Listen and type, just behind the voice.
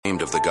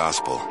ashamed of the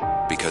gospel,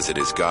 because it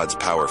is God's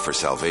power for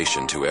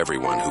salvation to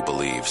everyone who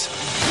believes.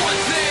 One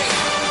thing,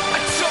 I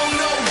don't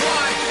know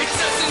why, it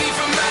doesn't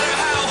even matter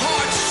how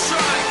hard you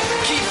try.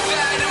 Keep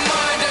that in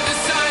mind, I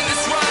designed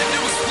this rhyme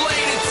to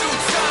explain in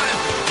due time.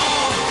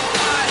 All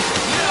I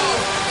know,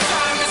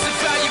 time is a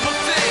valuable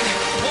thing.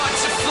 Watch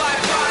it fly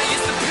by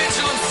as the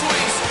pendulum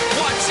swings.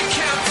 Watch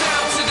it count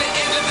down to the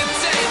end of the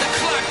day. The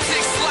clock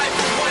takes life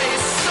away,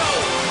 it's so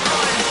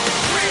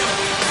unreal.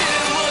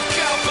 Didn't look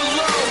out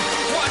below,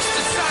 watch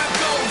the time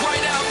go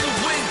right out the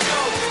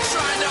window.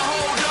 Trying to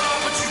hold on,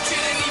 but you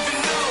didn't even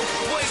know.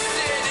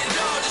 Wasted it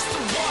all just to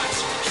watch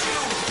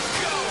you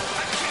go.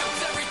 I kept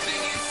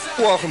everything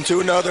inside. Welcome to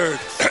another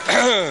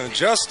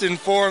Just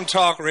Informed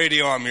Talk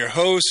Radio. I'm your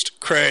host,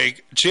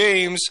 Craig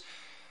James.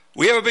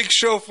 We have a big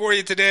show for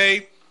you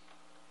today.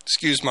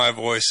 Excuse my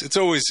voice. It's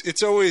always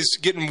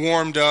getting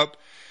warmed up.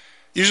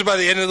 Usually by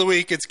the end of the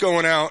week, it's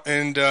going out,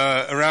 and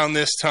around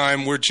this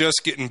time, we're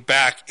just getting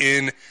back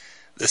in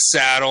the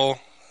saddle,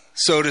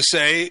 so to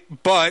say.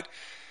 But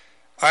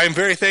I'm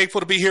very thankful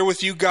to be here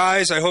with you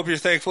guys. I hope you're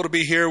thankful to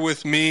be here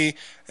with me,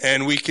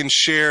 and we can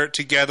share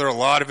together a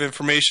lot of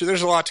information.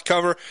 There's a lot to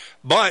cover.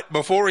 But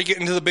before we get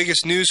into the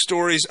biggest news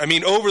stories, I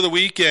mean, over the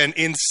weekend,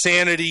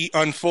 insanity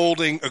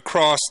unfolding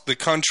across the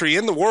country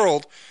and the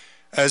world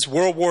as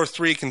World War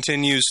III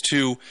continues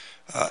to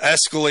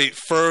escalate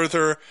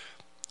further.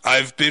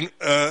 I've been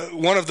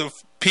one of the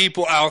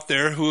people out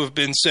there who have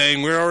been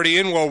saying we're already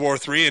in World War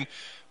III, and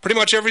pretty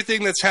much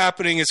everything that's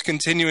happening is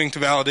continuing to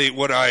validate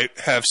what I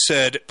have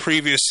said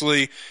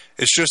previously.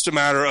 It's just a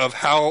matter of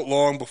how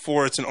long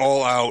before it's an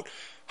all-out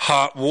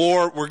hot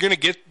war. We're going to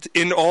get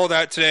into all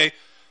that today.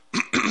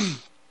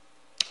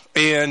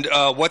 And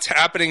what's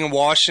happening in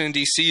Washington,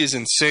 D.C. is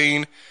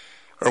insane,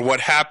 or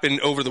what happened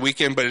over the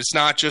weekend, but it's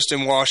not just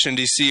in Washington,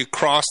 D.C.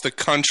 Across the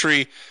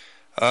country,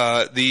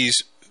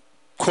 these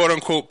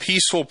quote-unquote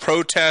peaceful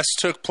protests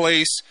took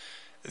place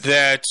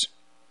that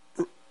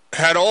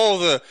had all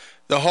the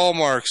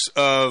hallmarks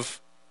of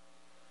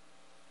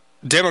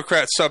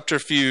Democrat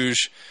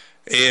subterfuge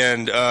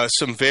and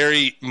some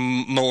very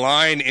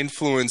malign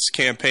influence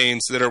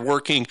campaigns that are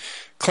working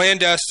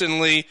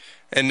clandestinely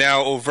and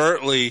now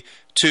overtly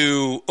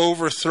to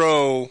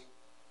overthrow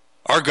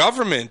our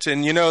government.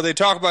 And, you know, they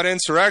talk about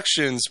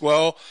insurrections.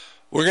 Well,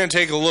 we're going to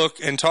take a look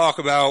and talk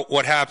about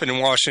what happened in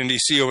Washington,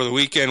 D.C. over the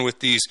weekend with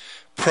these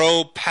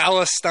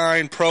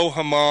pro-Palestine,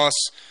 pro-Hamas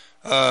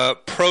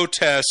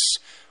protests,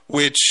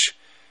 which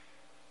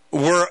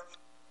were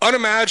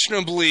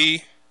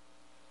unimaginably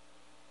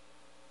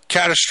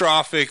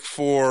catastrophic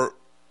for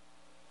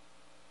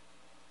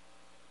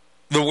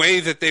the way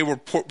that they were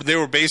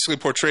basically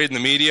portrayed in the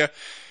media.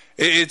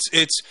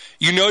 It's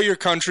you know your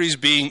country's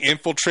being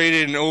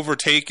infiltrated and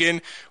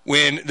overtaken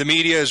when the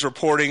media is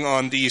reporting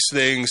on these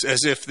things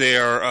as if they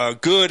are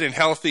good and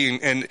healthy,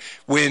 and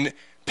when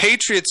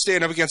patriots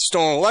stand up against a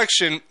stolen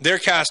election, they're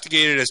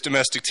castigated as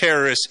domestic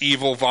terrorists,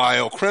 evil,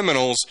 vile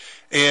criminals.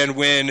 And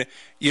when,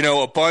 you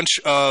know, a bunch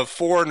of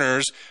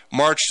foreigners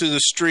march through the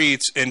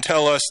streets and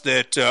tell us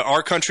that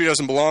our country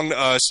doesn't belong to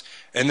us,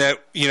 and that,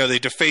 you know, they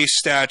deface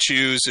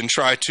statues and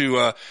try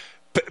to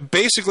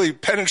basically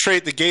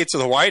penetrate the gates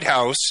of the White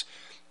House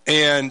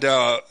and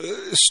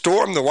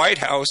storm the White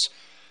House,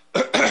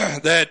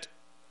 that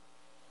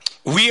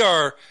we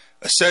are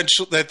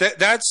essential,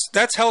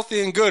 that's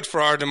healthy and good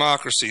for our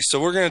democracy.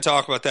 So we're going to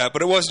talk about that.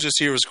 But it wasn't just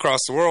here, it was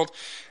across the world,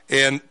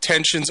 and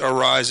tensions are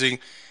rising,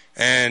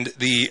 and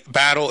the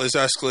battle is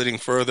escalating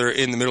further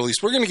in the Middle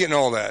East. We're going to get into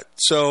all that.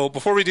 So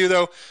before we do,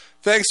 though,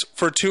 thanks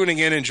for tuning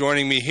in and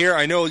joining me here.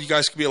 I know you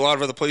guys could be a lot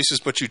of other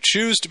places, but you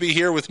choose to be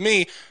here with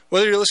me,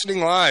 whether you're listening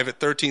live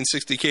at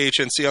 1360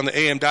 KHNC on the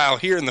AM dial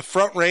here in the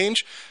Front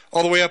Range,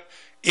 all the way up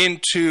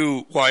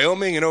into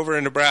Wyoming and over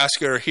in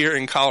Nebraska or here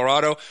in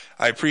Colorado.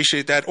 I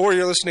appreciate that. Or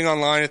you're listening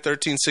online at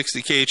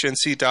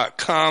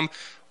 1360khnc.com,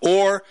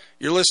 or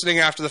you're listening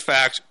after the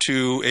fact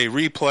to a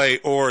replay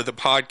or the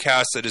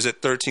podcast that is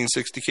at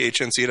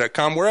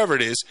 1360khnc.com, wherever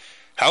it is,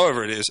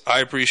 however it is.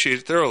 I appreciate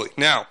it thoroughly.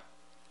 Now,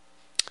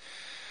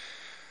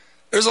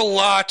 there's a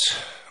lot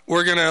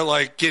we're going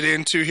to get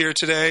into here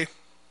today.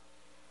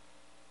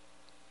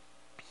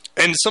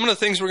 And some of the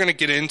things we're going to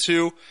get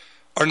into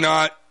are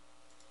not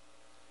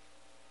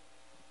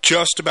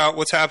just about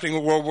what's happening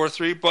with World War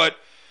III, but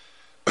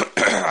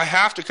I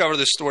have to cover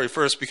this story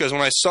first, because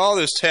when I saw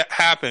this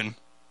happen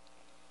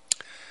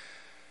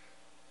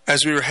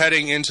as we were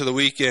heading into the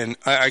weekend,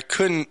 I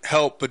couldn't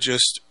help but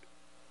just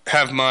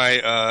have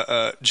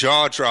my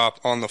jaw drop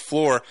on the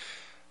floor.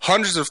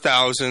 Hundreds of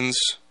thousands,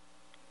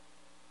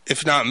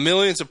 if not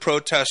millions of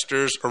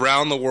protesters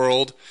around the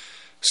world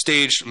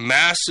staged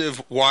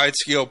massive,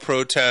 wide-scale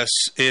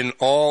protests in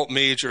all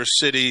major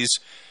cities,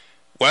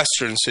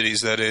 Western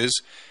cities that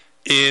is,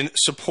 in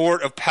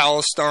support of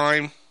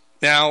Palestine.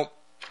 Now,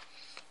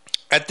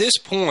 at this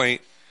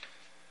point,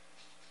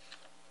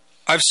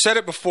 I've said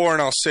it before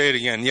and I'll say it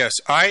again. Yes,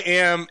 I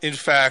am, in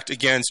fact,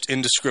 against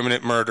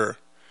indiscriminate murder.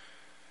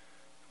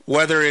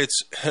 Whether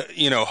it's,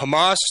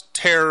 Hamas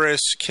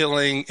terrorists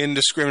killing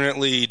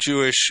indiscriminately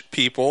Jewish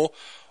people,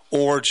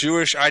 or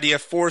Jewish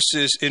IDF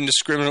forces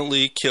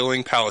indiscriminately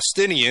killing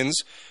Palestinians.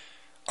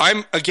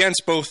 I'm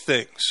against both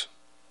things.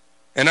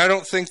 And I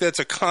don't think that's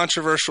a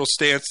controversial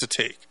stance to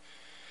take.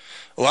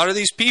 A lot of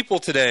these people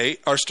today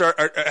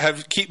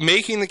keep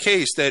making the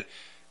case that,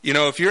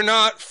 if you're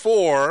not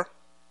for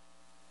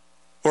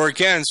or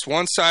against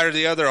one side or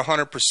the other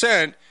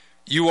 100%,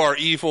 you are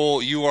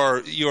evil, you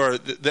are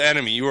the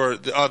enemy, you are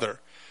the other.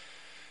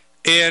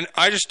 And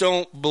I just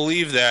don't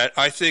believe that.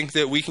 I think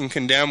that we can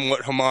condemn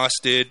what Hamas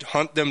did,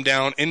 hunt them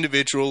down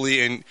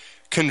individually, and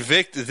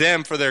convict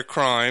them for their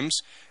crimes,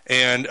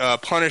 and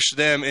punish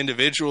them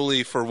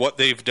individually for what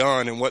they've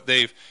done and what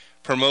they've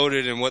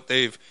promoted and what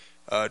they've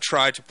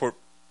tried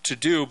to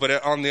do.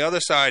 But on the other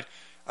side,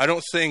 I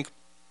don't think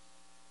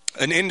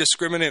an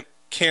indiscriminate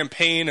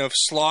campaign of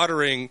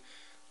slaughtering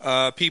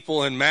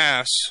people en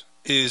masse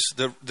is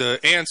the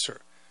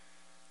answer.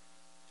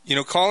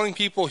 Calling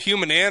people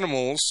human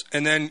animals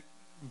and then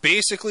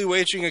basically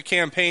waging a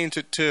campaign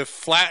to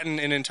flatten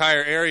an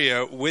entire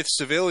area with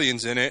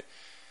civilians in it,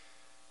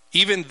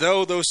 even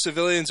though those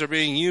civilians are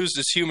being used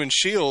as human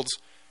shields,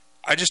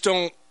 I just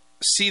don't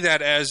see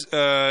that as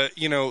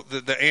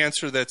the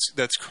answer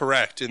that's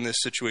correct in this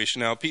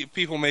situation. Now,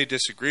 people may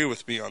disagree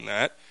with me on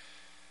that.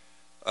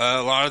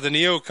 A lot of the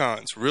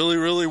neocons really,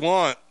 really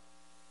want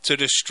to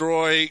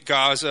destroy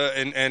Gaza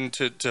and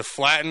to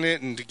flatten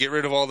it and to get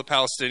rid of all the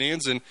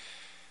Palestinians. And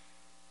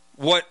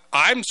what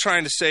I'm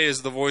trying to say is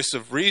the voice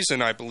of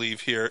reason, I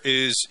believe, here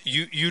is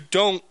you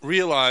don't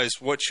realize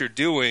what you're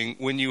doing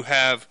when you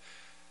have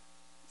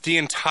the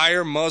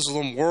entire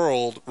Muslim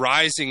world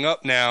rising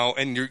up now,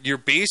 and you're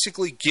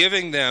basically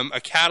giving them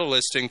a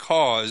catalyst and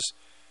cause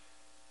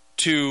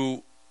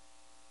to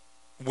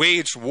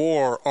wage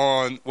war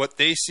on what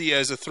they see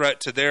as a threat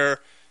to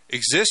their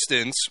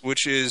existence,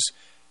 which is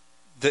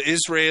the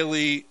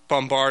Israeli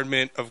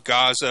bombardment of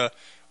Gaza,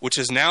 which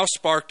has now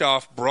sparked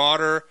off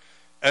broader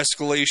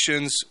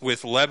escalations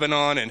with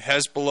Lebanon and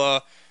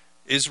Hezbollah.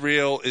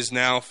 Israel is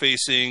now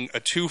facing a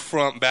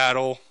two-front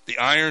battle. The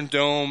Iron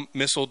Dome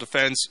missile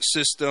defense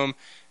system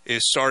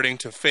is starting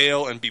to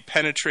fail and be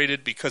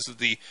penetrated because of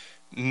the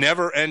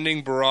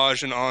never-ending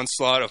barrage and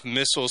onslaught of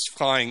missiles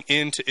flying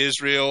into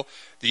Israel.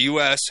 The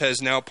U.S.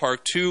 has now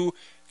parked two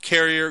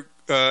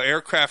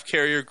aircraft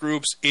carrier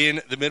groups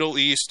in the Middle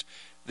East.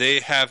 They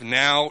have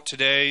now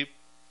today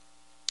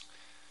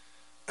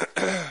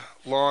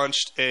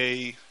launched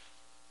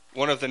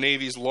one of the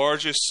Navy's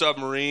largest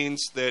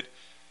submarines that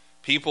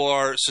people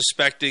are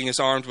suspecting is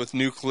armed with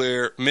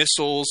nuclear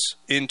missiles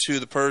into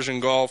the Persian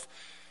Gulf.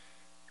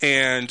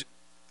 And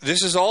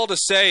this is all to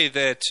say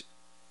that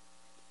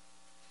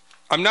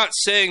I'm not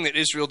saying that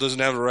Israel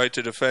doesn't have a right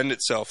to defend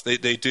itself. They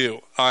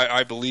do.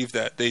 I believe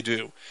that they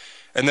do.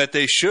 And that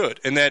they should.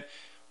 And that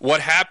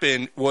what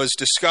happened was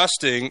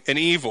disgusting and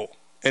evil.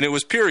 And it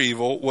was pure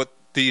evil, what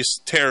these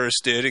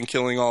terrorists did in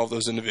killing all of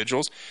those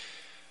individuals.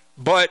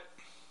 But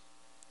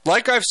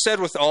like I've said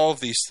with all of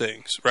these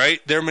things,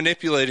 right? They're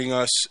manipulating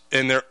us,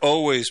 and they're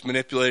always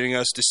manipulating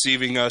us,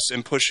 deceiving us,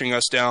 and pushing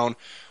us down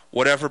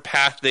whatever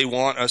path they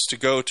want us to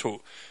go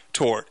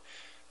toward.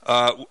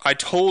 I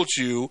told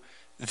you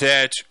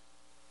that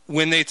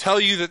when they tell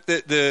you that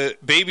the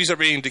babies are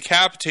being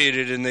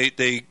decapitated, and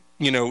they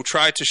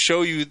try to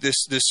show you this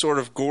sort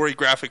of gory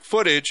graphic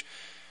footage,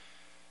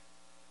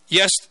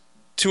 yes,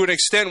 to an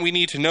extent, we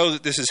need to know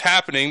that this is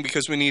happening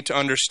because we need to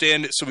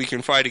understand it so we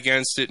can fight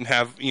against it and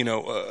have,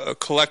 a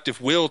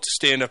collective will to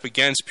stand up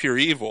against pure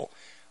evil.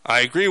 I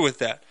agree with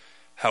that.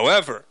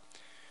 However,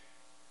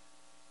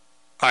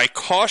 I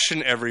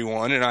caution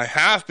everyone, and I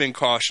have been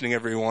cautioning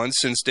everyone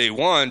since day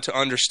one, to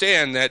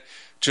understand that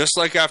just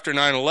like after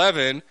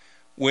 9/11,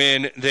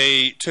 when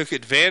they took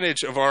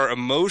advantage of our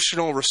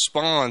emotional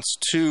response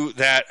to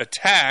that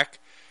attack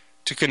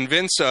to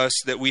convince us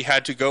that we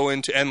had to go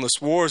into endless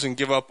wars and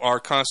give up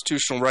our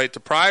constitutional right to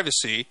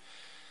privacy,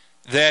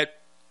 that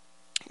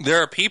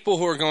there are people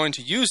who are going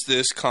to use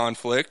this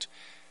conflict,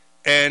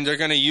 and they're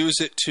going to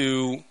use it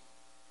to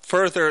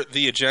further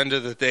the agenda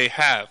that they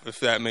have, if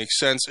that makes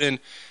sense. And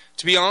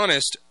to be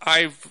honest,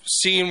 I've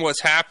seen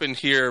what's happened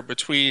here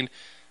between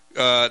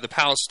the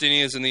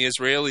Palestinians and the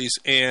Israelis,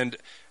 and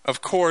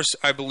of course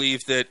I believe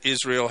that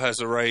Israel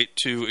has a right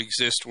to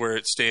exist where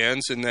it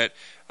stands, and that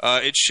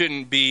it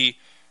shouldn't be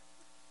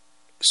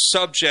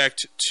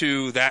subject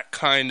to that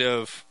kind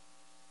of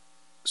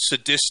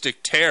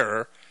sadistic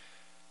terror.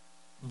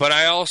 But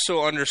I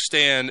also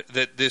understand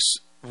that this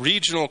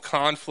regional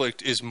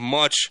conflict is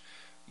much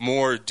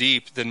more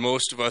deep than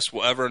most of us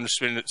will ever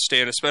understand,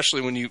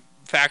 especially when you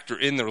factor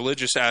in the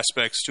religious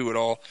aspects to it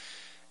all.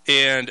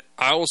 And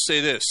I will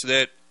say this,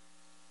 that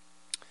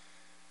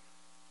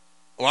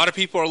a lot of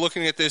people are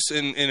looking at this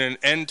in an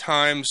end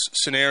times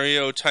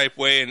scenario type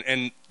way,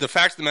 and the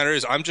fact of the matter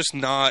is, I'm just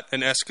not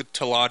an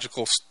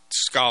eschatological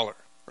scholar,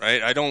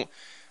 right? I don't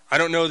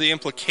know the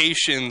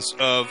implications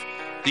of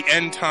the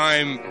end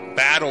time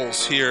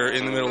battles here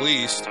in the Middle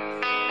East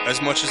as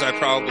much as I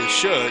probably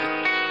should.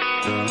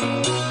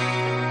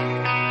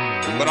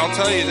 But I'll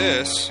tell you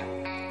this,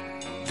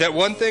 that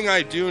one thing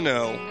I do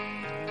know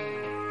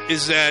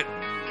is that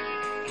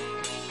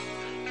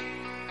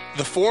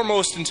the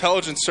foremost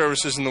intelligence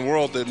services in the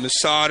world, the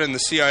Mossad and the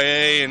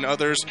CIA and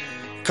others,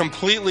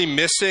 completely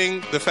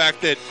missing the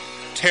fact that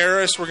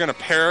terrorists were going to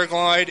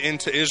paraglide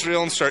into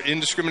Israel and start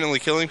indiscriminately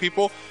killing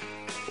people.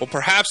 Well,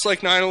 perhaps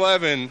like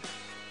 9/11,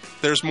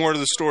 there's more to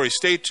the story.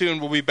 Stay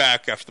tuned. We'll be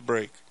back after the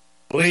break.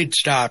 Bleed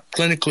Stop,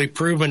 clinically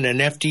proven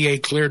and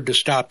FDA cleared to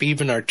stop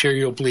even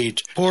arterial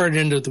bleeds. Pour it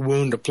into the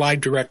wound, apply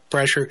direct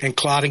pressure, and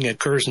clotting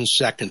occurs in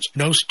seconds.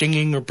 No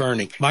stinging or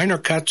burning. Minor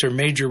cuts or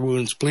major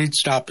wounds, Bleed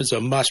Stop is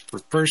a must for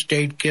first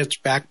aid kits,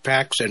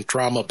 backpacks, and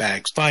trauma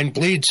bags. Find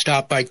Bleed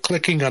Stop by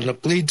clicking on the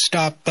Bleed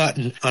Stop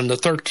button on the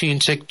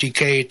 1360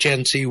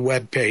 KHNC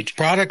webpage.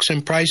 Products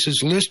and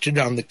prices listed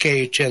on the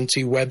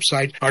KHNC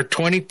website are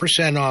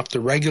 20% off the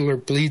regular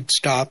Bleed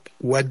Stop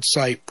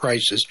website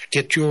prices.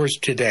 Get yours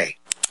today.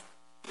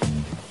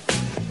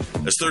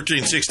 As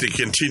 1360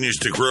 continues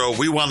to grow,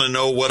 we want to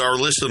know what our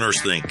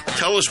listeners think.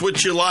 Tell us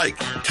what you like.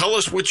 Tell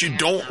us what you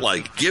don't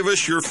like. Give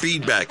us your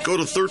feedback. Go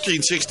to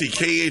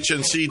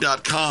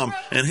 1360khnc.com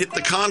and hit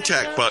the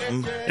contact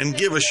button and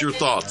give us your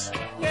thoughts.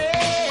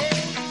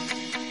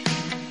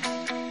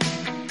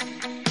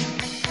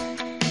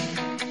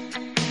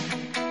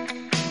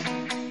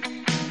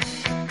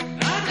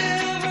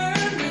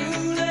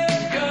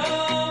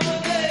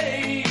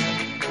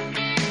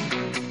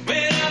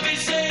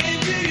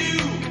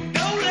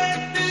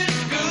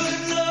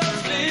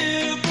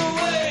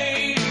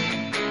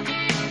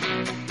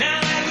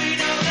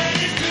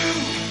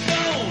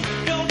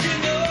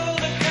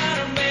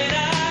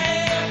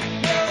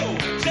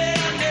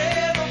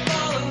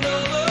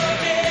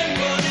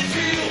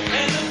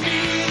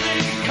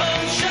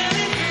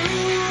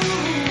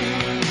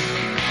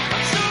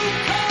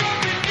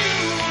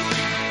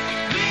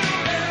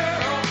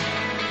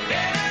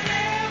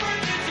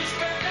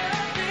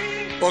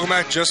 Welcome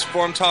back to Just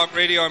Informed Talk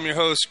Radio. I'm your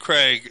host,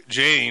 Craig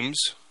James,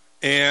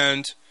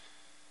 and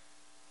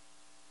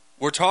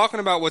we're talking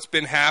about what's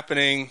been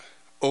happening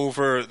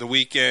over the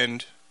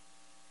weekend.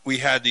 We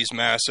had these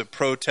massive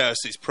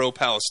protests, these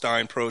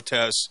pro-Palestine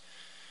protests,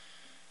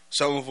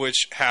 some of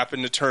which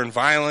happened to turn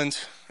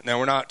violent. Now,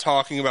 we're not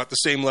talking about the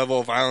same level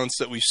of violence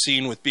that we've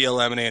seen with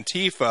BLM and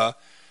Antifa,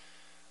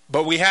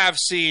 but we have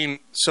seen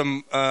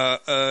some,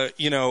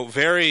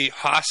 very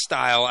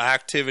hostile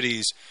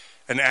activities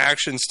and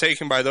actions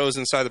taken by those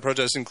inside the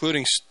protests,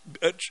 including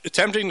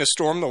attempting to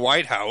storm the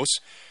White House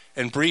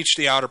and breach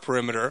the outer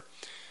perimeter,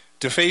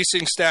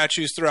 defacing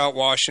statues throughout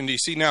Washington,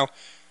 D.C. Now,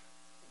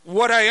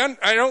 what I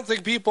don't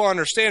think people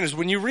understand is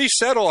when you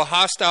resettle a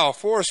hostile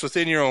force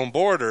within your own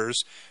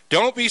borders,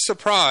 don't be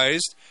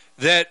surprised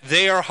that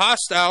they are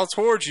hostile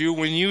towards you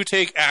when you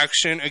take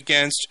action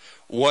against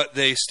what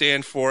they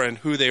stand for and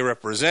who they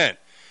represent.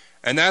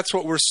 And that's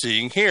what we're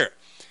seeing here.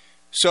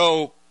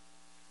 So,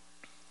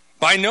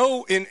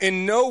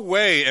 in no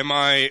way am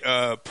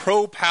I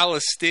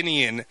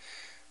pro-Palestinian,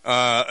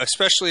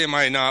 especially am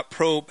I not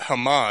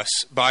pro-Hamas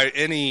by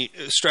any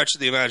stretch of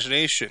the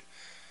imagination.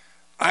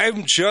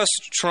 I'm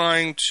just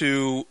trying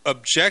to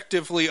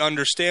objectively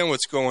understand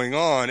what's going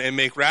on and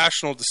make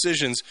rational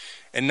decisions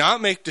and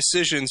not make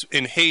decisions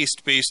in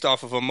haste based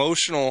off of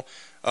emotional,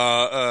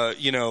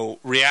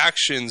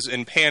 reactions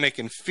and panic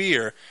and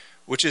fear,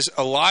 which is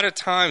a lot of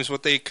times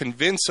what they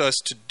convince us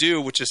to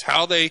do, which is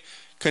how they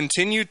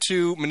continue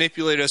to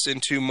manipulate us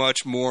into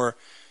much more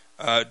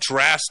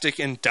drastic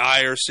and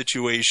dire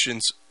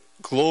situations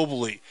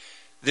globally.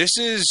 This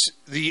is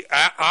the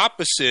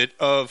opposite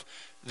of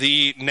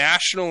the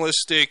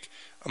nationalistic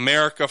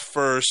America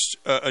First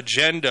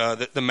agenda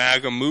that the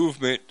MAGA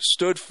movement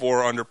stood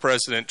for under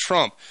President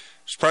Trump.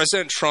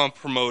 President Trump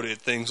promoted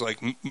things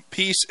like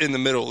peace in the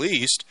Middle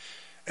East,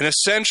 and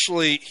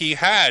essentially he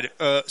had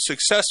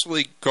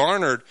successfully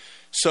garnered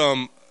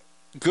some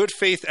good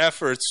faith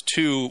efforts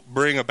to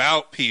bring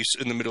about peace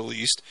in the Middle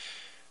East,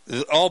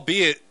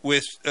 albeit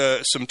with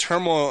some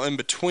turmoil in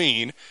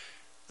between.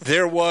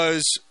 There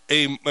was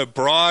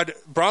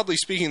broadly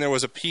speaking, there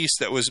was a peace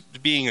that was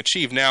being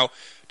achieved. Now,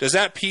 does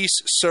that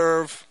peace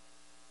serve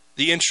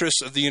the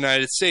interests of the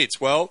United States?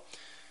 Well,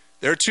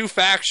 there are two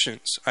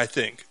factions, I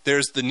think.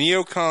 There's the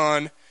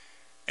neocon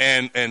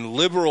and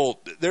liberal.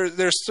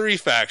 There's three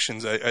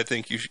factions I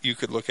think you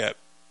could look at.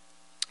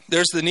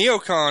 There's the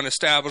neocon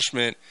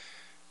establishment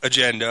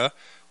agenda,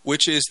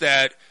 which is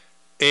that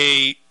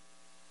a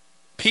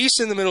peace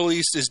in the Middle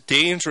East is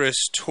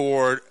dangerous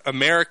toward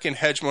American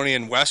hegemony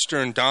and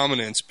Western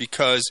dominance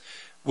because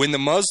when the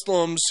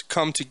Muslims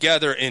come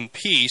together in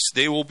peace,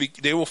 they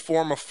will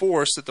form a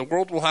force that the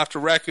world will have to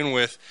reckon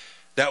with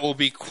that will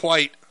be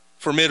quite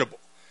formidable.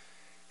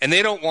 And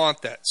they don't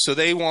want that. So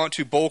they want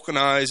to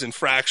balkanize and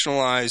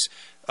fractionalize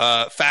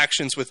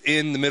factions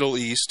within the Middle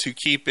East to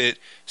keep it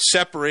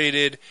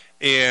separated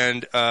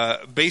and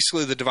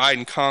basically the divide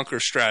and conquer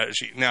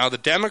strategy. Now, the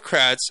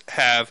Democrats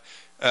have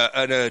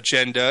an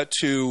agenda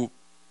to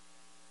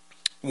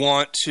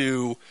want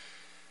to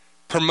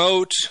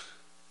promote.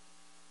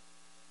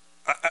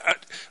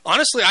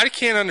 Honestly, I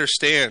can't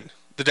understand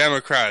the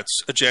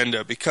Democrats'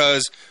 agenda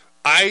because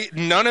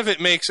none of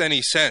it makes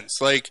any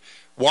sense. Like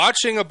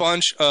watching a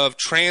bunch of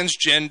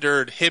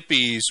transgendered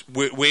hippies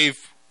wave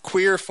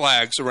queer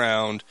flags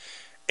around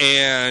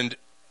and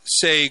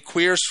say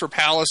queers for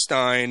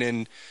Palestine,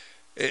 and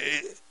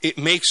it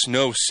makes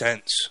no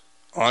sense,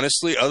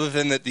 honestly, other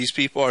than that these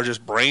people are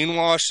just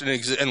brainwashed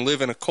and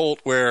live in a cult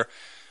where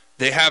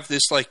they have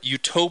this like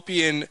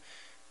utopian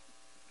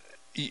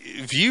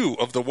view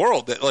of the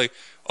world that like,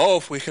 oh,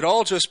 if we could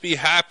all just be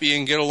happy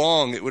and get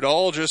along, it would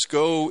all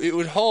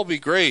be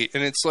great.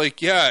 And it's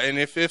like, yeah, and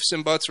if ifs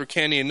and buts were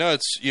candy and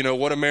nuts,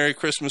 what a Merry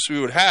Christmas we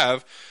would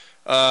have.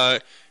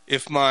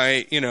 If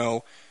my,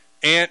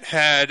 aunt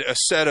had a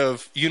set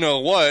of,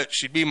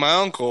 she'd be my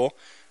uncle.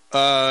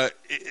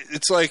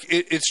 It's like,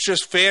 it's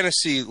just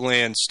fantasy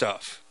land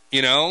stuff,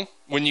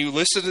 when you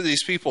listen to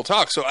these people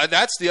talk. So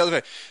that's the other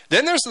thing.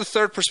 Then there's the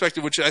third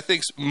perspective, which I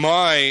think is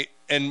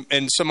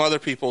and some other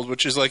people's,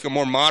 which is like a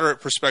more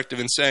moderate perspective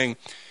in saying,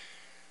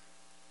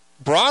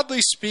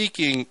 broadly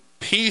speaking,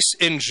 peace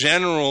in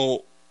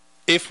general,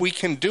 if we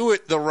can do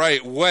it the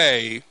right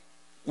way,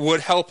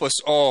 would help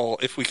us all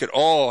if we could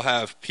all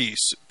have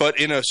peace, but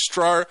in a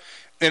smart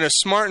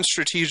and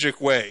strategic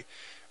way.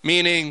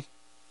 Meaning,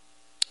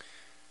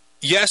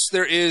 yes,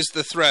 there is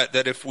the threat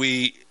that if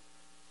we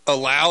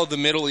allow the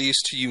Middle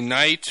East to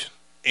unite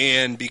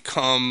and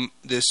become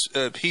this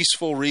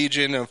peaceful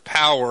region of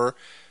power,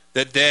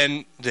 that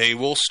then they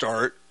will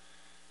start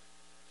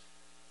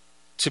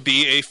to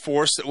be a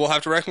force that we'll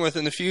have to reckon with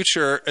in the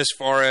future as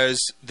far as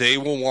they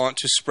will want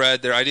to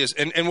spread their ideas.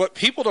 And what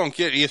people don't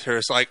get either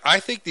is, like,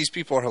 I think these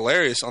people are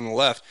hilarious on the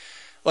left.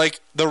 Like,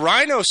 the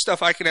rhino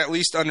stuff I can at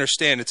least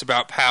understand. It's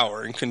about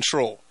power and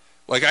control.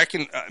 Like,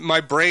 my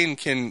brain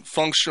can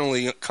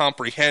functionally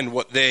comprehend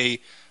what they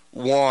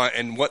want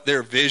and what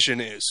their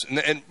vision is.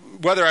 And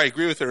whether I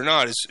agree with it or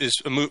not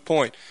is a moot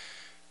point.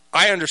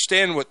 I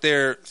understand what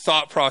their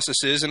thought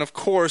process is, and of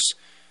course,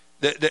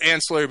 the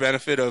ancillary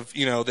benefit of,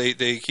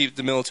 they keep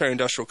the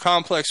military-industrial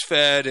complex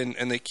fed,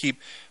 and they keep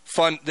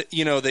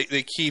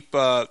they keep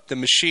the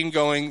machine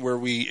going where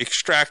we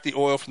extract the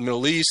oil from the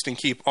Middle East and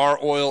keep our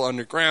oil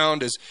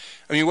underground.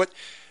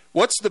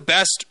 What's the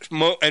best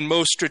and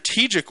most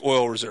strategic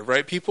oil reserve,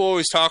 right? People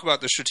always talk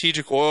about the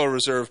strategic oil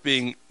reserve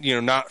being,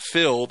 not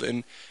filled,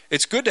 and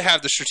it's good to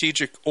have the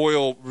strategic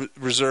oil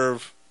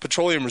reserve,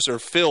 petroleum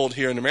reserve filled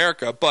here in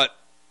America, but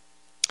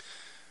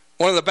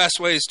one of the best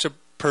ways to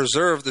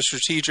preserve the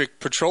strategic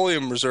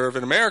petroleum reserve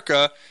in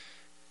America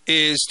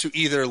is to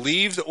either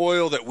leave the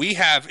oil that we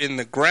have in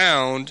the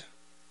ground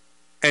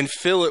and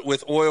fill it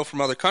with oil from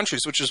other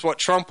countries, which is what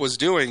Trump was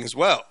doing as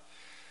well,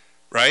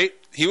 right?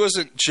 He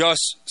wasn't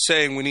just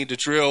saying we need to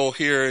drill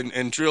here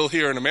and drill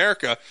here in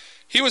America.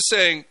 He was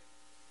saying,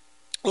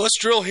 let's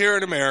drill here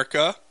in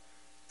America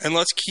and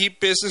let's keep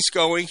business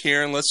going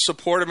here and let's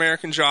support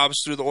American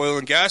jobs through the oil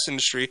and gas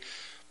industry.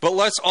 But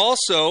let's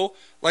also,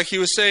 like he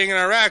was saying in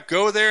Iraq,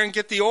 go there and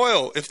get the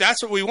oil. If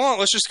that's what we want,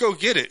 let's just go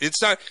get it.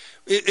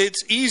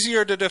 It's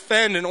easier to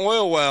defend an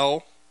oil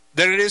well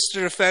than it is to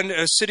defend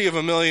a city of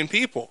 1 million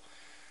people.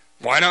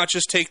 Why not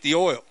just take the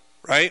oil,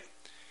 right?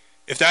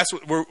 If that's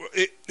what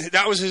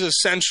that was his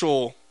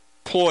essential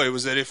ploy,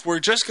 was that if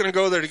we're just going to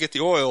go there to get the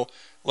oil,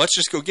 let's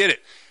just go get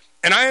it.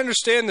 And I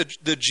understand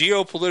the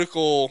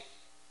geopolitical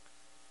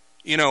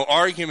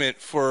argument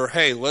for,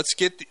 hey, let's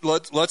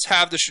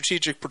have the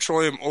strategic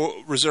petroleum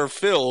reserve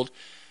filled,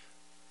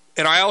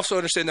 and I also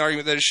understand the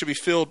argument that it should be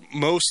filled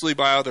mostly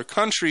by other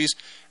countries,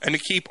 and to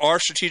keep our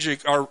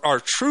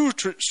true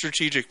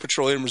strategic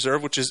petroleum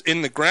reserve, which is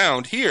in the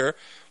ground here,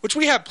 which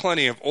we have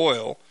plenty of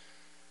oil.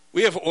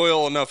 We have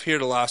oil enough here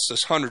to last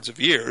us hundreds of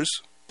years.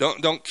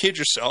 Don't kid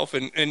yourself.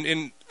 And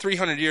in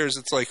 300 years,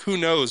 it's like, who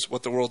knows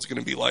what the world's going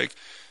to be like,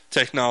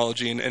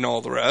 technology and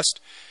all the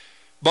rest.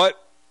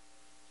 But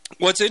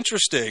what's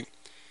interesting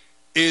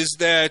is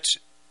that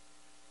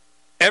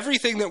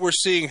everything that we're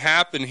seeing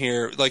happen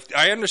here, like,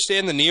 I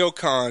understand the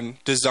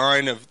neocon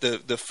design of the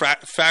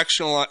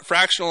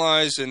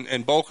fractionalize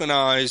and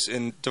balkanize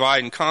and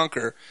divide and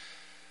conquer.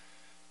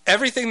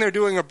 Everything they're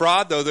doing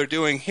abroad, though, they're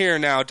doing here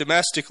now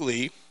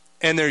domestically,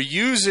 and they're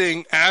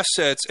using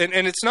assets.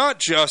 And it's not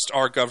just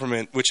our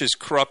government, which is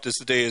corrupt as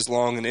the day is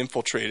long and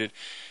infiltrated.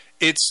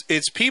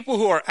 It's people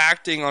who are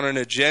acting on an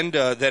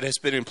agenda that has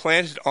been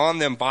implanted on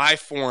them by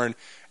foreign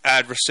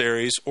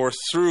adversaries or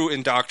through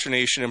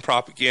indoctrination and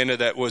propaganda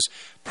that was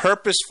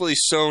purposefully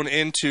sown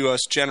into us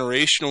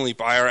generationally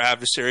by our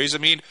adversaries. I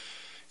mean,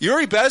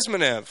 Yuri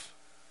Bezmenov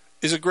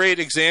is a great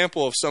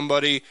example of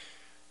somebody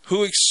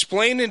who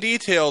explained in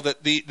detail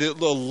that the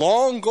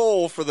long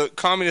goal for the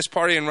Communist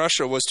Party in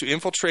Russia was to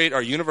infiltrate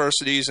our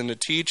universities and to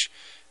teach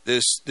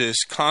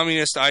this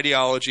communist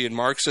ideology and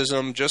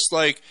Marxism, just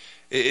like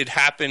it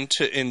happened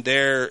in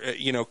their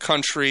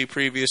country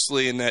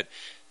previously, and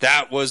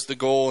that was the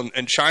goal.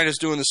 And China's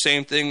doing the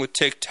same thing with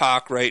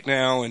TikTok right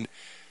now, and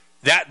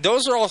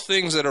those are all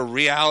things that are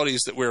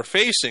realities that we're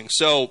facing.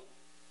 So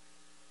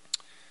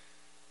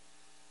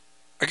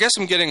I guess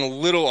I'm getting a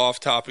little off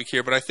topic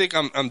here, but I think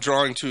I'm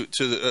drawing to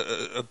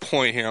a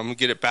point here. I'm going to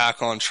get it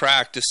back on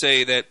track to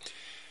say that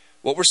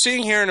what we're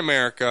seeing here in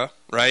America,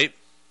 right?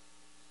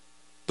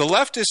 The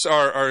leftists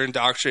are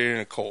indoctrinated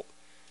in a cult.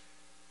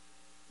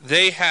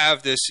 they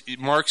have this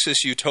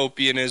Marxist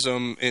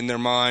utopianism in their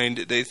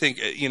mind. They think,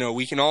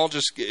 we can all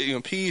just,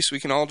 peace, we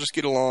can all just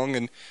get along.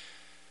 And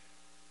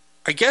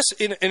I guess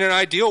in an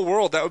ideal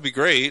world, that would be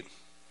great,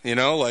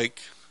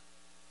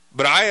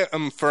 but I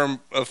am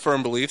a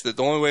firm belief that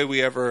the only way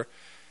we ever,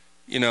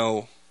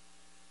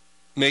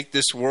 make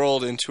this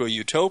world into a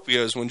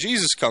utopia is when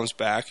Jesus comes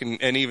back.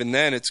 And even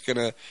then, it's going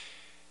to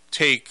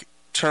take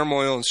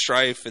turmoil and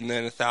strife and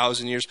then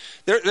 1,000 years.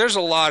 There's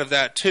a lot of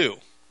that too,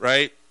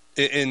 right?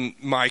 In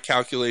my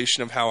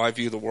calculation of how I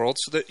view the world.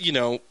 So that,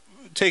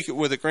 take it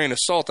with a grain of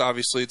salt.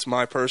 Obviously, it's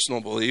my personal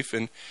belief,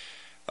 and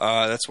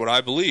that's what I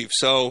believe.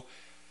 So,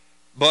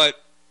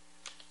 but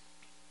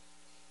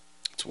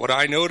it's what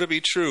I know to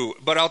be true.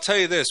 But I'll tell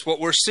you this, what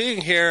we're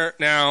seeing here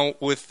now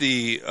with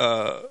the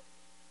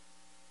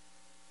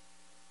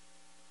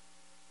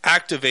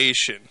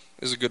activation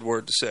is a good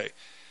word to say.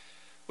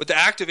 With the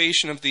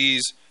activation of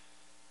these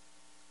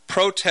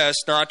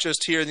protests, not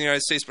just here in the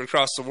United States, but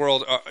across the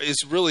world, is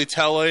really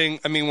telling.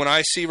 I mean, when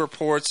I see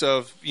reports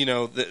of,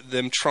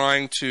 them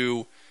trying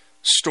to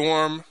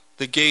storm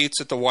the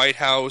gates at the White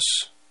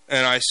House,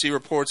 and I see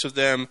reports of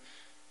them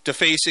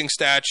defacing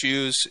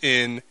statues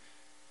in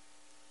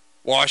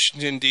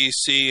Washington,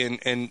 D.C.,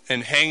 and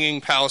hanging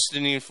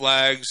Palestinian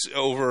flags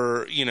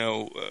over,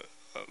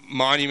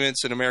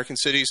 monuments in American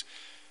cities,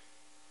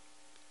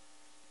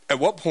 at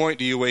what point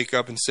do you wake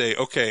up and say,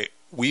 okay,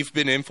 we've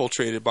been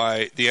infiltrated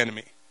by the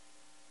enemy?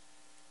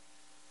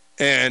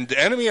 And the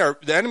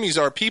enemies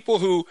are people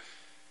who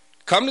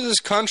come to this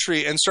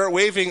country and start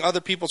waving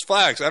other people's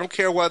flags. I don't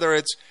care whether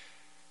it's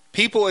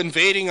people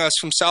invading us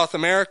from South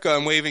America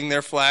and waving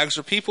their flags,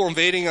 or people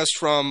invading us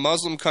from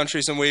Muslim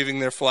countries and waving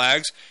their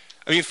flags.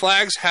 I mean,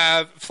 flags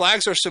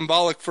are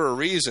symbolic for a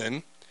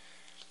reason.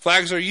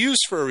 Flags are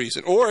used for a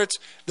reason. Or it's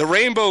the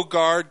Rainbow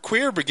Guard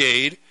Queer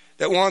Brigade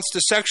that wants to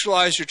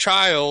sexualize your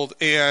child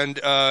and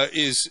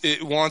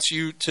it wants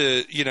you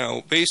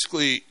to,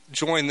 basically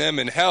join them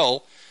in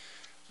hell.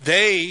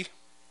 They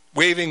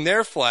waving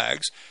their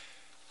flags.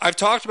 I've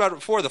talked about it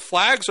before. The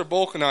flags are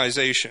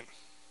balkanization.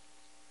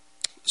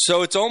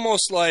 So it's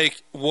almost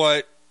like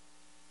what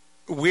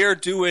we're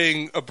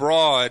doing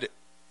abroad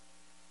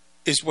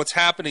is what's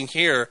happening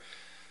here.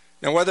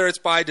 Now, whether it's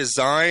by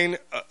design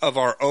of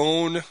our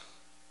own,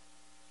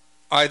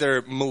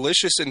 either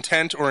malicious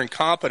intent or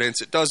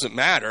incompetence, it doesn't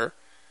matter.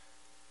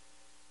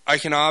 I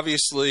can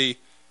obviously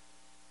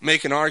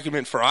make an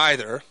argument for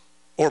either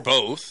or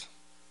both,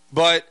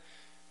 but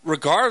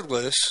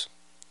regardless,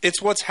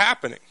 it's what's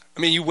happening.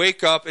 I mean, you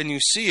wake up and you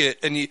see it,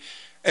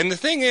 and the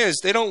thing is,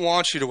 they don't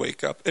want you to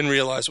wake up and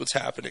realize what's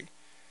happening.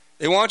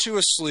 They want you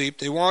asleep.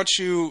 They want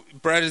you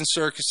bred in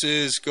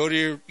circuses. Go to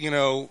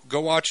your,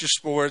 go watch your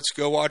sports.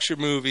 Go watch your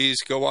movies.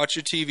 Go watch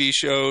your TV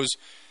shows.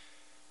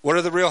 What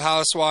are the Real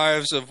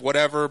Housewives of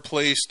whatever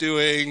place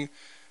doing?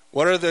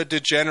 What are the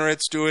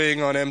degenerates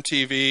doing on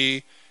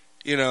MTV?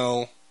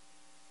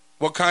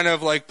 What kind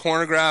of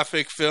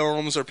pornographic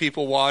films are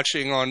people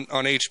watching on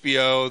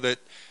HBO that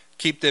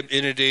keep them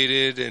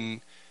inundated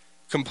and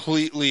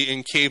completely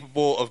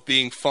incapable of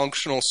being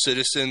functional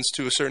citizens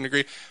to a certain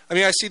degree? I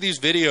mean, I see these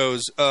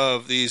videos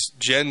of these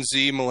Gen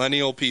Z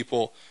millennial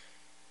people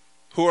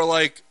who are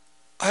like,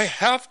 I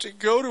have to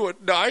go to a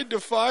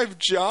 9-to-5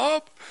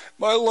 job?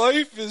 My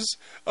life is,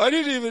 I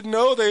didn't even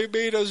know they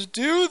made us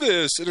do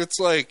this. And it's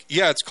like,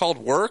 yeah, it's called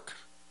work.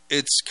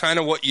 It's kind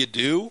of what you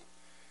do.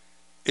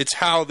 It's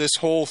how this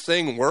whole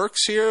thing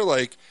works here.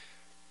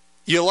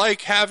 You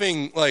like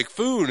having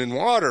food and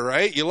water,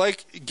 right? You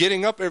like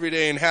getting up every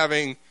day and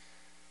having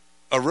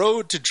a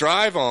road to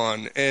drive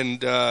on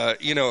and,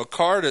 a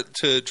car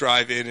to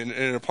drive in and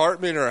an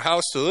apartment or a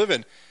house to live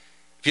in.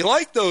 If you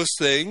like those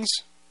things,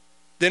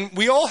 then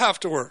we all have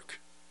to work.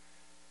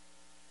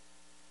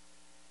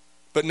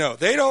 But no,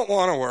 they don't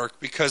want to work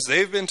because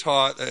they've been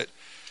taught that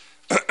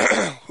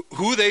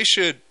who they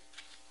should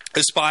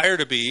aspire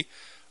to be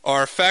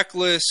are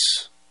feckless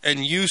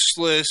and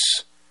useless,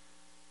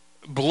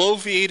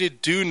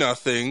 bloviated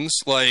do-nothings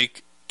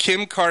like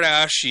Kim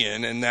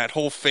Kardashian and that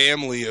whole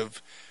family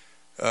of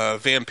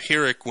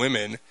vampiric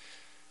women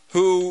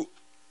who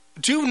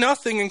do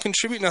nothing and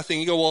contribute nothing.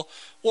 You go,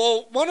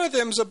 well, one of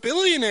them's a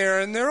billionaire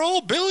and they're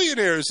all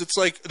billionaires. It's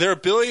like they're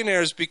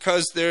billionaires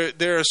because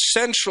they're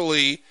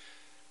essentially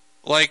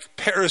like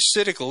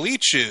parasitic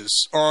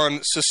leeches on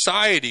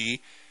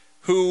society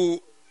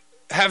who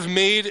have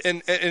made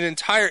an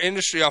entire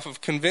industry off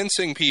of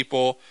convincing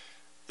people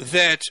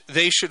that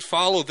they should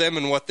follow them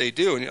in what they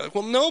do. And you're like,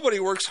 well, nobody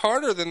works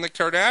harder than the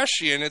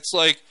Kardashian. It's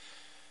like,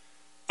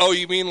 oh,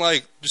 you mean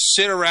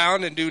sit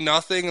around and do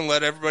nothing and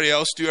let everybody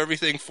else do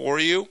everything for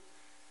you?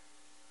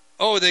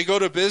 Oh, they go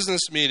to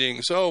business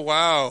meetings. Oh,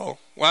 wow.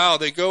 Wow,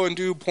 they go and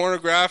do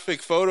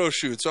pornographic photo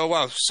shoots. Oh,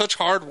 wow, such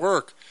hard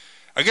work.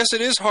 I guess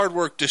it is hard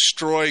work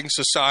destroying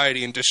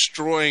society and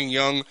destroying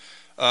young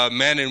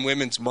men and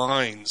women's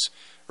minds,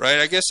 right?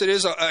 I guess it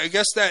is. I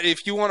guess that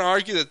if you want to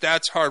argue that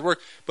that's hard work,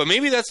 but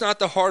maybe that's not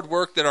the hard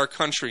work that our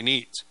country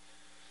needs.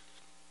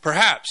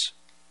 Perhaps.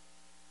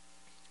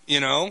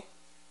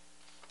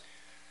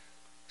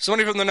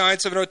 Somebody from the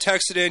 970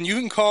 texted in. You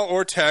can call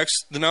or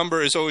text. The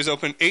number is always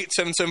open,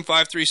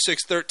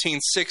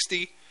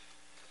 877-536-1360.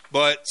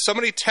 But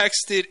somebody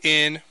texted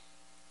in,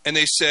 and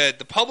they said,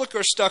 the public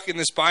are stuck in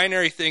this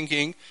binary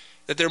thinking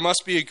that there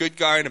must be a good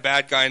guy and a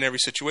bad guy in every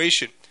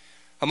situation.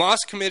 Hamas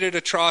committed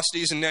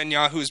atrocities, and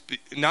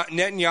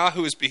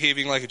Netanyahu is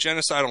behaving like a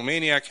genocidal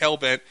maniac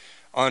hell-bent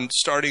on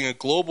starting a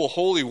global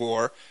holy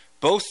war.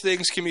 Both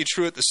things can be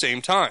true at the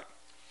same time.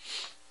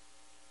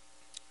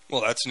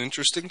 Well, that's an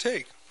interesting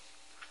take.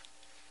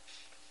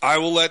 I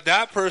will let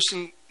that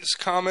person's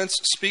comments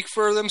speak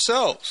for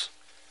themselves.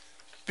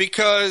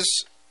 Because,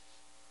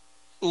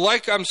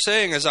 like I'm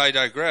saying as I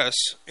digress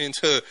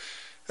into,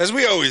 as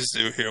we always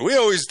do here, we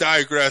always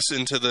digress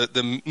into the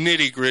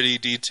nitty-gritty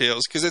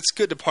details because it's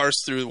good to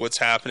parse through what's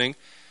happening.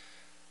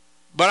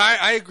 But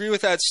I agree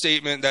with that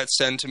statement, that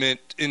sentiment,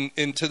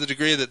 in to the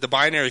degree that the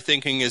binary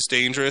thinking is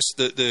dangerous.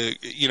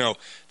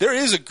 There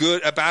is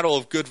a battle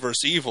of good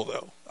versus evil,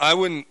 though. I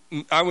wouldn't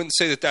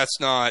say that that's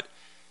not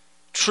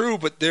true,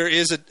 but there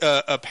is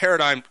a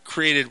paradigm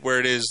created where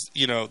it is,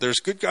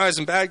 there's good guys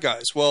and bad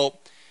guys. Well,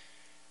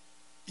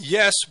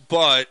 yes,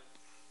 but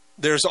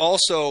there's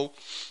also,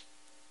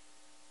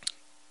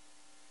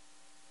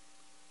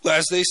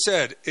 as they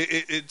said,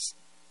 it's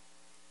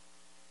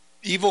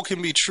evil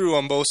can be true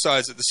on both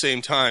sides at the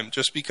same time.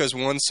 Just because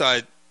one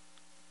side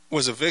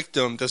was a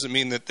victim doesn't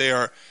mean that they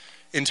are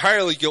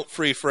entirely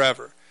guilt-free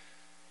forever.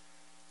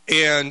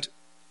 And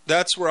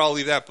that's where I'll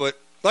leave that. But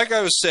like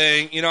I was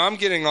saying, I'm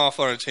getting off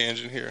on a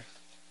tangent here.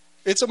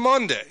 It's a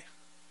Monday,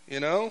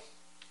 That's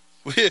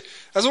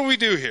what we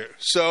do here.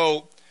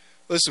 So,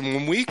 listen,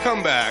 when we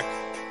come back,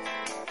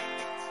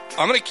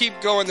 I'm going to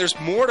keep going. There's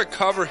more to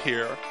cover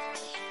here.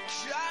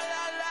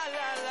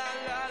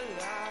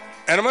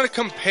 And I'm going to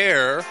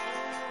compare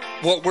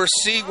what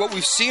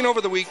we've seen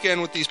over the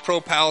weekend with these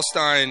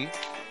pro-Palestine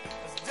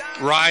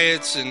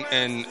riots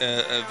and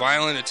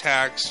violent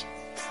attacks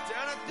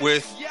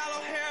with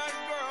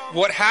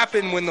what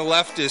happened when the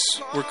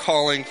leftists were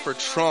calling for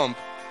Trump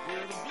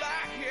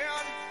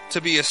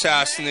to be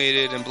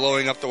assassinated and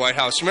blowing up the White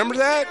House. Remember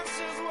that?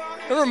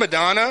 Remember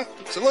Madonna?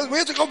 Said, look, we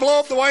have to go blow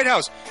up the White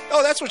House.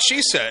 Oh, that's what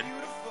she said.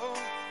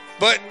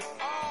 But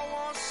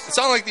it's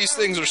not like these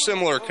things are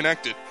similar or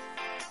connected.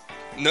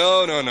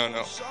 No.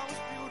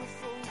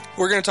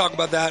 We're going to talk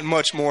about that and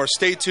much more.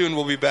 Stay tuned.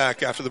 We'll be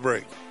back after the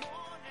break.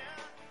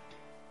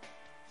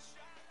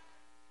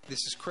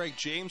 This is Craig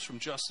James from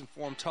Just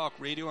Informed Talk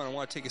Radio, and I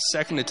want to take a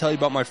second to tell you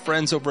about my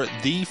friends over at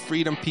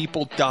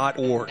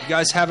thefreedompeople.org. If you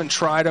guys haven't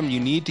tried them, you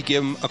need to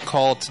give them a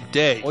call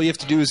today. All you have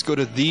to do is go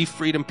to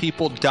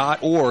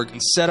thefreedompeople.org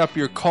and set up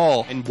your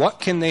call. And what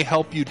can they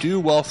help you do?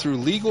 Well, through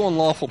legal and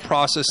lawful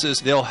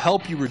processes, they'll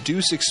help you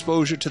reduce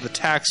exposure to the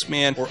tax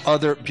man or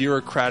other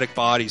bureaucratic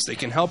bodies. They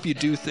can help you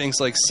do things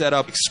like set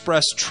up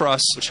express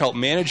trusts, which help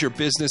manage your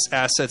business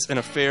assets and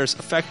affairs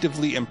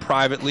effectively and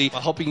privately,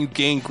 while helping you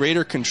gain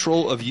greater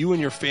control of you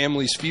and your family's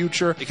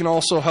future. It can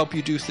also help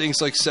you do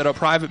things like set up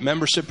private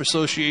membership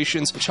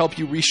associations, which help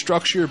you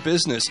restructure your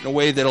business in a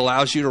way that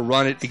allows you to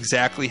run it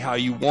exactly how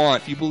you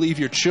want. If you believe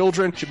your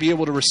children should be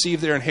able to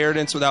receive their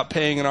inheritance without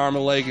paying an arm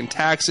and a leg in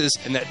taxes,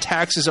 and that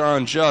taxes are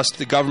unjust,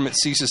 the government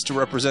ceases to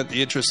represent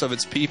the interests of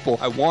its people,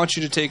 I want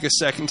you to take a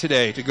second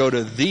today to go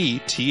to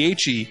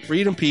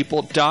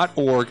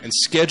freedompeople.org and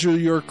schedule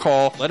your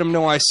call. Let them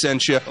know I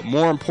sent you, but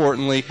more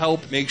importantly,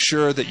 help make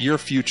sure that your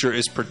future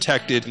is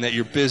protected and that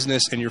your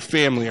business and your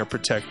family are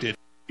protected.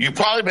 You've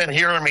probably been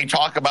hearing me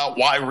talk about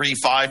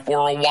YRefi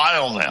for a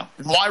while now.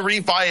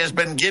 YRefi has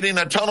been getting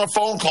a ton of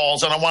phone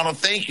calls, and I want to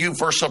thank you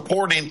for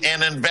supporting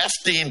and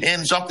investing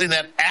in something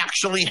that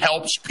actually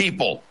helps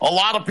people. A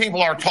lot of people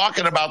are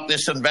talking about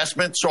this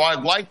investment, so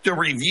I'd like to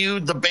review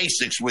the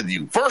basics with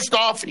you. First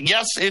off,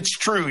 yes, it's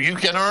true. You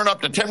can earn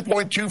up to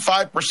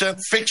 10.25%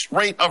 fixed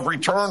rate of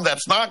return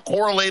that's not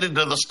correlated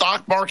to the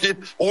stock market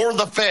or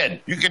the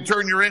Fed. You can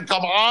turn your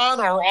income on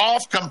or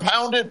off,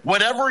 compounded,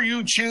 whatever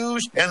you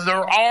choose, and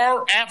there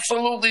are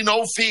absolutely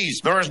no fees.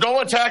 There is no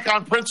attack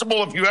on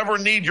principal if you ever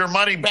need your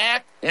money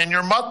back, and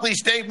your monthly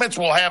statements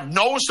will have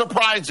no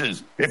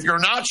surprises. If you're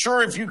not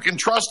sure if you can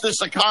trust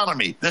this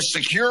economy, this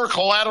secure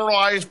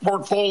collateralized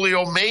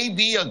portfolio may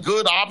be a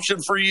good option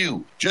for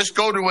you. Just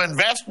go to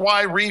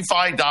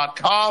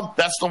investyrefy.com.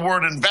 That's the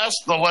word invest,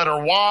 the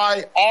letter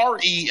Y,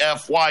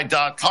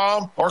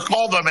 REFY.com, or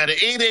call them at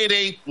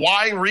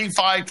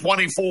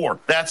 888-YREFI24.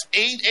 That's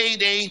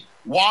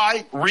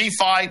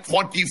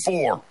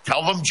 888-YREFI24.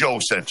 Tell them Joe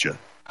sent you.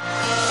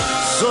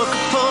 Sucker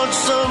punch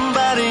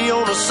somebody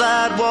on a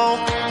sidewalk,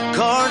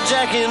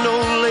 carjacking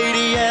old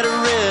lady at a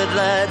red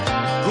light,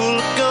 pull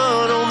a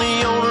gun on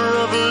the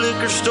owner of a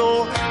liquor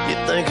store. You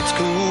think it's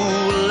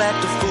cool, act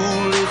a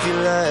fool if you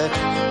like,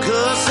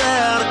 cuss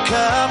out a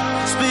cop,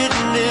 spit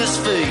in his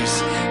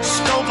face,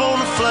 stomp on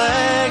the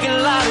flag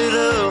and light it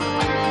up.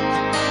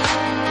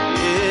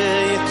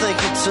 Yeah, you think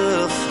you're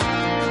tough.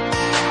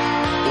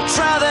 Well,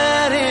 try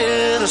that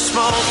in a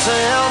small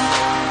town,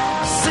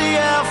 see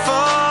how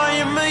far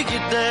you make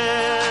it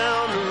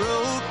down the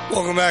road.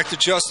 Welcome Welcome back to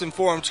Just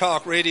Informed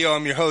Talk Radio.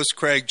 I'm your host,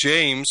 Craig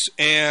James.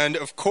 And,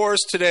 of course,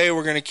 today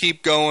we're going to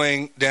keep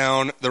going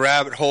down the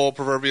rabbit hole,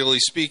 proverbially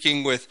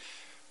speaking, with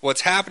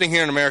what's happening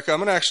here in America. I'm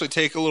going to actually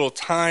take a little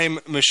time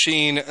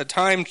machine,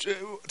 time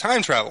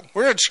travel.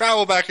 We're going to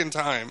travel back in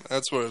time.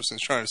 That's what I was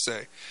trying to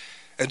say.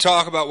 And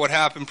talk about what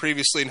happened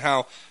previously and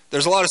how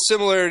there's a lot of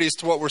similarities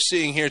to what we're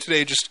seeing here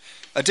today. Just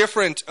a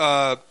different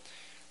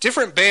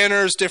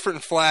banners,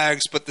 different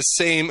flags, but the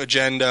same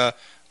agenda,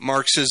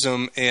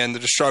 Marxism and the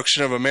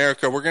destruction of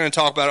America. We're going to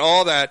talk about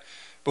all that.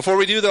 Before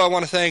we do, though, I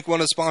want to thank one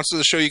of the sponsors of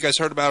the show. You guys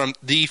heard about them,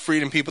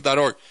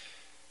 thefreedompeople.org.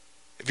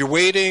 If you're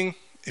waiting,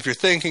 if you're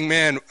thinking,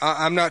 man,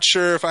 I'm not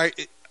sure if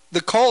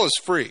the call is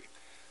free.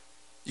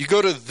 You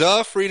go to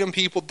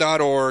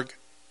thefreedompeople.org,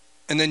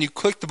 and then you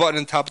click the button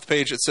on the top of the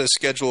page that says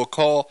schedule a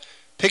call.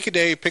 Pick a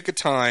day, pick a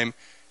time,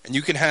 and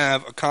you can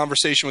have a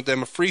conversation with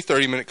them, a free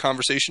 30-minute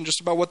conversation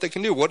just about what they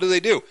can do. What do they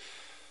do?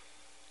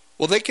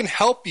 Well, they can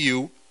help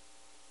you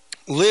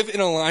live in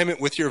alignment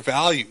with your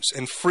values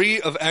and free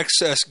of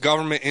excess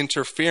government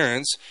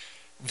interference.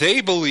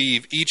 They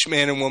believe each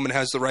man and woman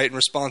has the right and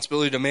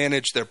responsibility to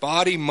manage their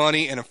body,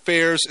 money, and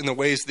affairs in the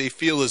ways they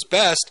feel is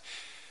best.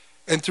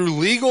 And through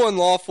legal and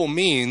lawful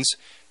means,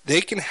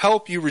 they can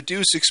help you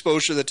reduce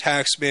exposure to the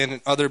tax man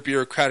and other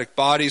bureaucratic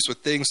bodies with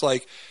things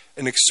like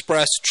an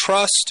express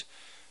trust,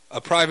 a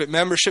private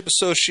membership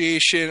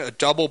association, a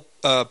double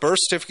birth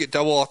certificate,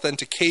 double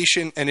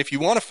authentication. And if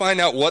you want to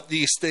find out what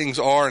these things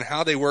are and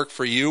how they work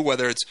for you,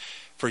 whether it's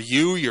for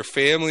you, your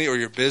family, or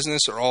your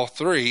business, or all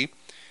three,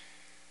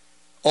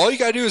 all you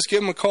got to do is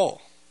give them a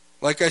call.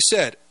 Like I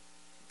said,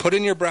 put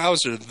in your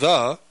browser,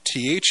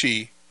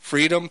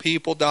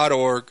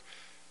 freedompeople.org.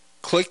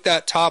 Click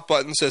that top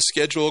button that says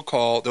schedule a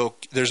call.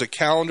 There's a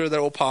calendar that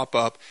will pop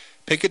up.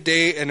 Pick a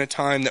day and a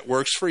time that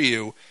works for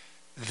you.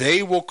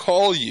 They will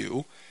call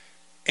you,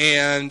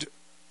 and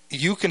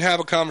you can have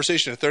a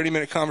conversation, a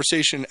 30-minute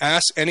conversation.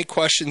 Ask any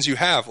questions you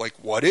have, like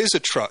what is a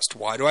trust?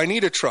 Why do I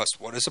need a trust?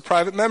 What is a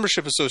private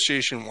membership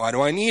association? Why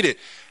do I need it?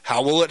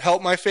 How will it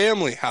help my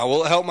family? How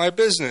will it help my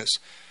business?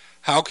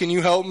 How can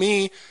you help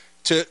me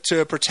to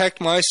protect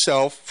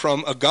myself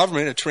from a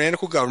government, a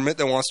tyrannical government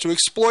that wants to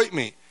exploit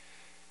me,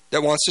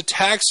 that wants to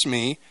tax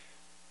me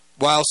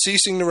while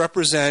ceasing to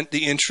represent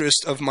the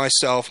interest of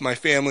myself, my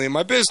family, and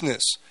my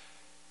business?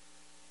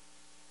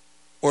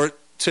 Or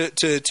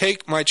to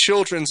take my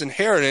children's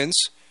inheritance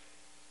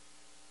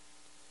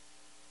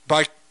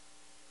by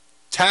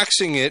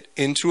taxing it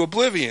into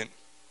oblivion.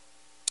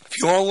 If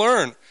you want to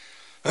learn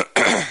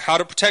how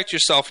to protect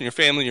yourself and your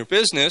family and your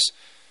business,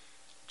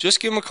 just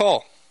give them a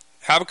call.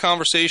 Have a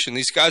conversation.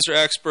 These guys are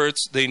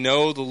experts. They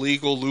know the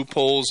legal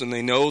loopholes, and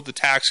they know the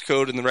tax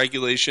code and the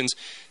regulations.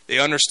 They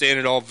understand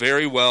it all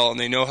very well, and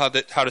they know how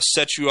to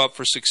set you up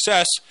for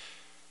success.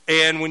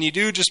 And when you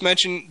do, just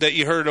mention that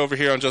you heard it over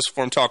here on Just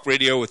Informed Talk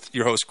Radio with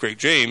your host, Craig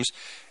James,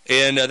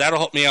 and that'll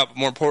help me out. But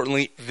more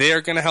importantly,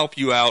 they're going to help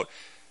you out.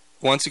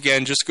 Once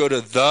again, just go to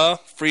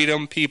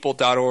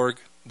thefreedompeople.org,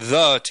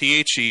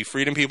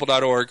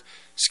 freedompeople.org,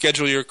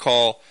 schedule your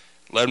call,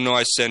 let them know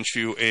I sent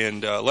you,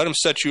 and let them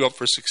set you up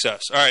for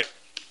success. All right.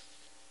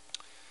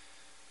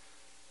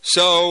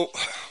 So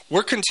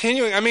we're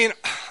continuing. I mean,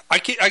 I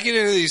get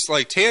into these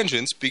like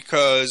tangents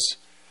because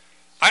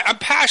I'm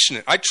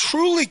passionate. I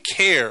truly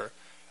care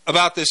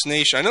about this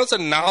nation. I know it's a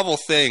novel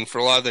thing for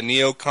a lot of the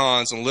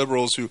neocons and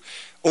liberals who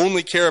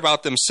only care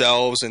about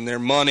themselves and their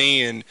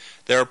money and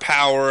their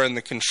power and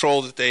the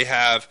control that they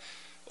have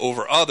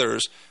over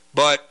others.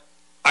 But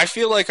I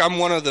feel like I'm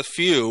one of the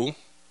few,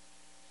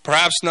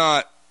 perhaps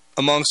not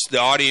amongst the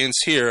audience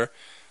here,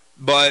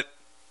 but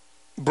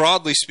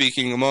broadly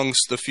speaking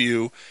amongst the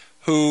few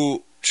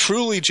who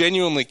truly,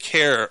 genuinely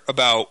care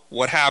about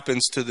what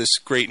happens to this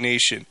great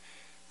nation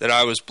that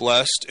I was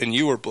blessed and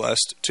you were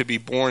blessed to be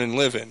born and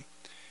live in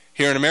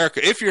here in America.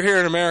 If you're here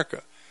in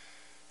America,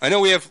 I know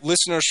we have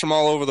listeners from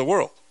all over the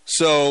world.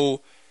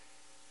 So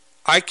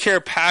I care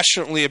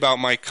passionately about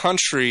my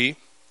country,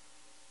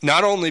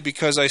 not only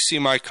because I see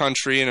my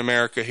country in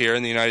America here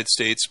in the United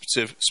States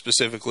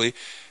specifically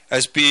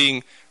as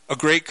being a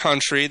great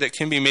country that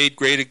can be made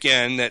great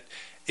again, that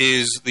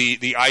is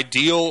the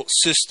ideal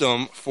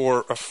system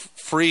for a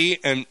free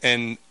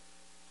and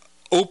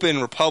open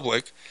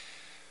republic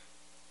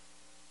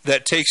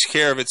that takes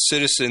care of its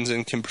citizens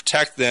and can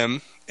protect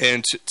them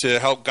and to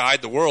help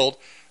guide the world,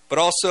 but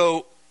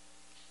also,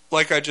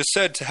 like I just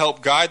said, to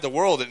help guide the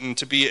world and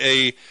to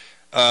be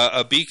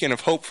a beacon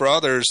of hope for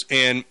others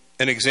and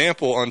an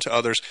example unto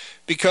others,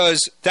 because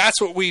that's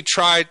what we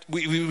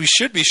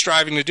should be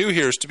striving to do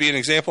here, is to be an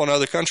example in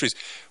other countries.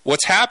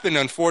 What's happened,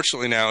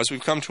 unfortunately, now is we've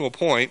come to a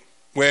point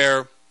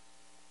where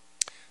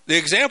the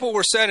example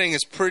we're setting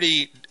is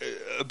pretty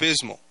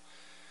abysmal,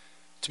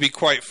 to be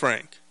quite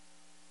frank.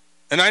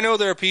 And I know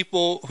there are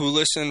people who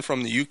listen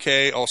from the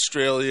UK,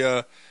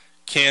 Australia,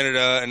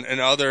 Canada, and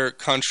other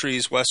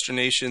countries, Western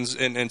nations,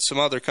 and some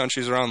other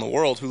countries around the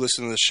world who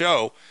listen to the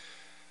show,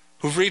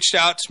 who've reached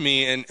out to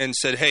me and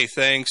said, hey,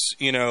 thanks,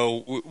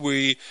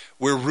 we're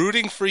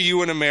rooting for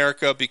you in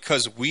America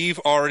because we've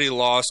already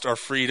lost our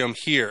freedom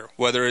here.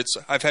 Whether it's,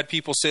 I've had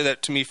people say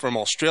that to me from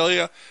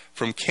Australia,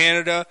 from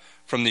Canada,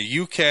 from the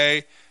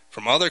UK,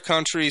 from other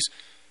countries.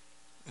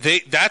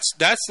 That's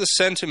the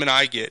sentiment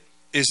I get,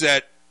 is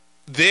that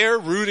they're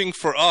rooting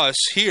for us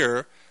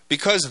here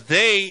because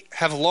they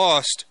have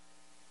lost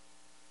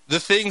the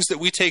things that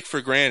we take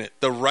for granted,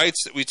 the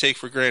rights that we take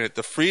for granted,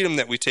 the freedom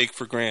that we take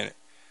for granted.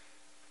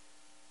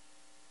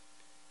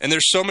 And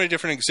there's so many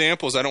different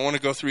examples. I don't want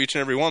to go through each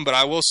and every one, but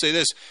I will say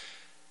this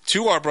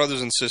to our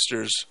brothers and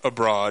sisters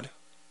abroad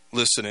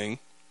listening.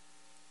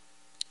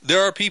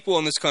 There are people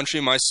in this country,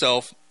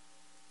 myself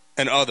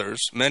and others,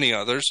 many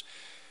others,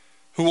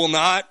 who will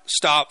not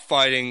stop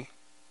fighting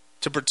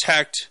to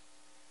protect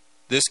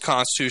this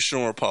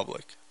constitutional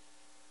republic.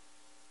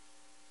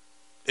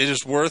 It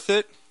is worth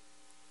it.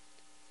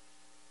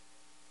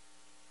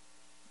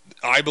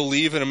 I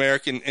believe in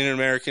American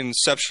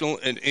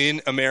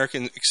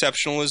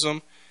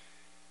exceptionalism.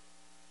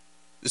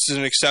 This is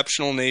an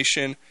exceptional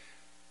nation.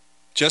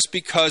 Just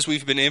because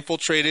we've been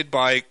infiltrated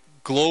by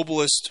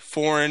globalist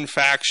foreign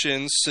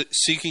factions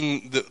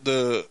seeking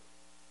the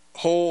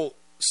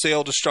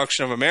wholesale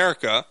destruction of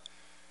America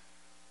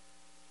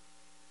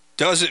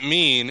doesn't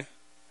mean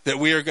that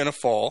we are going to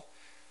fall.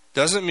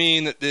 Doesn't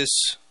mean that this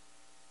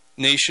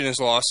nation is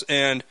lost.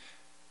 And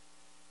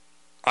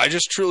I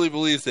just truly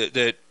believe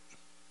that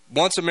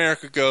once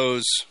America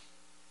goes,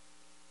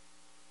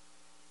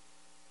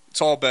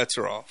 it's all bets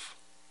are off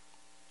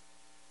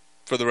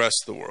for the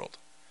rest of the world.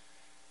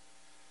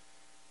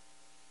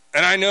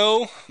 And I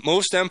know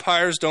most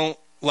empires don't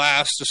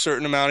last a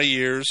certain amount of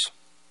years,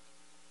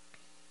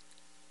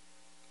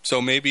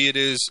 so maybe it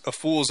is a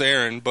fool's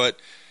errand, but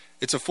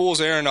it's a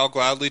fool's errand I'll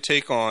gladly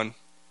take on,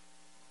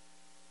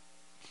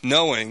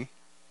 knowing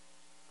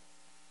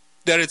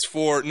that it's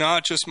for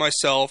not just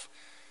myself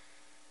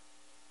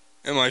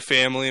and my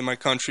family and my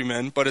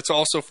countrymen, but it's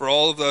also for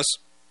all of us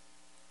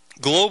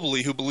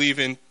globally who believe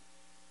in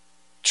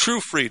true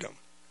freedom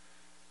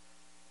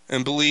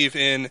and believe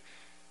in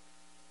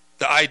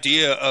the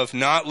idea of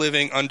not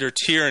living under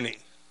tyranny.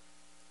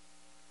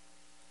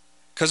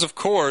 Because, of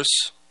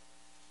course,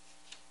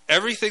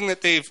 everything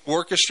that they've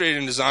orchestrated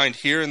and designed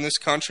here in this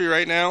country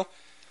right now,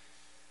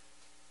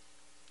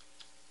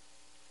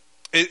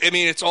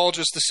 it's all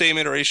just the same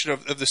iteration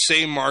of the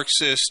same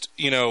Marxist,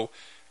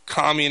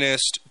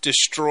 communist,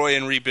 destroy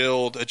and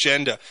rebuild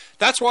agenda.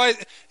 That's why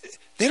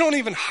they don't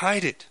even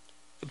hide it.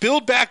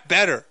 Build back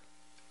better.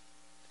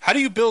 How do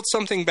you build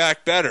something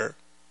back better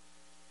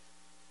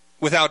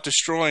without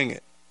destroying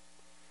it?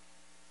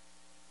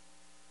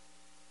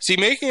 See,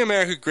 making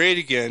America great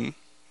again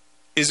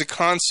is a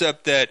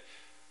concept that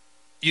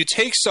you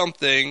take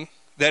something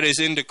that is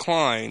in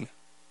decline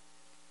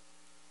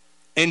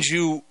and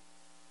you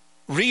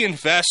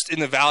reinvest in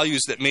the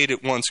values that made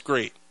it once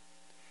great.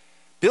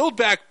 Build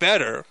back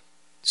better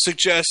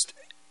suggests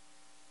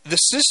the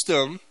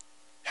system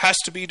has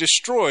to be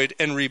destroyed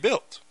and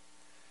rebuilt,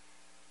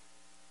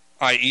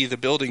 i.e. the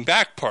building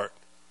back part.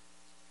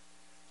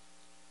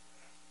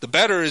 The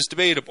better is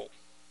debatable.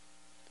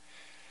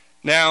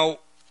 Now,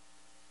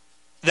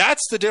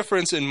 that's the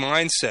difference in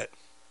mindset.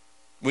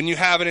 When you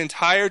have an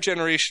entire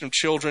generation of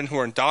children who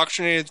are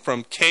indoctrinated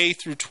from K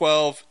through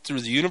 12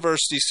 through the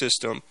university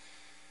system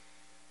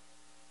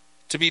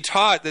to be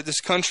taught that this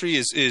country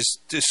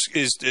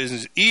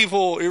is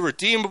evil,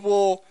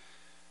 irredeemable,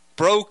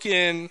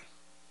 broken.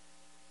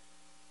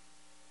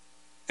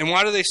 And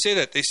why do they say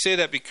that? They say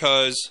that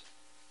because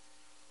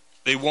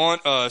they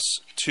want us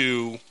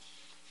to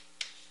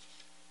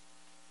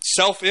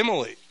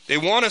self-immolate. They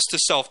want us to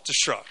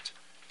self-destruct.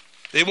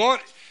 They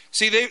want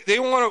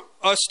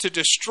us to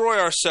destroy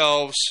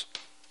ourselves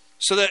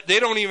so that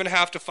they don't even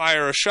have to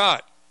fire a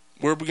shot.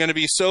 We're going to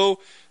be so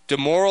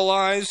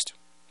demoralized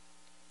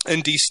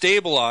and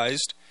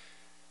destabilized,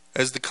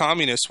 as the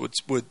communists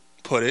would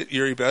put it,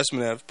 Yuri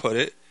Bezmenov put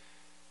it,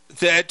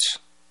 that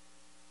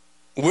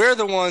we're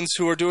the ones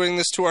who are doing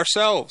this to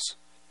ourselves.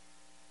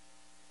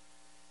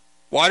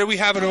 Why do we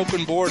have an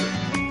open border?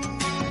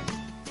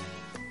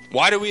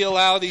 Why do we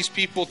allow these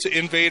people to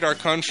invade our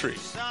country?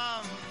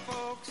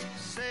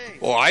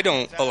 Well, I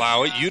don't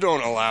allow it. You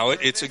don't allow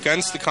it. It's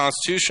against the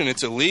Constitution.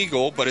 It's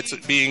illegal, but it's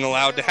being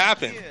allowed to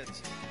happen.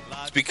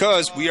 It's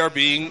because we are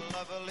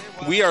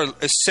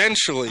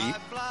essentially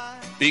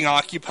being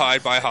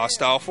occupied by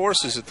hostile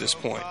forces at this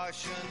point.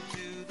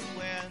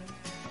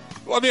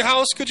 Well, how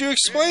else could you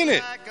explain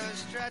it?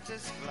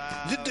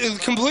 The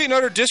complete and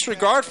utter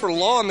disregard for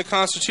law and the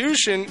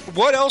Constitution.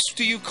 What else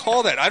do you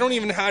call that? I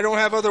don't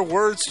have other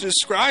words to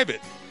describe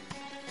it.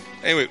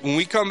 Anyway, when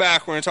we come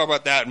back, we're going to talk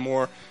about that and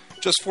more.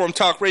 Just Forum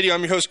Talk Radio.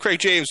 I'm your host, Craig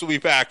James. We'll be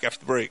back after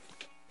the break.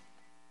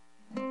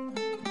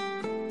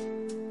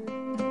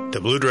 The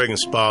Blue Dragon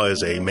Spa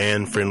is a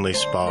man-friendly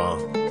spa,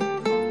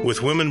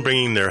 with women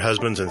bringing their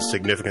husbands and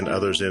significant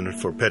others in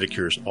for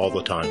pedicures all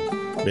the time.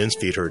 Men's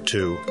feet hurt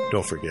too,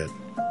 don't forget.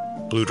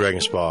 Blue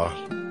Dragon Spa,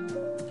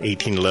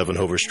 1811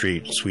 Hover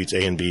Street, Suites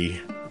A and B,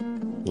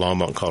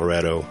 Longmont,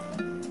 Colorado,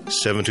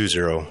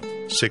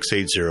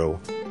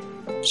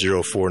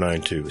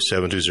 720-680-0492.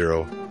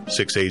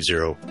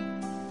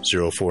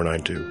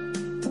 720-680-0492.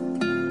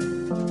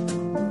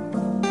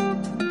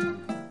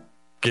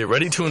 Get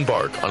ready to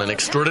embark on an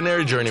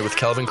extraordinary journey with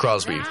Calvin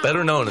Crosby,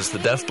 better known as the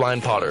Deaf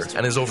Blind Potter,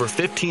 and his over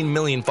 15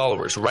 million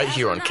followers right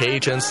here on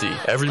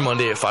KHNC every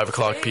Monday at 5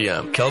 o'clock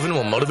p.m. Calvin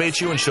will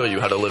motivate you and show you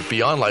how to live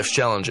beyond life's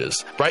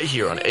challenges right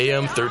here on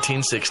AM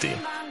 1360.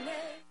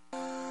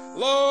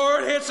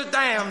 Lord, it's a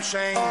damn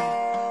shame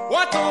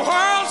what the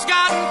world's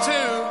gotten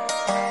to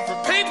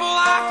for people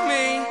like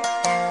me,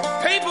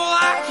 people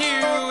like you.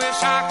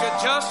 Wish I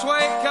could just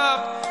wake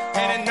up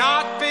and it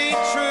not be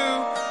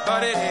true,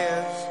 but it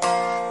is.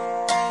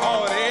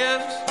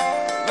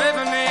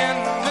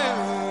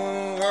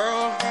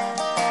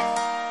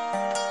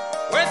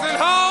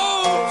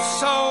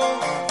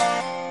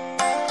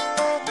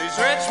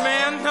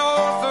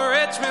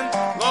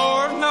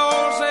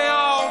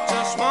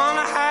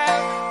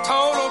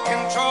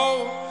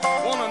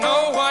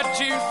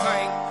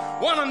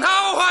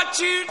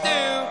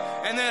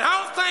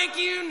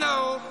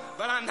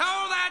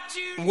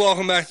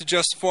 Welcome back to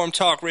Just Informed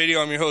Talk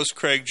Radio. I'm your host,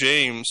 Craig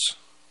James.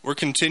 We're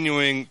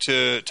continuing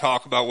to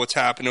talk about what's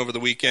happened over the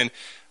weekend.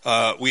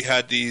 We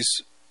had these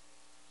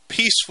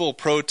peaceful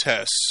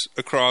protests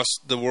across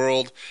the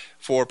world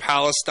for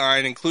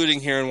Palestine, including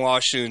here in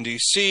Washington,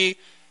 D.C.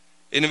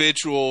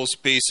 Individuals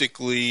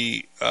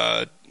basically,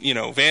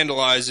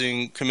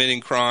 vandalizing, committing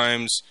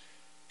crimes,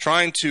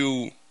 trying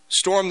to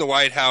storm the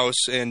White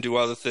House and do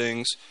other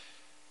things.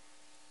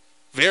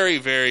 Very,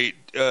 very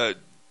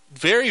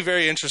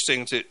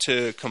interesting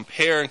to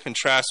compare and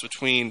contrast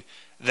between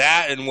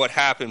that and what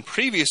happened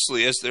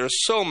previously, as there are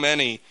so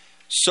many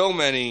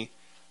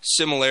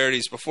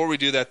similarities. Before we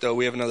do that, though,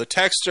 we have another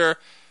texter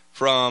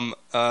from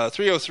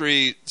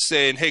 303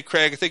 saying, "Hey,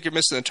 Craig, I think you're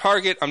missing the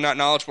target. I'm not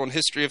knowledgeable in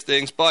history of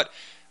things, but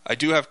I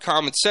do have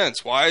common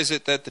sense. Why is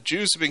it that the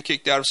Jews have been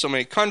kicked out of so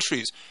many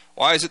countries?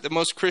 Why is it that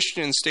most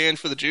Christians stand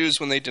for the Jews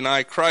when they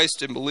deny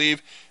Christ and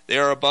believe they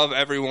are above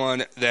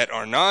everyone that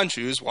are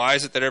non-Jews? Why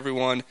is it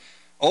that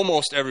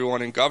almost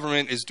everyone in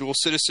government is dual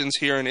citizens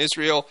here in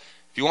Israel?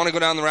 If you want to go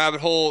down the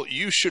rabbit hole,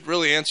 you should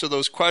really answer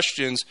those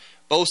questions.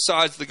 Both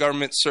sides of the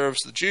government serves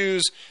the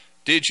Jews.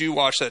 Did you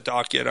watch that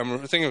doc yet?" I'm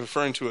thinking of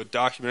referring to a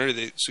documentary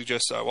they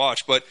suggested I watch.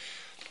 But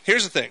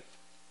here's the thing.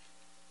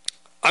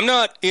 I'm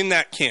not in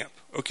that camp,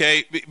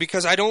 okay?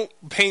 Because I don't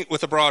paint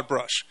with a broad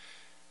brush.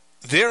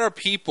 There are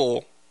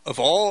people of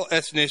all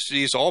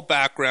ethnicities, all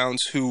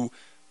backgrounds, who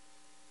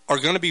are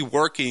going to be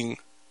working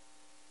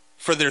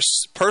for their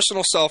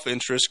personal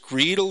self-interest,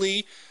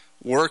 greedily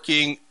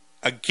working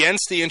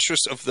against the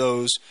interests of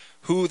those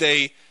who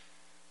they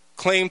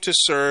claim to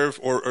serve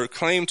or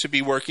claim to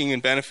be working in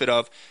benefit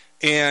of.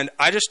 And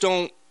I'm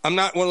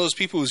not one of those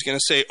people who's going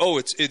to say,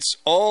 oh,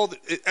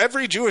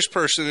 every Jewish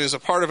person is a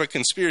part of a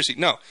conspiracy.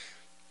 No,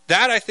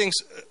 that I think's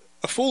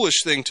a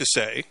foolish thing to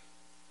say,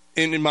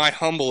 in my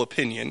humble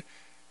opinion.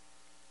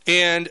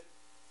 And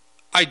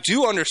I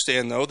do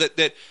understand, though,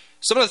 that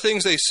some of the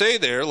things they say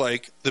there,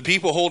 like the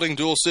people holding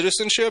dual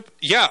citizenship,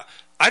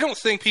 I don't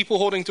think people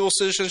holding dual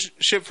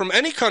citizenship from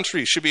any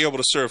country should be able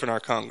to serve in our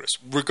Congress,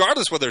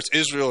 regardless whether it's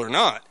Israel or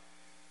not.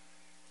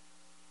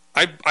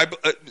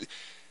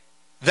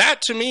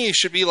 That to me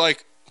should be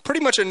like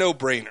pretty much a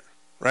no-brainer,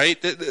 right?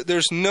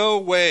 There's no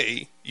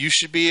way you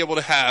should be able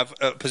to have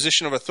a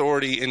position of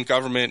authority in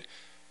government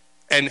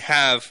and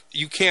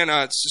you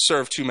cannot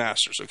serve two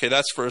masters. Okay,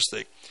 that's first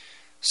thing.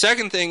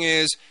 Second thing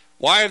is,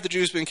 why have the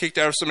Jews been kicked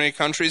out of so many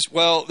countries?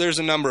 Well, there's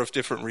a number of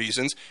different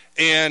reasons.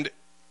 And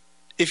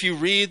if you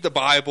read the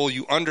Bible,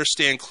 you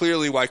understand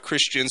clearly why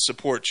Christians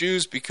support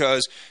Jews,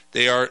 because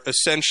they are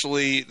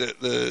essentially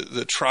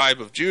the tribe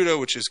of Judah,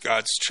 which is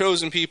God's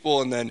chosen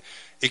people. And then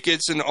it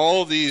gets in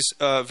all of these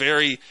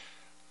very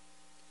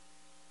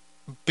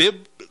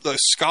biblical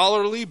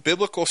scholarly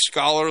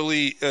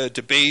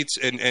debates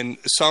and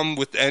some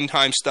with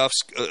end-time stuff,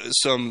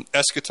 some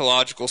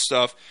eschatological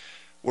stuff,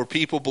 where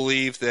people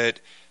believe that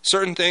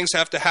certain things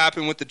have to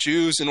happen with the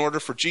Jews in order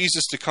for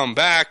Jesus to come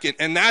back,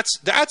 and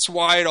that's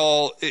why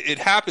it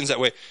happens that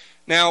way.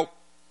 Now,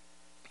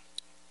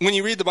 when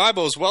you read the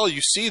Bible as well, you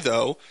see,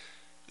 though,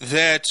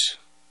 that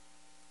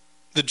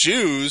the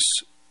Jews,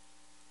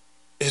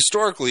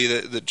 historically,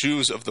 the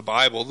Jews of the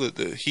Bible,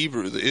 the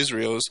Hebrew, the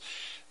Israels,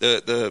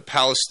 not the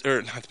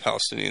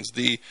Palestinians,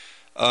 the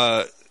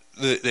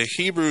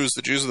Hebrews,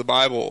 the Jews of the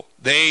Bible,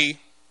 they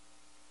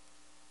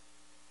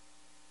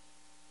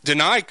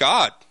deny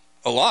God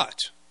a lot.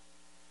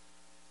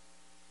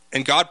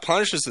 And God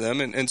punishes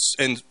them, and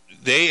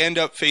they end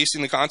up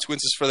facing the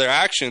consequences for their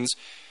actions.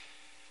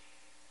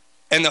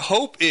 And the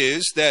hope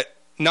is that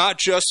not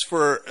just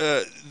for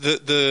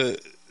the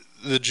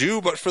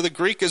Jew, but for the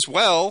Greek as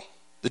well,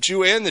 the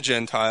Jew and the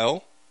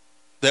Gentile,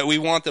 that we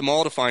want them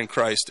all to find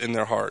Christ in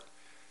their heart,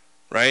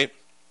 right?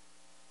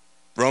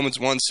 Romans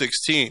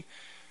 1:16.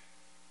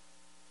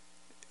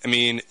 I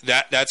mean,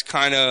 that's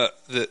kind of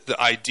the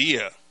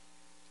idea,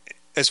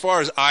 as far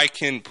as I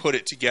can put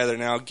it together.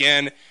 Now,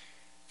 again,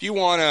 if you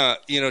want to,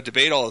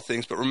 debate all the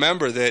things, but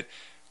remember that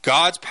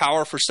God's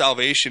power for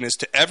salvation is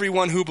to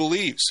everyone who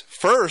believes,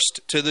 first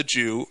to the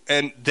Jew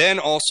and then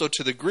also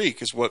to the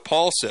Greek, is what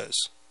Paul says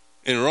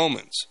in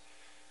Romans.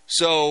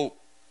 So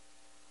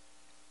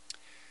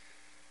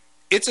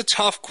it's a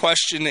tough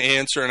question to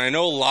answer, and I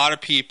know a lot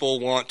of people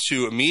want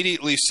to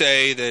immediately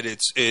say that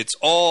it's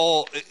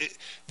all...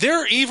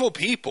 They're evil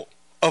people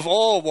of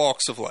all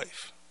walks of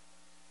life,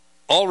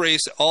 all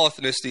race, all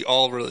ethnicity,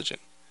 all religion.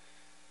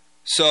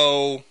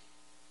 So,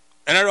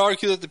 and I'd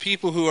argue that the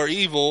people who are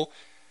evil,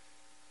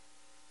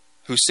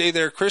 who say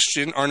they're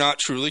Christian, are not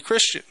truly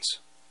Christians,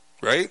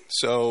 right?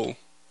 So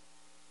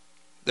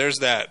there's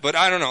that. But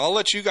I don't know. I'll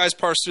let you guys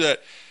parse through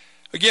that.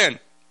 Again,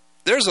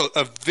 there's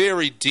a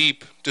very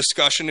deep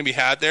discussion to be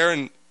had there,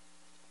 and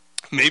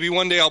maybe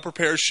one day I'll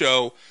prepare a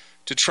show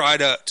to try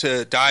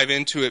to dive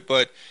into it.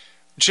 But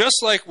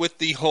just like with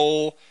the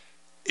whole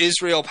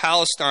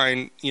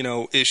Israel-Palestine,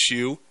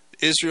 issue,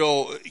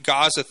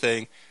 Israel-Gaza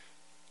thing,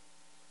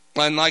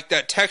 and like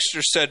that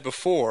texter said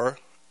before,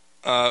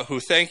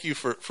 who thank you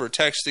for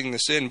texting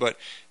this in, but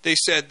they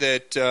said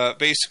that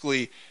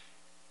basically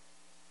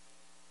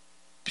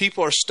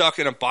people are stuck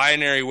in a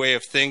binary way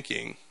of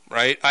thinking,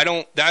 right?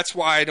 That's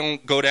why I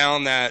don't go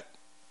down that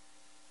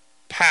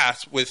path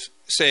with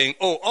saying,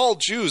 oh, all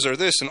Jews are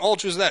this and all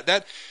Jews are that.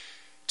 That,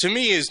 to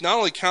me, is not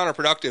only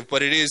counterproductive,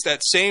 but it is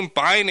that same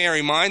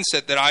binary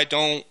mindset that I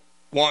don't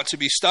want to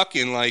be stuck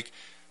in, like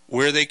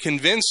where they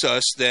convince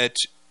us that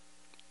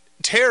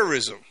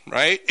terrorism,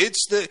 right?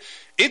 It's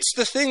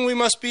the thing we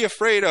must be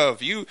afraid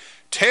of. You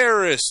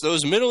terrorists,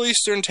 those Middle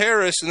Eastern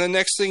terrorists, and the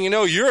next thing you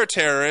know, you're a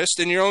terrorist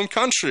in your own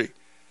country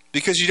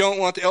because you don't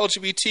want the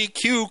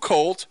LGBTQ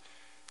cult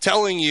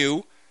telling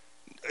you,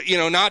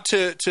 not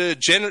to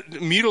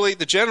mutilate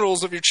the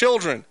genitals of your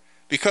children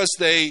because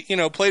they,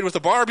 played with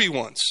a Barbie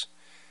once.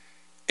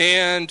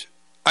 And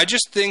I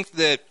just think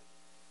that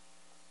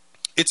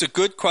it's a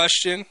good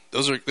question.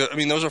 Those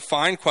are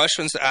fine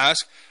questions to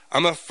ask.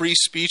 I'm a free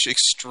speech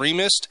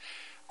extremist.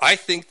 I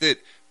think that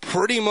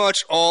pretty much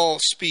all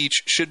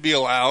speech should be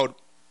allowed,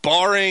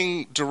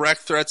 barring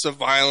direct threats of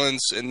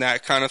violence and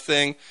that kind of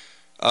thing.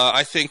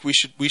 I think we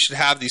should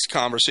have these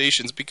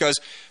conversations, because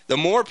the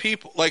more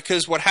people,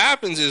 because what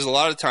happens is a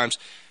lot of times,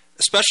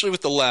 especially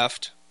with the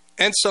left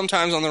and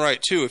sometimes on the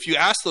right too, if you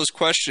ask those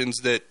questions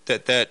that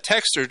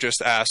texter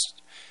just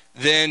asked,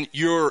 then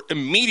you're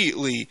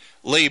immediately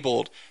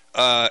labeled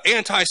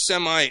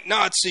anti-Semite,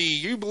 Nazi,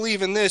 you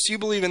believe in this, you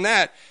believe in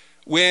that,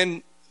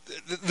 when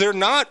they're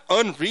not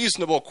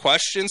unreasonable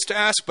questions to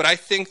ask, but I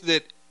think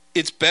that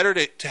it's better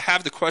to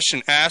have the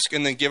question asked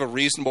and then give a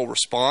reasonable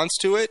response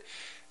to it,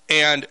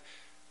 and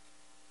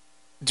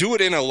do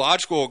it in a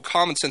logical,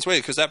 common sense way.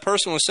 Because that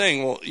person was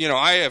saying, well,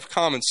 I have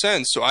common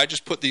sense, so I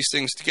just put these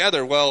things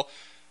together. Well,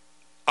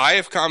 I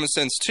have common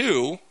sense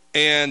too,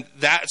 and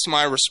that's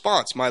my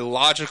response, my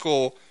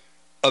logical,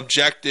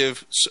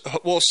 objective,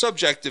 well,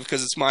 subjective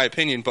because it's my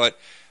opinion, but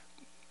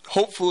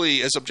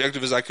hopefully as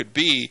objective as I could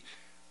be,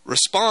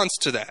 response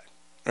to that,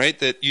 right?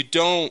 That you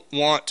don't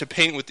want to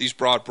paint with these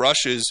broad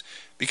brushes,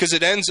 because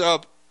it ends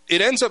up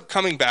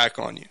coming back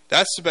on you.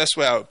 That's the best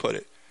way I would put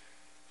it.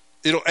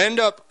 It'll end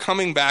up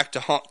coming back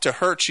to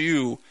hurt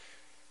you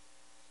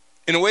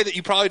in a way that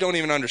you probably don't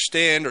even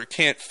understand or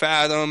can't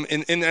fathom.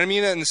 And I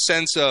mean that in the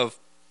sense of,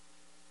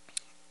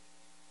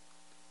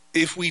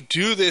 if we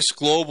do this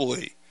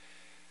globally,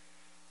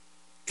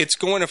 it's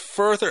going to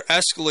further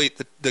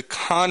escalate the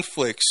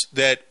conflicts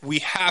that we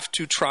have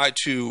to try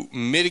to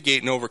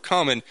mitigate and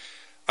overcome. And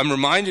I'm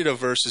reminded of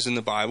verses in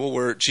the Bible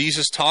where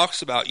Jesus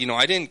talks about,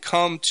 I didn't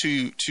come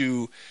to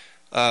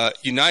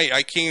unite,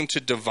 I came to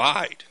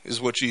divide, is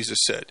what Jesus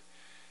said.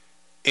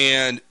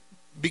 And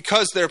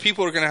because there are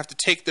people who are going to have to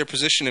take their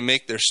position and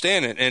make their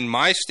stand, and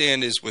my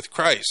stand is with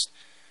Christ.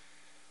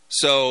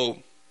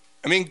 So,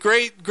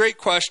 great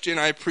question.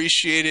 I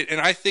appreciate it.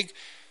 And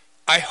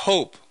I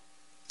hope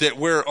that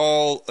we're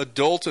all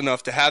adult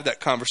enough to have that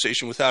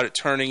conversation without it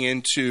turning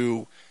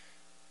into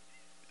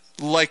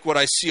like what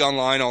I see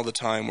online all the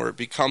time, where it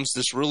becomes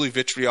this really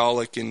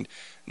vitriolic and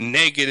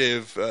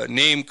negative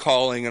name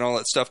calling and all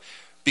that stuff,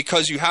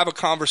 because you have a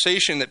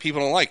conversation that people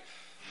don't like.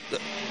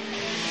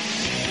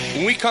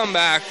 When we come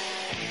back,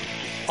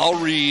 I'll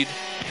read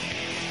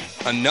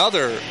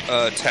another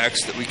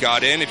text that we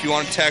got in. If you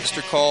want to text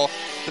or call,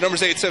 the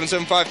number's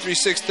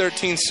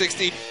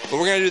 877-536-1360. But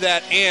we're going to do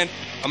that, and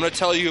I'm going to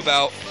tell you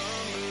about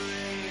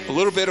a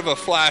little bit of a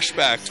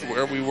flashback to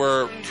where we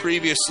were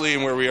previously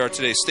and where we are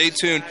today. Stay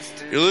tuned.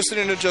 You're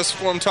listening to Just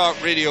Informed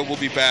Talk Radio. We'll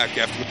be back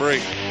after the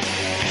break.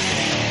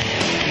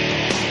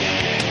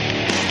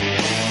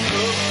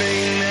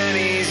 Hoping that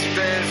he's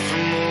bent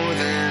for more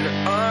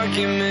than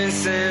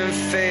arguments and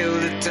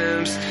failed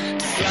attempts to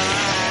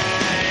fly.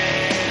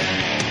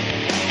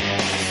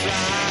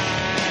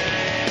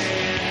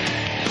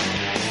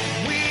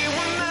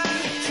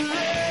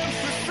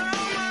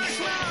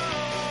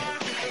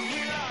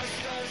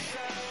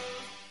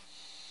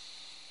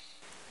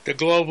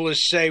 The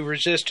globalists say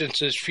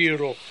resistance is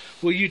futile.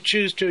 Will you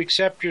choose to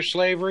accept your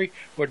slavery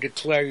or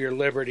declare your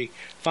liberty?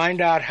 Find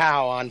out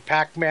how on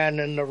Pac-Man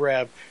and the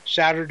Rev,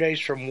 Saturdays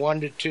from 1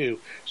 to 2.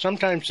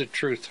 Sometimes the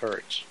truth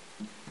hurts.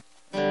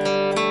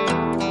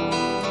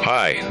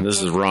 Hi,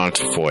 this is Ron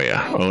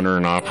Tafoya, owner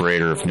and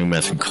operator of New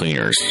Method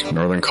Cleaners,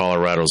 Northern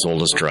Colorado's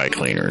oldest dry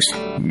cleaners.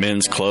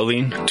 Men's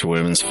clothing to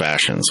women's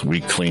fashions,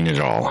 we clean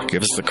it all.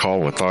 Give us a call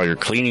with all your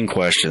cleaning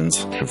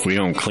questions. If we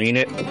don't clean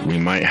it, we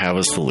might have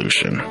a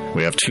solution.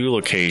 We have 2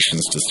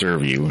 locations to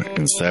serve you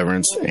in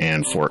Severance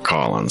and Fort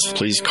Collins.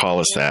 Please call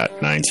us at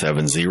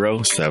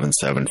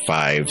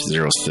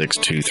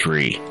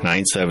 970-775-0623.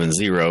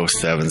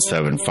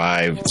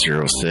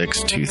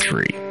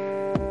 970-775-0623.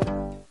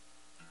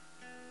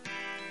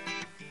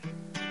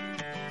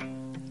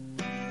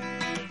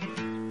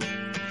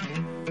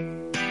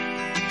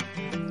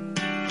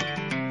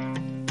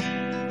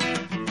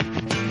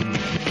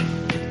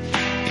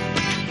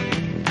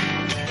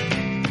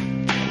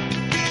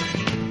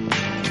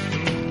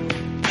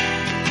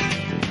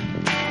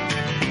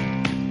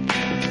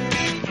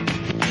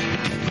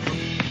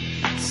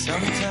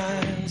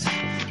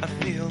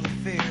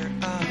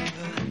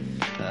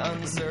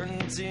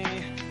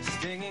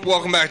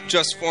 Welcome back to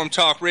Just Form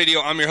Talk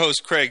Radio. I'm your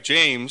host, Craig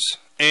James,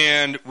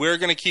 and we're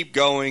going to keep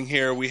going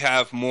here. We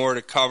have more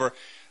to cover.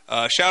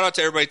 Shout out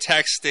to everybody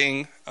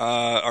texting.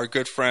 Our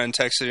good friend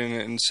texted in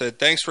and said,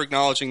 thanks for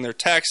acknowledging their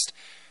text,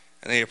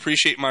 and they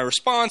appreciate my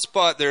response,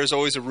 but there's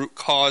always a root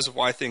cause of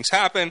why things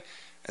happen,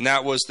 and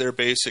that was their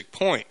basic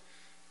point.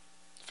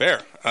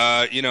 Fair.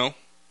 And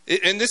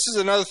this is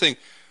another thing.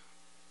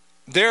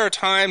 There are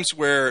times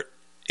where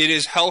it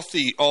is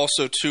healthy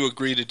also to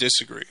agree to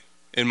disagree,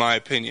 in my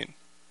opinion.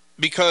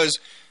 Because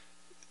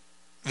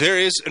there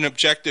is an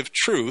objective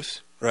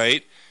truth,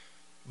 right?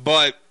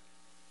 But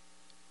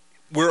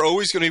we're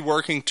always going to be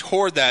working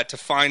toward that to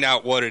find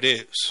out what it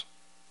is.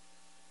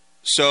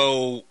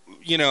 So,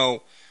 a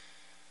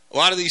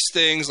lot of these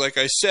things, like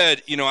I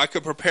said, I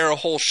could prepare a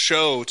whole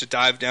show to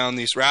dive down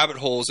these rabbit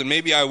holes, and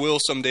maybe I will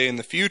someday in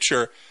the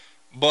future,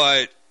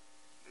 but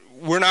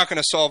we're not going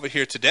to solve it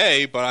here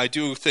today. But I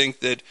do think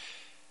that,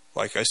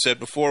 like I said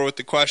before with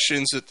the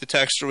questions that the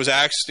texter was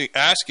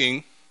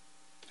asking,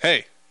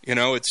 hey,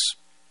 it's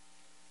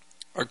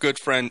our good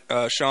friend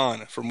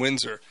Sean from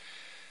Windsor.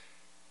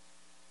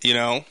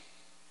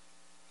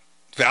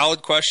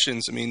 Valid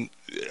questions. I mean,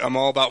 I'm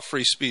all about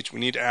free speech.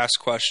 We need to ask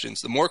questions.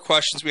 The more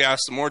questions we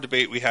ask, the more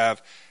debate we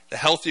have, the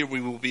healthier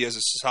we will be as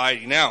a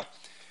society. Now,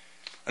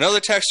 another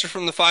texter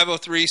from the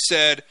 503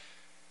 said,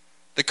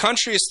 the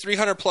country is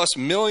 300 plus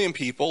million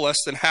people. Less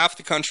than half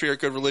the country are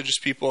good religious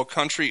people. A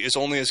country is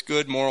only as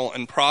good, moral,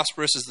 and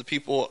prosperous as the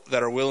people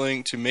that are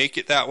willing to make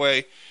it that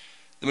way.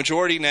 The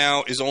majority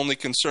now is only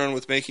concerned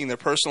with making their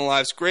personal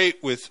lives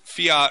great with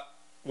fiat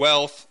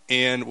wealth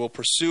and will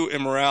pursue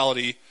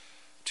immorality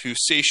to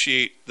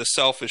satiate the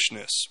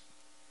selfishness.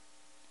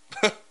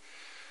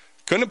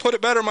 Couldn't have put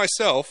it better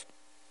myself.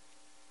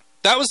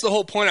 That was the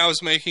whole point I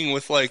was making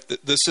with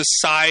the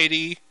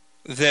society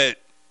that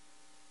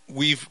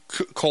we've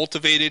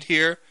cultivated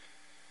here.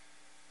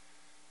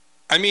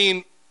 I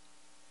mean,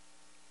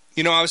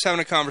 I was having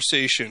a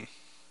conversation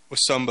with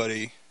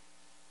somebody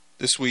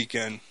this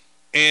weekend,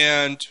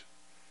 and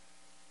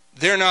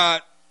they're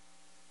not,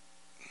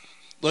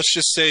 let's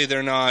just say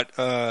they're not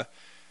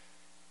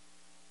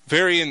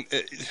they're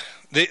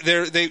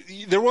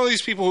one of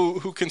these people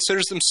who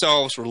considers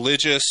themselves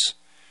religious,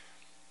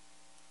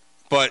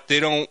 but they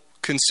don't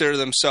consider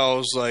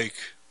themselves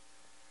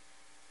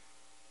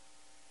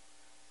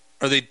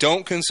they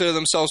don't consider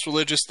themselves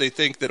religious. They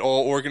think that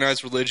all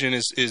organized religion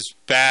is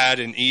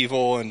bad and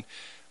evil, and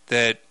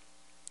that,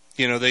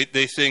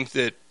 they think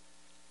that,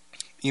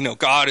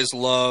 God is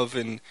love,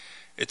 and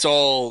it's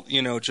all,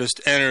 just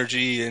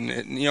energy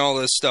and all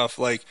this stuff.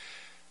 Like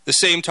the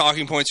same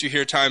talking points you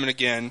hear time and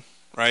again,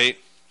 right?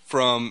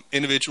 From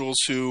individuals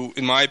who,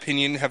 in my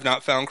opinion, have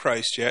not found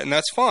Christ yet, and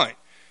that's fine.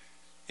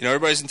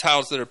 Everybody's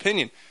entitled to their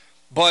opinion.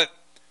 But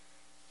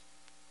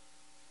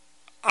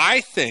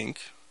I think,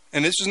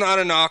 and this is not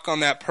a knock on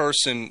that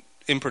person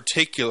in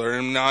particular,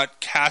 and I'm not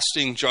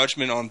casting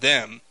judgment on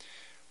them,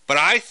 but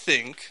I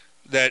think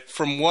that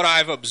from what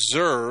I've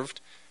observed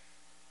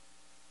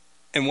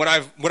and what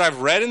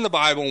I've read in the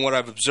Bible and what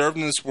I've observed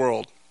in this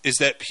world is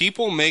that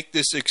people make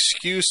this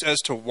excuse as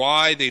to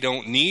why they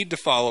don't need to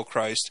follow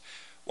Christ,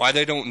 why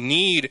they don't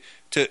need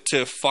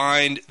to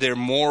find their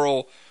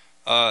moral,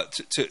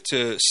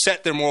 to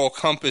set their moral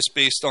compass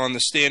based on the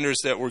standards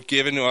that were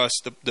given to us,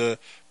 the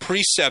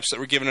precepts that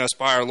were given to us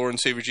by our Lord and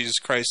Savior Jesus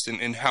Christ,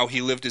 and how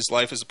He lived His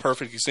life as a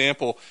perfect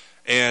example,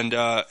 and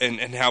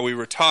how we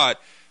were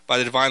taught by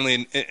the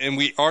divinely, and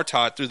we are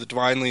taught through the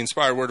divinely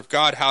inspired Word of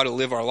God how to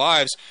live our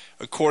lives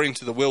according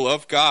to the will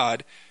of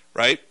God,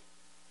 right?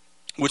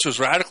 Which was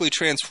radically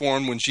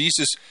transformed when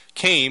Jesus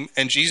came,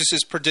 and Jesus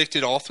is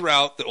predicted all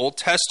throughout the Old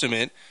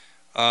Testament,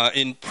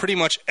 in pretty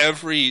much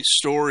every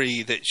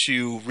story that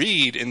you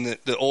read in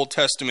the Old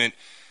Testament,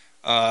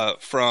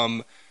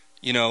 from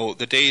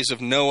the days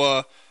of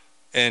Noah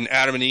and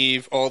Adam and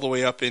Eve all the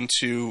way up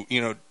into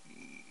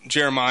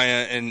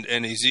Jeremiah and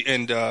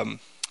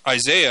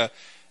Isaiah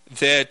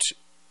that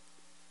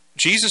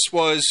Jesus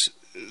was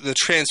the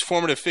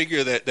transformative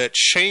figure that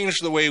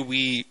changed the way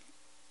we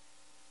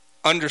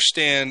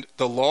understand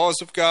the laws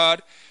of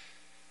God.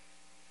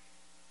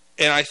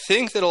 And I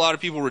think that a lot of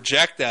people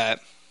reject that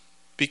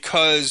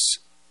because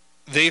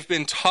they've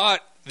been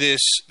taught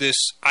this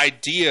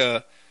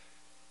idea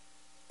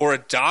or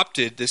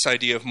adopted this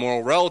idea of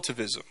moral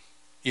relativism,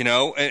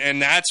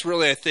 and that's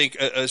really, I think,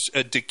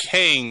 a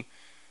decaying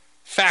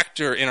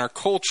factor in our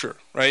culture,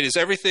 right? Is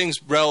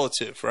everything's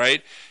relative,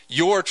 right?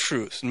 Your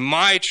truth,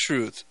 my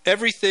truth,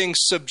 everything's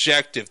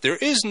subjective. There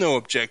is no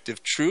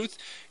objective truth.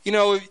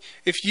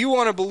 If you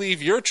want to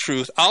believe your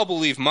truth, I'll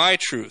believe my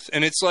truth.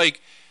 And it's like,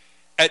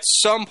 at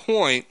some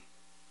point,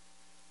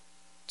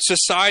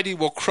 society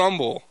will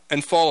crumble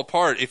and fall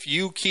apart if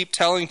you keep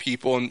telling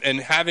people and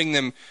having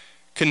them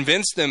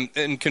convincing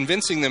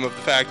them of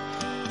the fact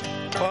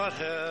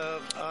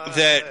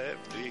that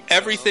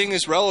everything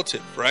is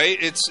relative, right?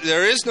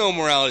 There is no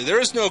morality, there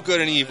is no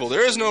good and evil,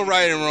 there is no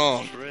right and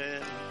wrong.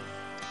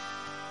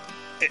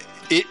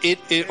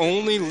 It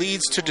only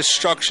leads to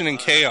destruction and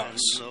chaos.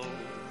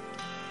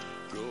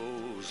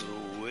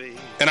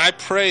 And I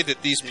pray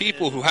that these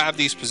people who have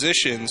these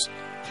positions,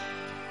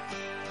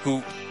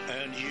 who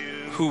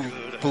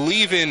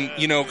believe in,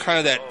 kind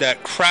of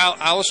that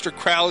Aleister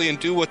Crowley and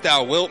do what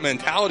thou wilt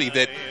mentality,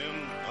 that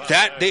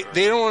they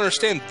don't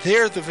understand.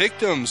 They're the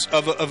victims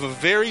of a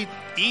very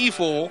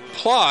evil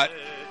plot.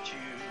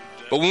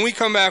 But when we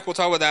come back, we'll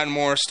talk about that and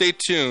more. Stay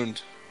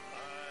tuned.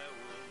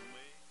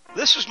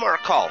 This is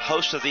Mark Call,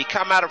 host of the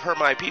Come Out of Her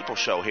My People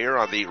show here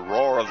on the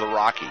Roar of the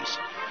Rockies.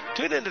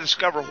 Tune in to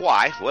discover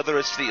why, whether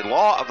it's the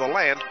law of the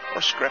land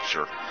or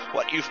Scripture,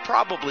 what you've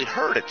probably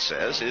heard it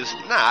says is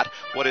not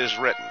what is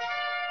written.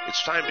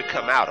 It's time to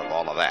come out of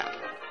all of that.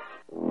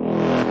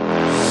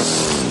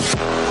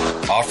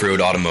 Off-Road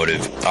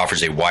Automotive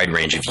offers a wide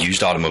range of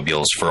used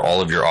automobiles for all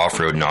of your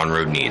off-road and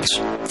on-road needs.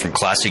 From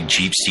classic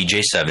Jeep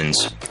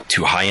CJ7s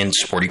to high-end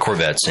sporty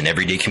Corvettes and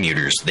everyday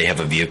commuters, they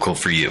have a vehicle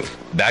for you.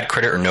 Bad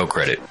credit or no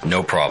credit,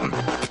 no problem.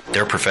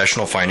 Their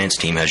professional finance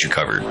team has you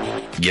covered.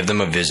 Give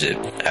them a visit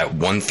at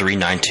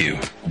 1392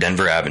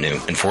 Denver Avenue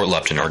in Fort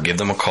Lupton, or give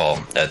them a call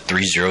at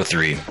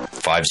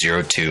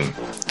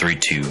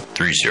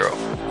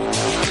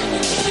 303-502-3230.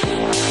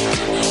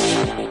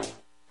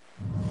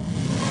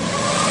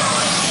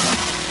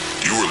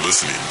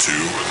 Listening to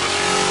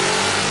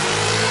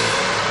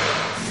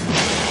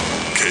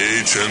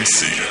KHNC,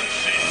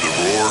 the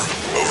Roar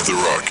of the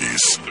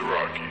Rockies.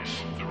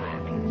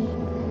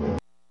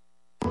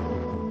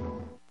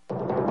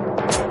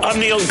 I'm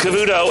Neil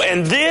Cavuto,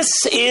 and this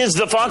is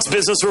the Fox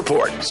Business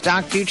Report.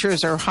 Stock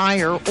futures are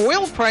higher.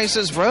 Oil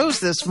prices rose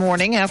this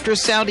morning after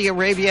Saudi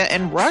Arabia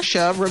and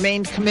Russia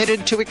remained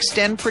committed to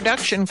extend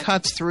production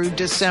cuts through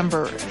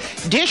December.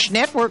 Dish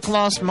Network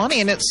lost money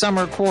in its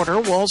summer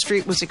quarter. Wall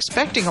Street was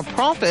expecting a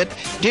profit.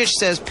 Dish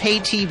says pay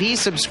TV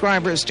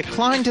subscribers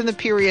declined in the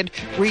period.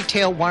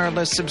 Retail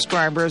wireless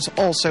subscribers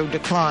also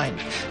declined.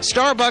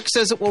 Starbucks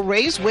says it will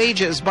raise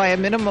wages by a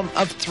minimum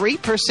of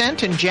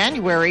 3% in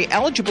January.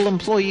 Eligible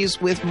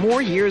employees with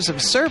more years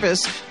of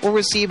service will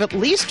receive at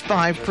least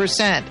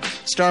 5%.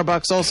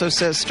 Starbucks also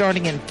says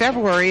starting in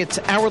February, its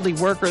hourly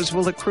workers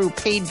will accrue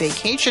paid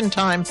vacation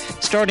time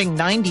starting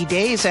 90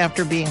 days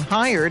after being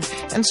hired.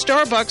 And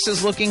Starbucks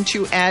is looking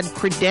to add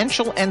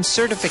credential and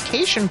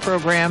certification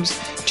programs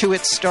to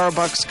its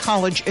Starbucks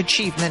College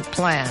Achievement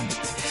Plan.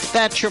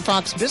 That's your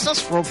Fox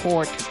Business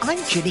Report. I'm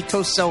Ginny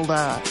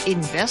Cosola.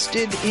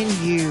 Invested in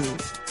you.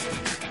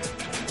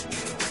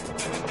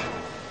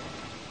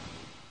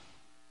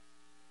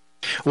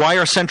 Why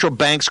are central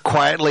banks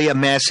quietly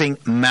amassing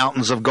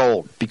mountains of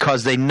gold?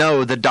 Because they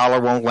know the dollar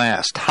won't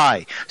last.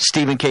 Hi,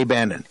 Stephen K.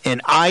 Bannon, and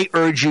I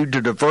urge you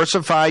to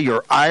diversify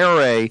your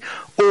IRA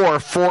or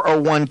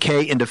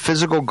 401k into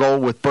physical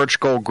gold with Birch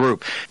Gold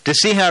Group. To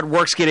see how it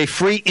works, get a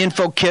free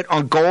info kit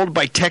on gold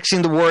by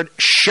texting the word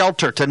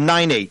SHELTER to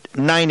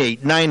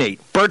 989898.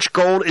 Birch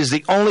Gold is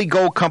the only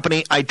gold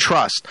company I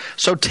trust.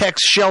 So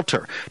text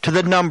SHELTER to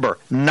the number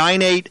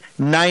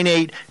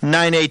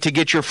 989898 to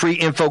get your free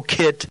info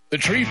kit. The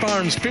Tree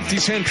Farm's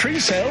 50-cent tree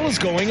sale is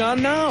going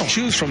on now.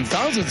 Choose from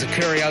thousands of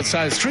carry-out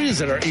size trees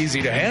that are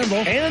easy to handle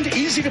and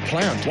easy to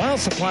plant. While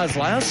supplies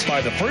last, buy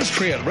the first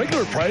tree at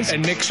regular price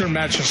and mix or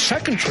match a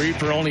second tree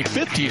for only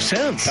 50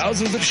 cents.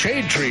 Thousands of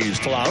shade trees,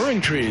 flowering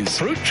trees,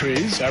 fruit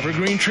trees,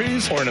 evergreen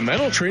trees,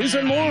 ornamental trees,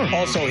 and more.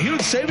 Also,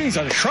 huge savings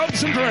on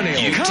shrubs and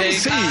perennials. You Come take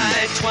see.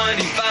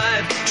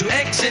 I-25 to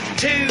exit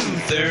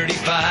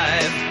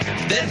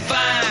 235, then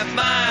 5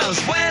 miles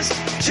west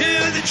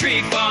to the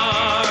Tree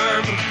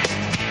Farm.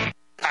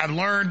 I've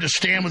learned to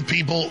stand with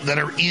people that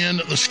are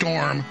in the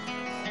storm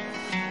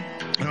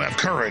who have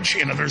courage.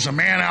 There's a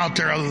man out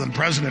there other than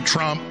President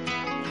Trump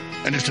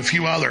and just a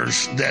few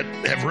others that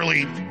have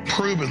really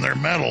proven their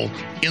mettle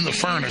in the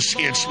furnace,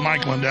 it's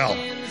Mike Lindell.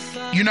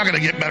 You're not going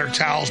to get better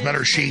towels,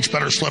 better sheets,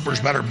 better slippers,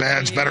 better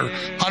beds, better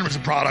hundreds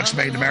of products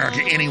made in America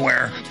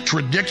anywhere. It's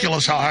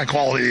ridiculous how high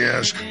quality it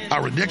is,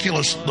 how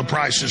ridiculous the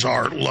prices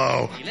are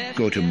low.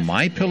 Go to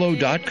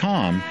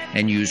MyPillow.com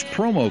and use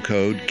promo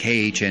code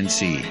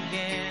KHNC.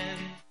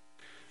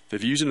 The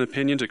views and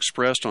opinions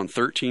expressed on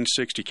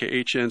 1360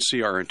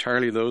 KHNC are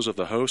entirely those of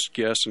the host,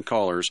 guests, and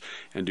callers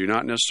and do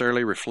not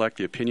necessarily reflect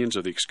the opinions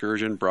of the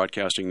Excursion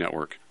Broadcasting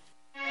Network.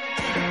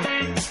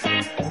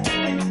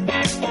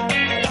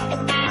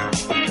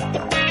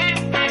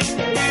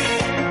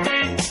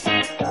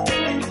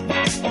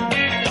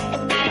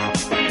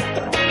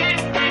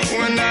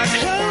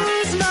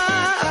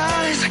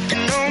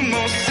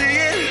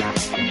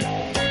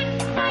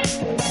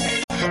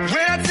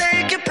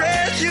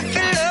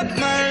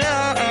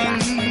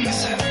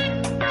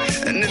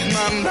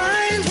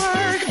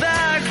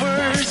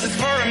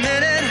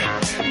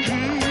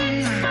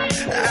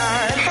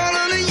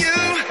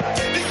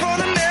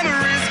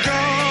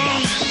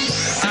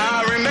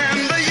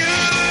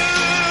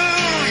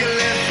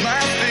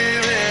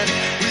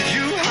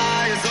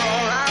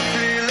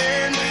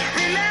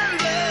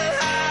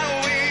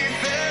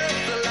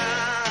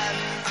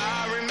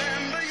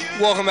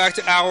 Welcome back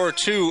to Hour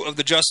 2 of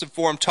the Just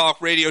Informed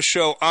Talk Radio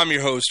Show. I'm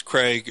your host,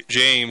 Craig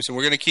James, and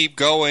we're going to keep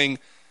going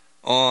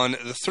on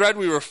the thread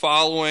we were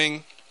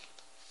following.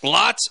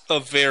 Lots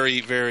of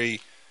very, very,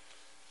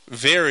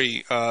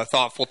 very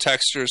thoughtful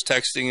texters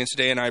texting in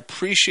today, and I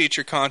appreciate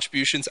your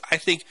contributions.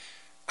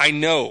 I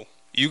know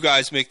you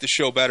guys make the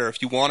show better.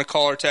 If you want to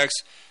call or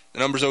text, the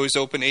number's always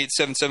open,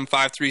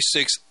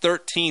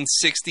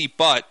 877-536-1360.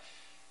 But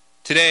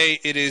today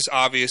it is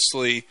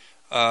obviously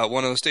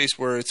one of those days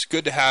where it's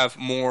good to have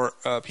more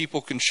people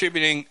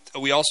contributing.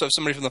 We also have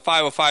somebody from the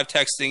 505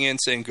 texting in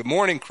saying, "Good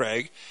morning,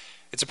 Craig.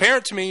 It's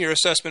apparent to me your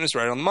assessment is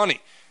right on the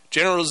money.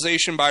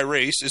 Generalization by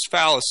race is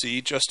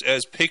fallacy, just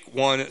as pick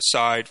one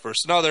side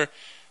versus another.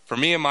 For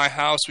me and my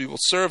house, we will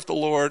serve the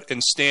Lord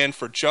and stand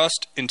for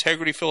just,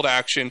 integrity-filled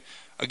action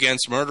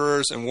against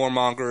murderers and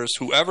warmongers,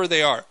 whoever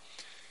they are."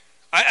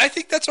 I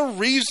think that's a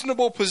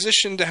reasonable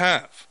position to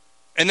have.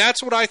 And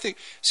that's what I think.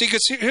 See,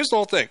 because here's the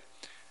whole thing.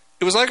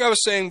 It was like I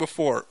was saying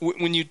before,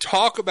 when you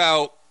talk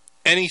about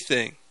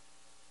anything,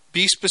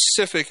 be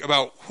specific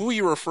about who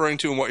you're referring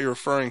to and what you're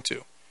referring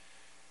to,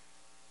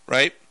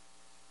 right?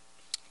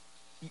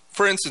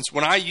 For instance,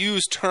 when I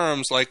use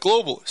terms like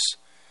globalists,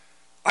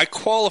 I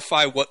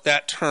qualify what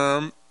that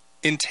term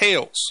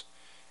entails.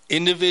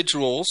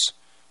 Individuals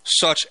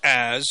such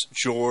as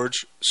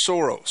George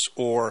Soros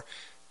or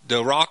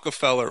the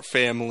Rockefeller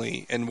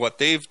family and what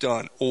they've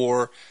done,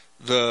 or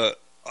the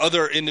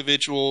other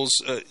individuals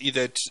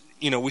that,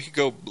 we could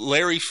go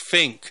Larry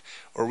Fink,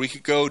 or we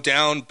could go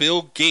down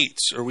Bill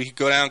Gates, or we could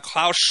go down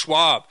Klaus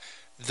Schwab.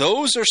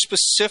 Those are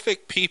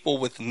specific people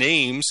with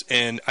names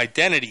and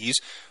identities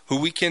who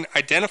we can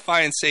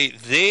identify and say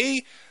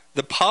the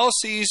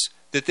policies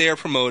that they are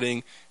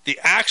promoting, the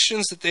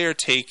actions that they are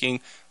taking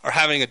are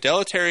having a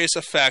deleterious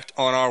effect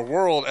on our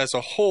world as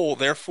a whole.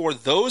 Therefore,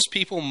 those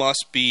people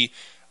must be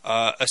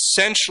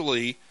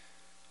essentially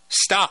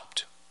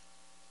stopped,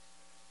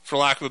 for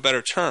lack of a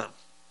better term.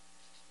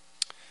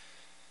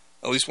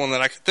 At least one that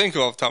I could think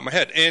of off the top of my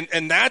head.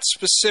 And that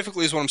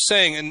specifically is what I'm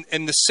saying.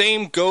 And the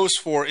same goes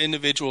for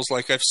individuals,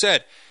 like I've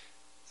said.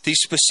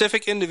 These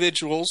specific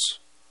individuals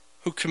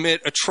who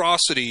commit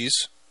atrocities,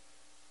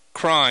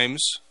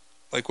 crimes,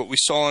 like what we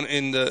saw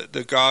in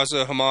the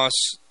Gaza Hamas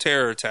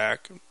terror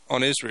attack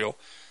on Israel,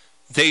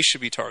 they should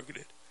be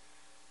targeted.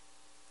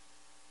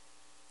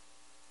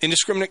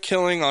 Indiscriminate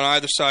killing on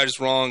either side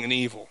is wrong and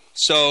evil.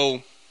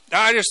 So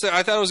I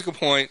thought it was a good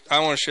point. I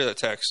want to share that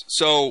text.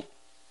 So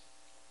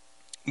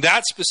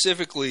that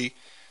specifically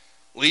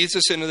leads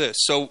us into this.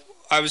 So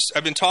I've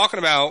been talking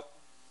about,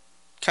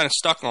 kind of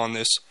stuck on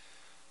this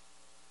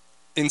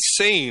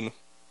insane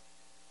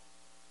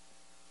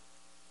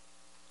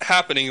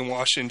happening in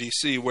Washington,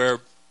 D.C., where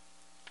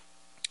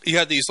you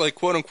had these, like,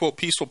 quote-unquote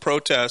peaceful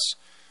protests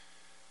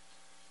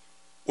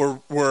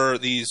where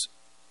these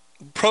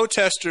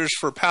protesters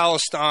for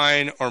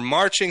Palestine are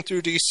marching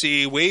through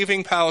D.C.,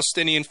 waving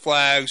Palestinian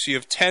flags. You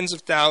have tens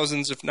of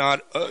thousands, if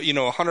not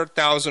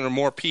 100,000 or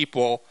more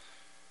people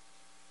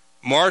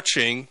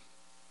marching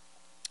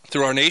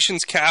through our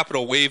nation's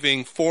capital,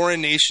 waving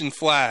foreign nation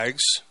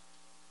flags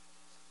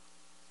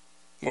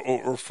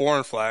or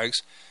foreign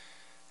flags.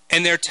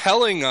 And they're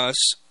telling us,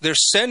 they're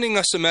sending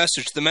us a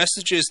message. The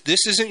message is,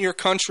 this isn't your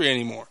country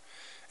anymore.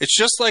 It's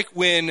just like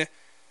when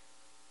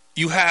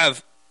you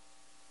have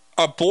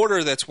a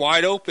border that's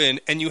wide open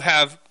and you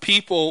have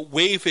people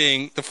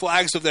waving the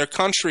flags of their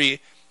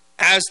country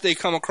as they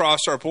come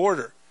across our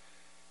border.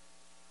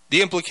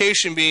 The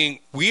implication being,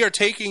 we are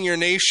taking your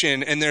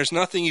nation and there's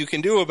nothing you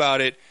can do about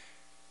it.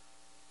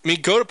 I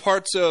mean, go to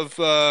parts of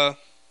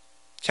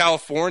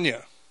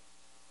California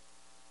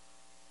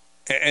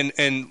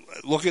and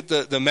look at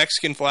the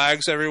Mexican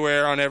flags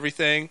everywhere on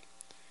everything.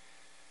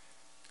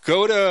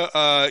 Go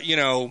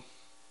to,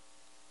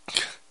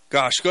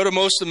 Gosh, go to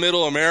most of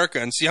Middle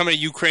America and see how many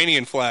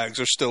Ukrainian flags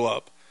are still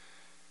up.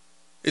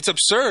 It's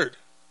absurd.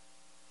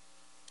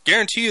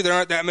 Guarantee you there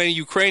aren't that many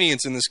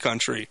Ukrainians in this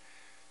country.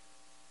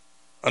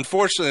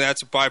 Unfortunately,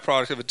 that's a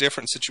byproduct of a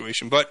different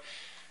situation. But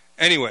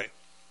anyway,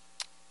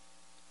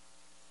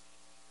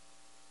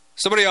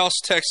 somebody else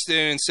texted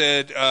in and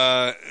said,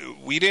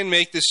 we didn't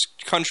make this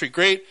country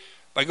great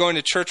by going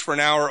to church for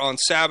an hour on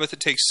Sabbath. It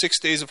takes 6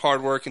 days of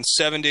hard work and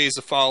 7 days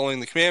of following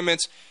the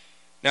commandments.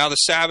 Now the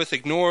Sabbath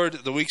ignored,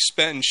 the week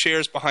spent in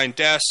chairs behind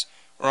desks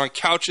or on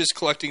couches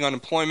collecting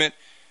unemployment.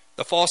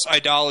 The false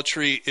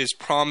idolatry is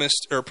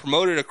promised or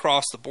promoted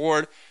across the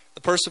board.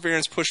 The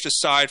perseverance pushed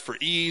aside for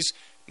ease.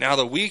 Now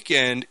the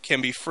weekend can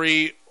be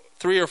free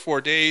 3 or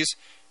 4 days,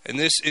 and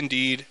this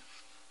indeed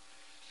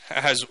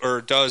has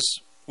or does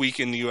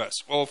weaken the U.S.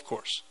 Well, of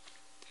course.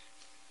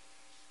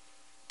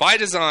 By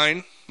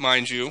design,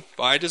 mind you,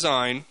 by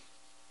design,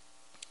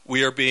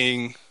 we are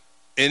being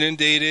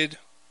inundated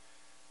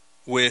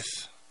with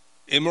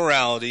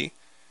immorality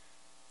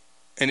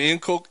and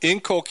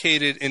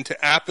inculcated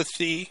into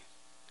apathy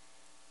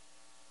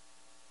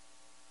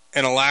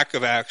and a lack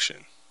of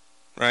action,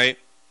 right?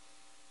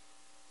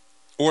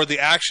 Or the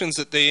actions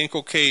that they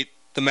inculcate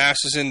the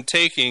masses in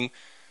taking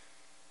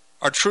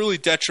are truly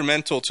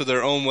detrimental to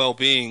their own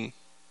well-being,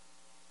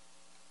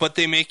 but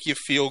they make you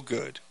feel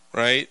good,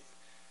 right?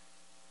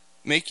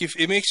 It makes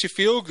you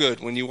feel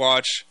good when you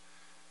watch,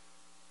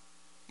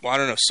 well, I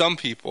don't know, some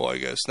people, I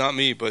guess, not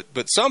me,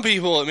 but some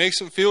people, it makes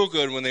them feel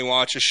good when they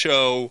watch a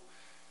show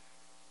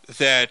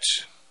that,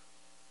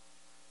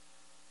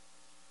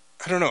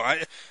 I don't know,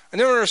 I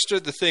never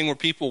understood the thing where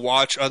people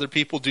watch other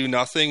people do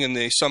nothing and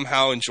they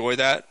somehow enjoy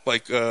that,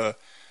 like that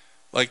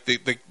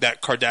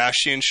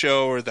Kardashian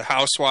show or the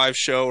Housewives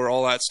show or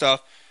all that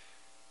stuff.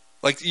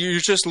 Like, you're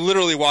just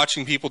literally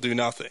watching people do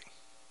nothing.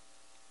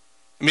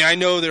 I mean, I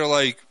know they're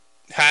like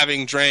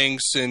having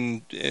drinks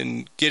and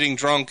getting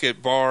drunk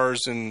at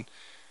bars and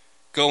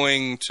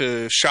going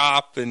to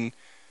shop, and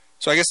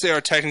so I guess they are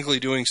technically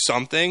doing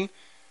something,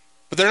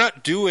 but they're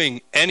not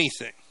doing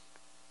anything.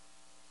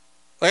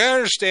 Like, I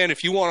understand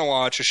if you want to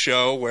watch a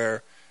show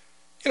where,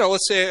 you know,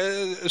 let's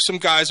say some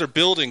guys are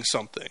building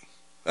something.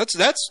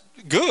 That's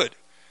good.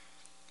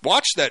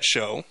 Watch that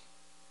show.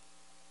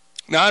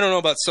 Now, I don't know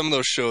about some of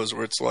those shows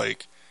where it's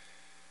like,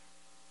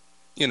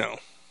 you know,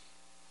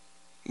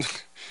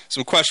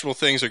 some questionable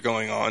things are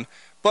going on.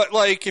 But,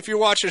 like, if you're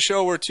watching a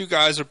show where two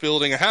guys are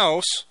building a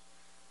house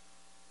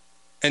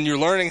and you're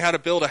learning how to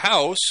build a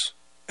house,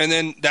 and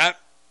then that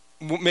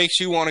makes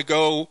you want to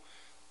go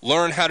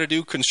learn how to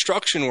do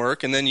construction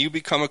work, and then you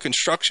become a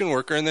construction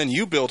worker, and then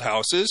you build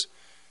houses,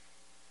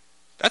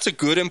 that's a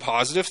good and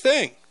positive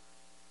thing.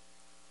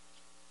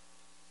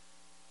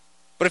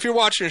 But if you're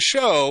watching a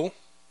show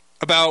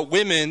about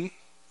women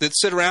that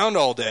sit around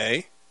all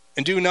day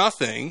and do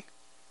nothing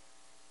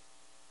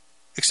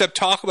except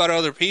talk about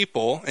other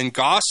people and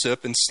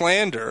gossip and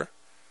slander,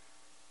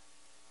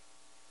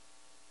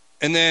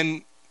 and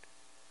then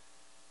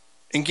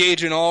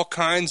engage in all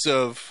kinds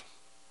of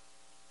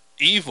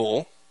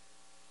evil,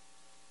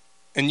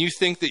 and you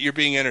think that you're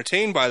being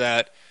entertained by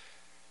that,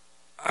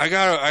 I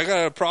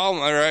got a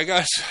problem, or I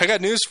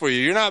got news for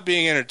you. You're not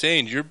being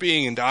entertained. You're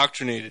being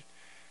indoctrinated.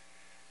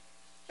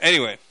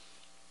 Anyway,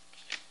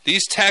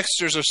 these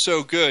texters are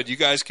so good. You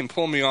guys can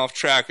pull me off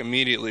track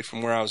immediately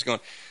from where I was going.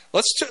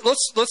 Let's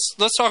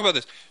talk about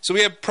this. So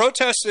we have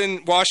protests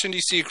in Washington,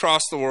 D.C.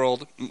 across the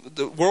world.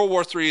 The World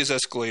War III is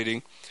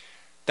escalating.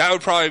 That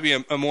would probably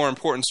be a more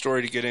important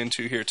story to get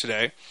into here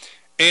today.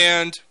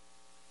 And,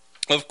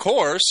 of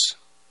course,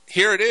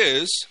 here it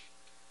is.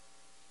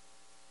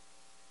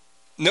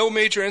 No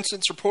major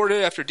incidents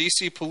reported after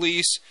D.C.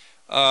 police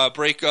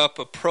break up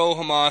a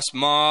pro-Hamas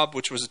mob,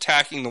 which was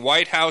attacking the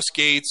White House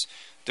gates,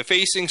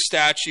 defacing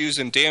statues,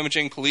 and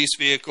damaging police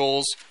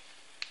vehicles.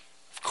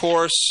 Of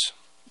course,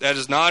 that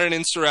is not an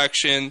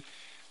insurrection.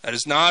 That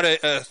is not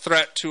a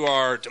threat to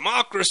our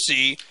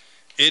democracy.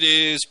 It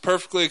is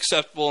perfectly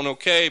acceptable and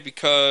okay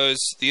because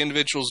the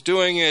individuals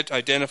doing it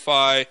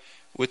identify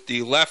with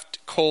the left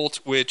cult,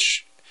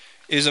 which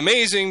is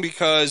amazing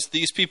because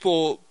these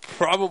people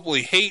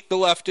probably hate the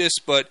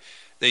leftists, but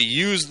they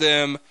use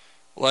them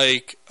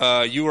like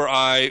you or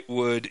I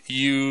would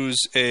use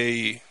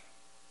a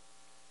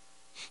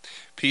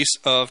piece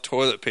of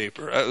toilet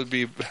paper. That would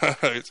be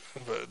a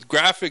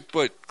graphic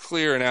but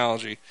clear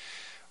analogy.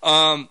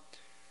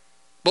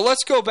 But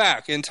let's go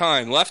back in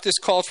time.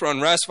 Leftists called for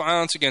unrest,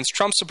 violence against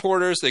Trump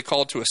supporters. They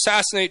called to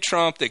assassinate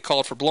Trump. They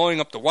called for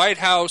blowing up the White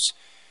House.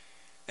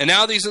 And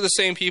now these are the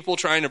same people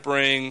trying to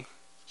bring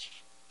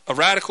a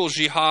radical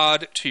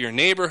jihad to your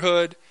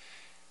neighborhood.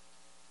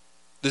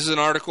 This is an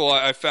article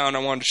I found I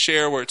wanted to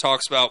share where it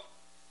talks about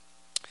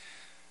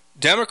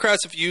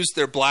Democrats have used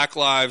their Black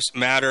Lives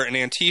Matter and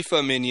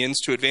Antifa minions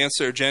to advance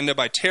their agenda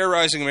by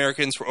terrorizing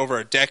Americans for over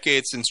a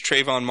decade since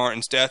Trayvon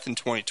Martin's death in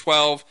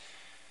 2012.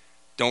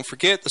 Don't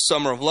forget the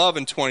Summer of Love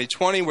in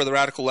 2020, where the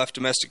radical left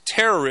domestic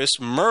terrorists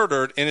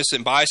murdered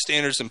innocent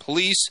bystanders and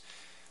police,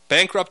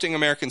 bankrupting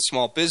American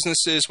small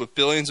businesses with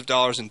billions of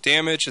dollars in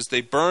damage as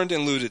they burned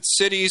and looted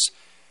cities,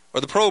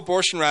 or the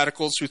pro-abortion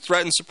radicals who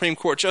threatened Supreme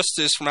Court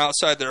justice from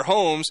outside their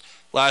homes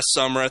last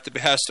summer at the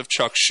behest of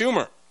Chuck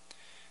Schumer.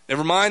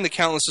 Never mind the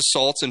countless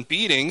assaults and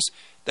beatings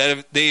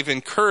that they've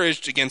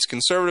encouraged against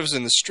conservatives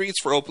in the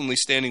streets for openly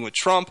standing with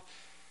Trump.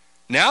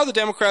 Now the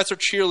Democrats are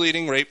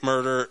cheerleading rape,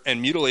 murder,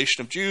 and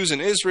mutilation of Jews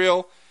in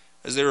Israel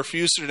as they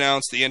refuse to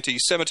denounce the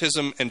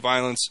anti-Semitism and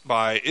violence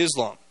by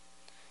Islam.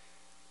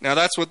 Now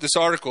that's what this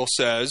article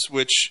says,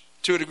 which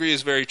to a degree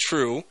is very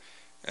true,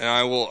 and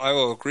I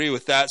will agree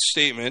with that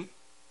statement,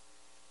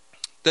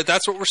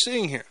 that's what we're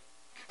seeing here.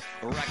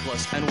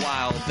 Reckless and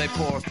wild, they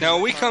pour. Now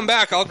when we come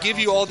back, I'll give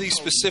you all these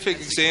specific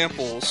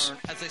examples.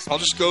 I'll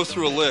just go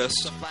through a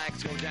list. The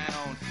flags go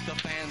down, the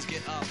fans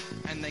get up,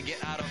 and they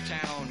get out of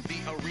town.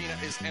 The arena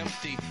is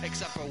empty,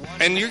 except for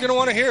one. And you're going to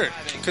want to hear it,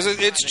 because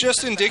it's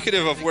just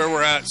indicative of where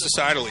we're at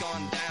societally.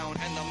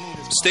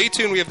 Stay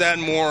tuned, we have that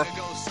and more.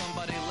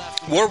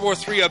 World War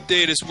III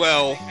update as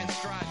well.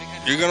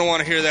 You're going to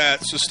want to hear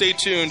that, so stay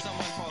tuned.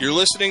 You're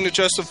listening to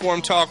Just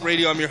Informed Talk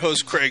Radio. I'm your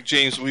host, Craig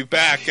James. We'll be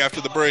back after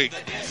the break.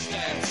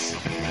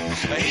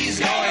 He's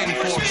going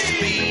for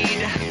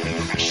speed.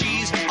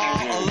 She's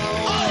all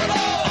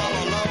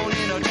alone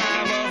in a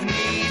time of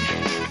need.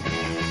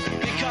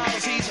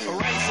 Because he's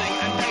racing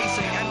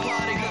and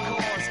plotting the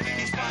course.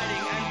 He's fighting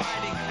and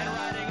fighting and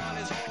riding on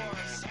his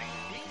horse.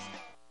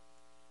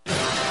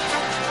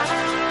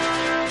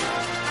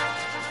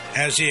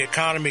 As the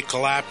economy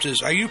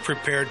collapses, are you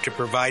prepared to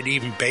provide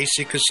even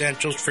basic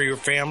essentials for your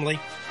family?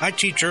 I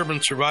teach urban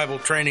survival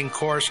training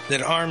course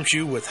that arms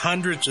you with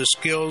hundreds of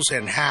skills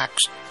and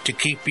hacks to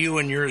keep you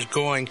and yours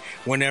going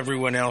when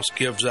everyone else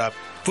gives up.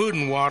 Food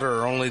and water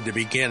are only the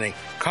beginning.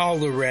 Call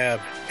the Rev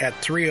at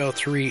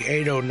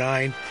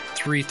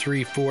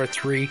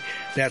 303-809-3343.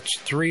 That's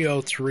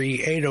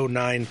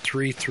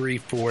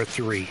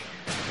 303-809-3343.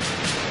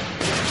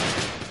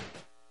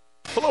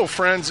 Hello,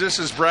 friends. This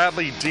is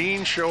Bradley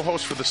Dean, show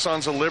host for the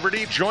Sons of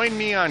Liberty. Join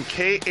me on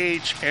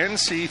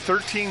KHNC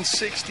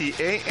 1360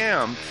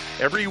 AM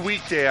every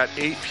weekday at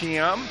 8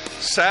 p.m.,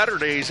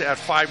 Saturdays at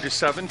 5 to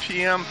 7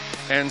 p.m.,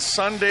 and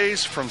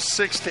Sundays from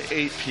 6 to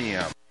 8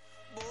 p.m.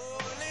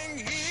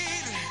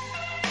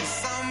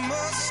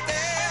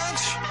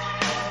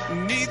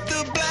 Neath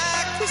the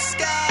black, the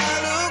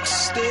sky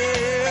looks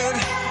dead.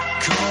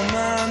 Call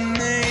my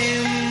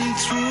name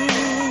through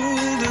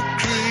the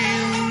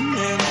cream,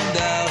 and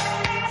I'll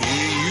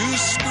hear you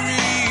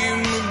scream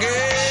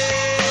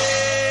again.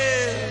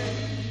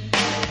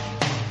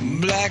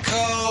 Black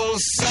hole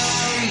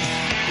sun,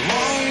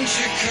 won't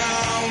you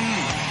come?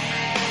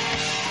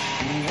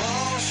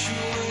 Wash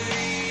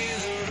away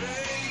the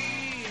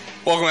rain.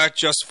 Welcome back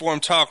to Just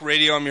Informed Talk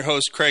Radio. I'm your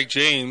host, Craig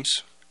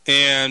James.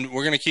 And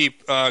we're going to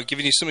keep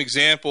giving you some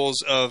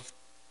examples of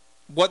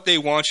what they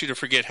want you to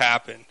forget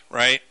happened,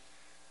 right?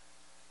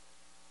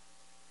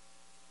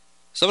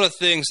 Some of the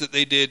things that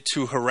they did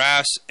to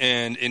harass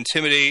and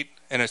intimidate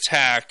and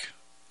attack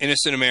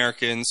innocent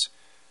Americans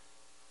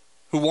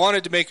who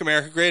wanted to make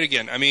America great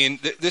again. I mean,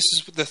 this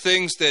is the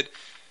things that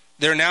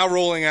they're now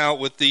rolling out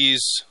with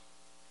these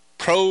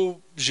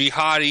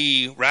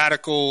pro-jihadi,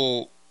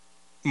 radical,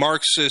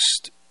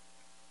 Marxist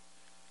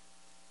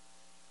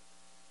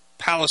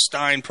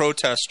Palestine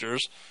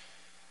protesters.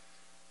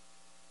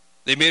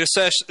 They made a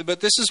session, but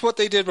this is what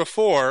they did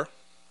before.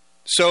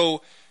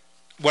 So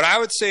what I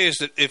would say is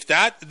that if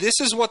this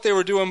is what they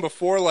were doing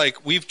before,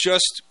 like, we've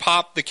just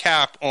popped the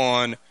cap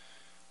on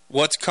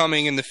what's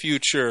coming in the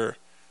future.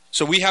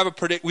 So we have a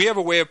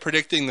way of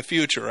predicting the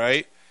future,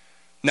 right?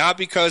 Not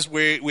because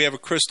we have a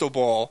crystal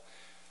ball,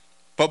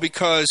 but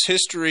because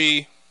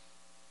history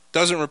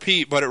doesn't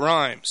repeat, but it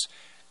rhymes.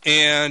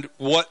 And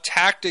what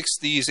tactics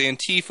these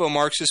Antifa,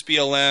 Marxist,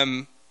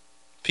 BLM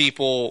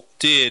people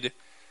did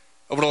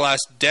over the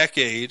last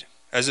decade,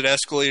 as it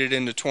escalated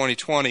into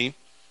 2020,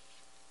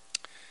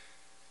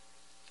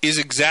 is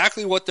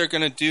exactly what they're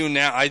going to do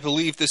now. I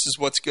believe this is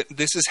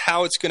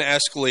how it's going to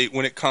escalate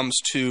when it comes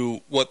to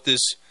what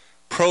this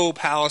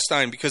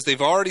pro-Palestine, because they've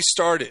already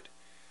started,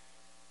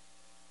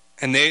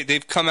 and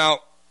they've come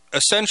out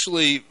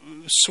essentially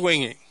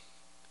swinging.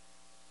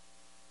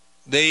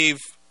 They've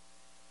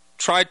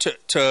tried to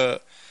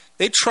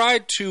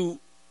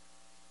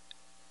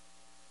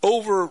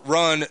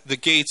overrun the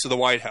gates of the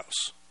White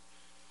House.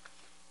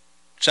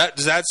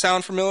 Does that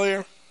sound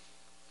familiar?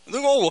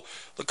 Oh,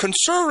 the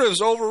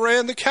conservatives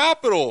overran the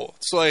Capitol.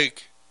 It's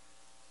like,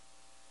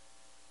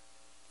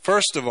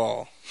 first of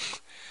all,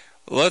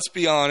 let's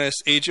be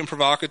honest, agent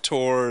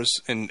provocateurs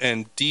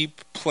and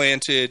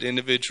deep-planted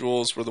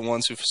individuals were the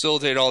ones who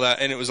facilitated all that,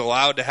 and it was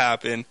allowed to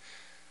happen.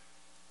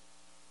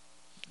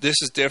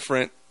 This is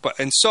different, but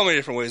in so many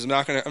different ways. I'm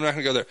not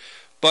gonna go there.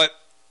 But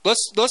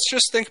let's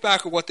just think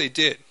back at what they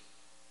did.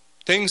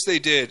 Things they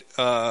did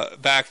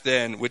back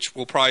then, which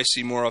we'll probably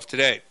see more of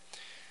today.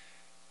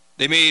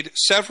 They made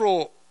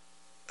several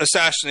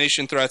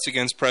assassination threats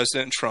against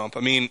President Trump. I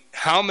mean,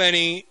 how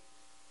many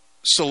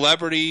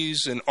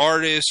celebrities and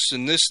artists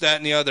and this, that,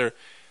 and the other,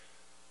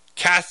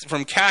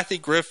 from Kathy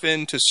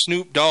Griffin to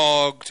Snoop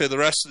Dogg to the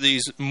rest of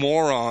these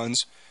morons,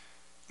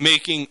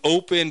 making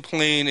open,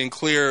 plain, and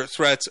clear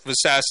threats of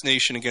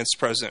assassination against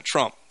President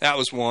Trump. That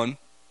was one.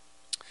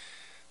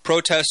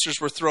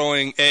 Protesters were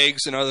throwing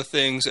eggs and other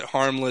things at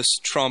harmless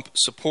Trump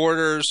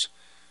supporters,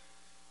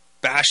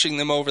 bashing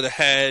them over the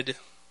head.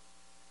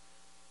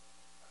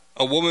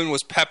 A woman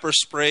was pepper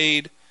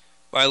sprayed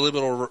by a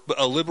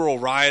liberal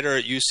rioter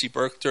at UC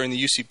Berkeley during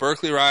the UC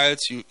Berkeley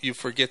riots. You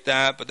forget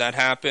that, but that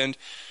happened.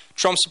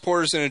 Trump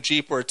supporters in a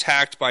Jeep were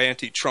attacked by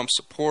anti-Trump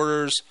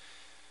supporters.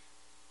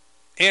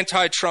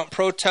 Anti-Trump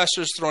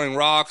protesters throwing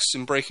rocks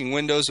and breaking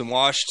windows in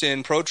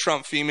Washington.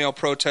 Pro-Trump female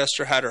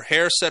protester had her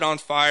hair set on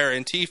fire.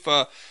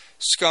 Antifa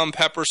scum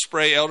pepper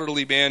spray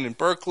elderly man in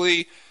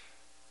Berkeley.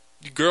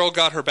 The girl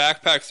got her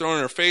backpack thrown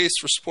in her face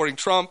for supporting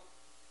Trump.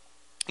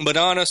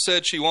 Madonna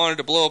said she wanted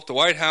to blow up the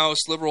White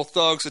House. Liberal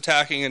thugs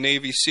attacking a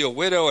Navy SEAL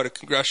widow at a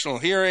congressional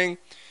hearing.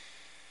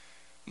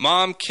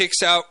 Mom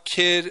kicks out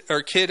kid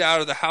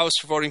out of the house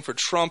for voting for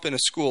Trump in a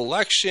school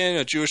election.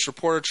 A Jewish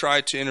reporter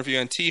tried to interview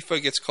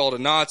Antifa, gets called a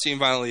Nazi and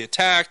violently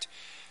attacked.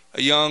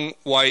 A young,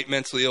 white,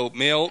 mentally ill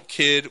male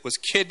kid was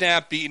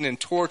kidnapped, beaten, and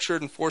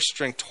tortured and forced to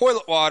drink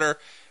toilet water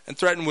and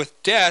threatened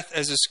with death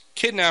as his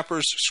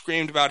kidnappers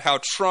screamed about how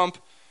Trump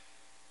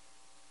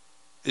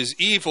is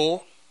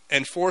evil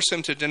and forced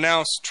him to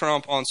denounce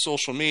Trump on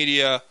social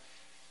media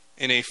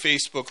in a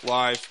Facebook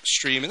live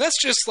stream. And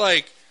that's just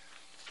like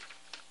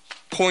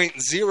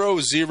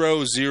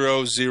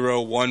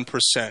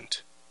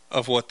 0.00001%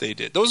 of what they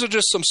did. Those are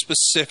just some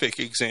specific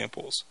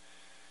examples.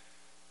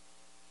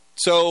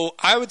 So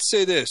I would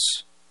say this: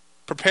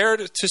 prepare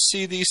to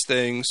see these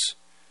things,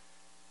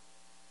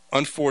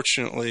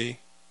 unfortunately,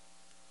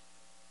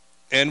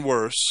 and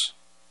worse,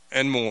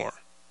 and more,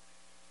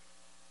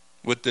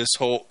 with this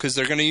whole, because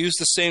they're going to use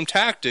the same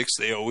tactics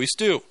they always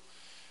do.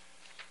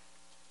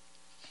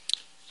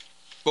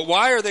 But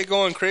why are they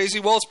going crazy?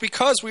 Well, it's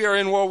because we are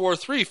in World War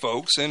III,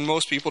 folks, and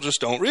most people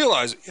just don't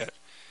realize it yet.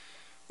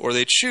 Or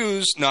they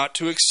choose not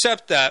to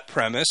accept that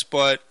premise,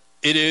 but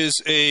it is,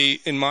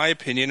 in my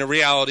opinion, a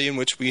reality in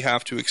which we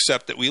have to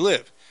accept that we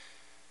live.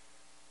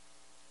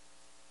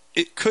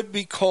 It could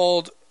be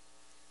called,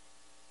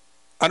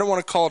 I don't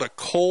want to call it a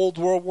cold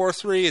World War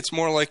III. It's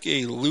more like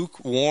a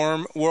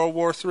lukewarm World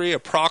War III. A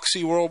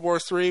proxy World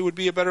War III would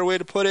be a better way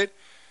to put it.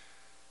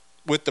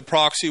 With the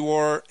proxy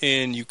war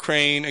in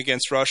Ukraine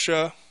against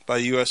Russia by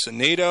the U.S. and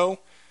NATO,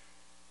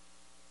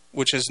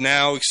 which has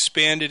now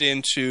expanded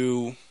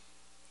into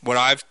what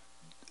I've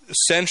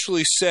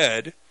essentially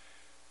said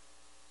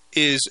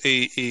is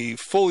a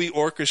fully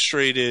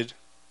orchestrated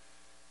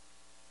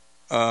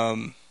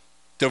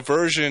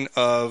diversion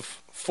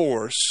of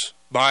force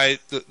by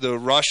the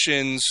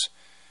Russians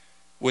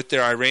with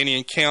their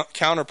Iranian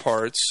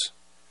counterparts,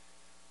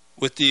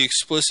 with the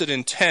explicit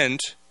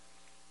intent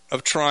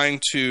of trying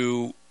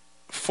to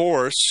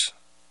force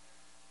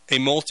a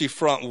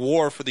multi-front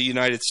war for the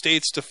United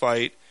States to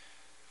fight,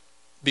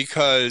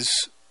 because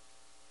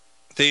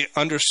they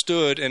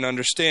understood and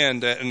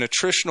understand that an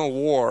attritional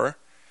war,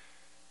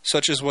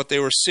 such as what they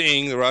were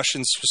seeing, the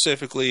Russians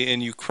specifically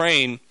in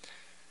Ukraine,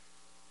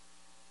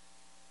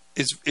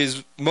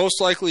 is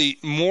most likely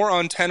more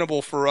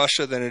untenable for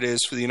Russia than it is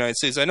for the United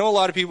States. I know a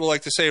lot of people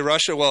like to say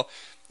Russia, well,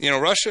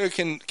 Russia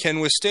can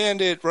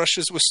withstand it.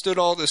 Russia's withstood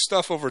all this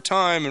stuff over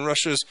time, and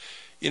Russia's,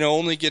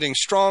 only getting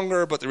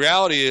stronger. But the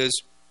reality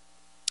is,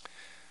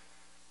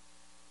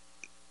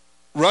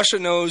 Russia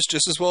knows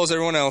just as well as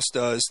everyone else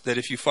does that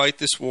if you fight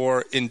this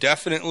war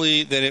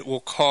indefinitely, then it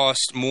will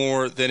cost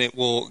more than it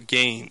will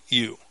gain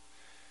you.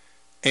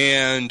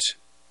 And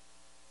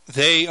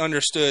they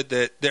understood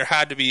that there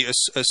had to be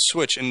a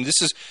switch. And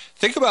this is,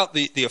 think about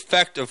the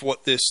effect of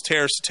what this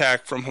terrorist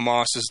attack from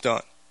Hamas has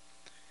done.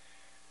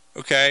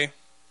 Okay?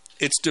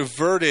 It's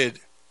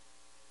diverted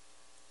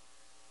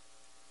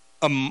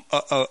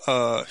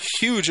a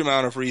huge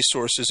amount of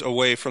resources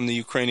away from the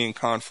Ukrainian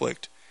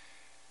conflict.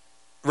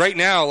 Right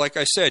now, like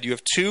I said, you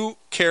have two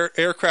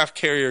aircraft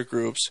carrier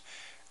groups,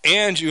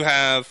 and you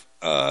have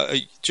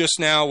just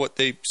now what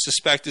they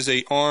suspect is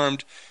one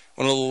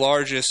of the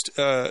largest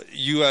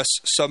U.S.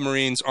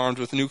 submarines armed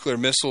with nuclear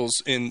missiles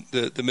in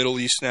the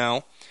Middle East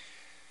now.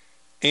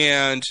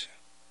 And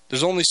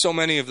there's only so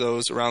many of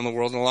those around the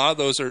world, and a lot of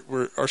those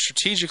are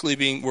strategically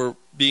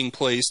being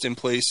placed in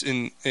place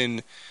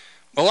in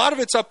a lot of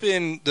it's up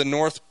in the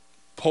North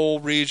Pole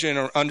region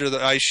or under the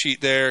ice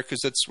sheet there, because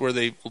that's where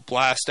they will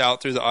blast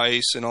out through the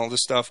ice and all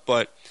this stuff.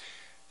 But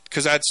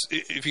because that's,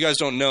 if you guys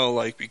don't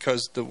know,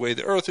 because the way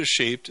the Earth is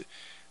shaped,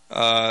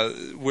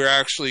 we're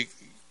actually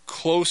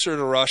closer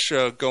to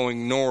Russia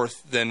going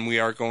north than we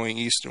are going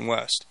east and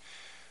west.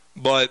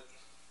 But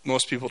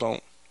most people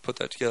don't put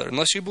that together,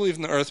 unless you believe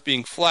in the Earth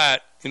being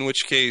flat, in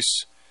which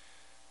case,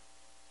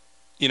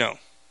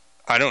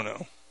 I don't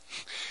know.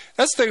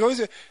 That's the thing.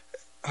 Always,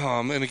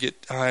 I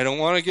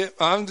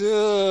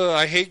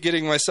hate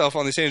getting myself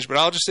on these tangents, but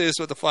I'll just say this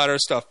with the flat Earth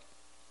stuff.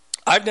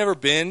 I've never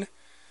been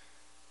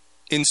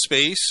in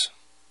space,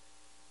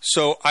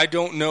 so I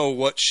don't know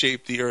what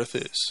shape the Earth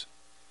is.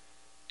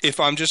 If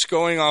I'm just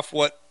going off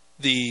what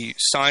the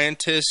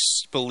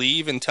scientists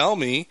believe and tell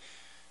me,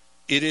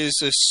 it is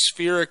a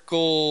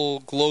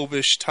spherical,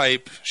 globish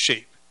type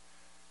shape.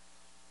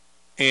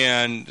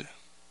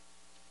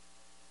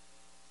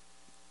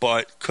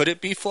 But could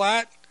it be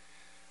flat?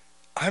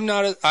 I'm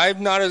not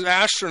an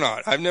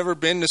astronaut. I've never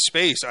been to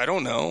space. I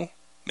don't know.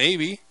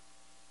 Maybe.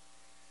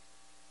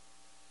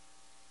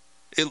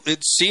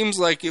 It seems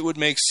like it would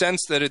make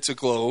sense that it's a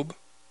globe.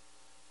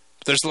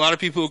 But there's a lot of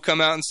people who come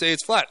out and say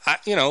it's flat.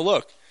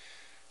 Look,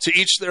 to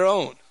each their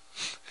own.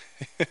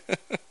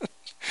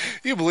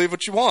 You believe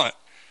what you want.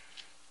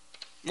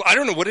 Well, I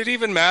don't know. Would it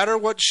even matter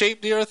what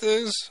shape the Earth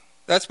is?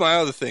 That's my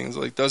other thing. It's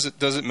like, does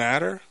it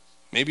matter?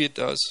 Maybe it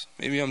does.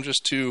 Maybe I'm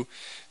just too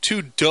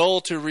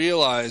dull to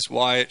realize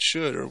why it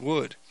should or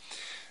would.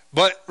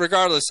 But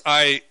regardless,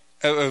 I,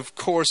 of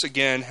course,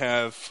 again,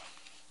 have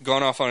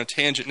gone off on a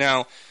tangent.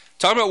 Now,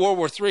 talking about World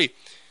War III,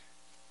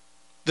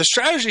 the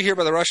strategy here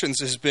by the Russians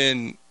has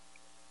been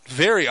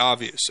very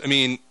obvious. I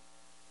mean,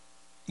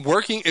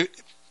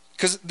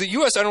 because the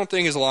U.S., I don't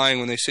think, is lying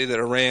when they say that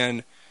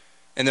Iran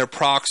and their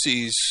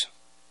proxies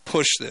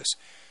push this.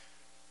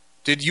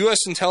 Did U.S.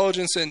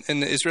 intelligence and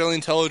the Israeli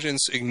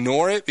intelligence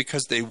ignore it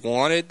because they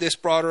wanted this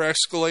broader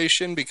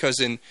escalation? Because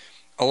in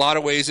a lot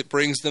of ways it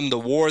brings them the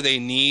war they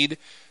need,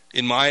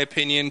 in my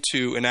opinion,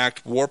 to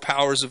enact war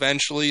powers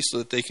eventually so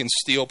that they can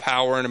steal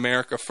power in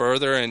America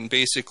further and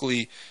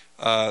basically,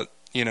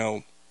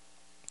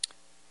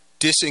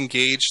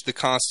 disengage the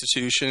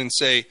Constitution and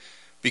say,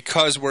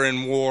 because we're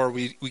in war,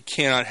 we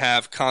cannot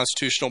have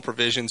constitutional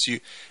provisions.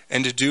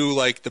 And to do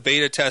like the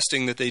beta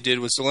testing that they did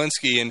with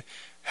Zelensky and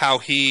how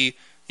he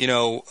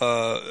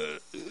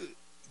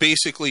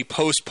basically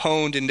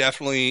postponed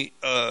indefinitely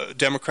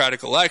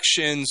democratic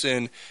elections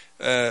and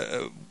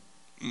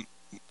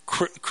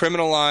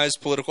criminalized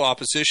political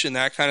opposition,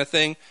 that kind of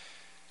thing.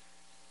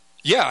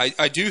 Yeah,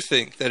 I do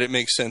think that it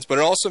makes sense. But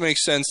it also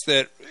makes sense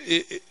that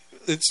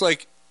it's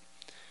like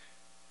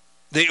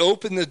they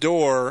open the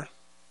door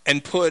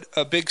and put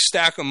a big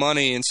stack of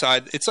money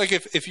inside. It's like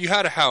if you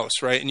had a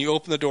house, right, and you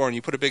open the door and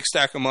you put a big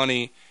stack of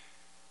money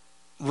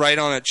right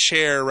on a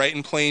chair, right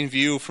in plain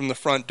view from the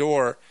front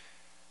door,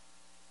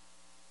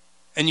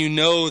 and you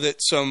know that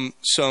some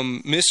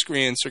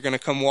miscreants are going to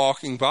come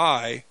walking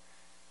by,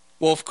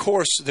 well, of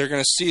course they're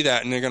going to see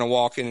that and they're going to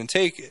walk in and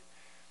take it.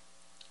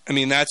 I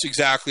mean, that's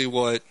exactly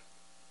what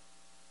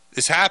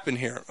has happened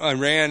here.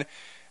 Iran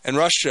and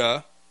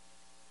Russia,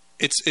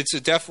 it's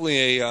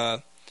definitely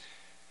an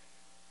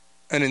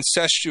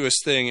incestuous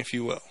thing, if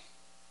you will,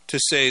 to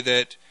say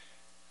that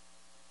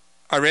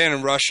Iran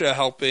and Russia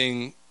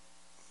helping,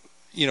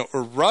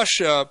 or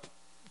Russia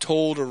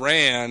told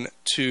Iran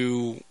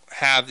to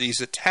have these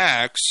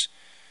attacks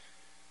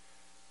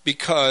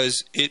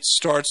because it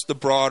starts the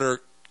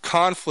broader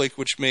conflict,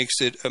 which makes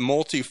it a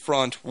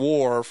multi-front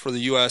war for the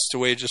U.S. to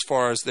wage as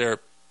far as their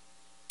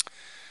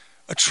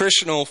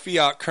attritional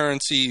fiat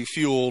currency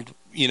fueled,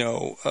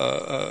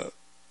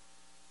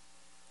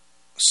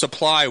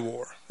 supply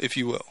war, if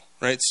you will,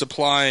 right?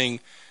 Supplying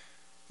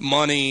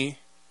money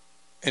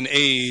and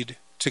aid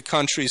to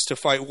countries to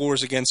fight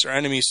wars against our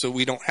enemies so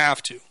we don't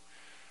have to,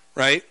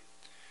 right?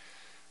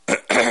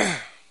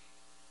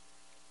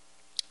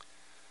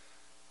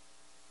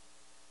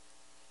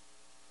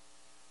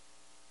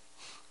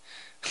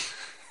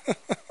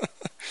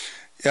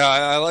 Yeah,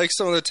 I like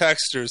some of the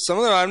texters. Some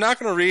of them, I'm not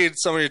going to read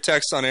some of your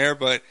texts on air,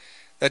 but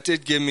that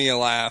did give me a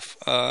laugh.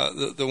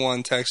 The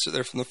one texter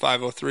there from the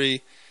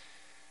 503.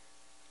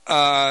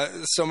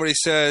 Somebody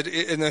said,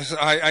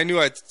 I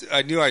knew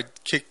I'd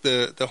kick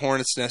the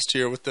hornet's nest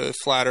here with the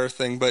flat Earth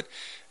thing, but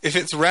if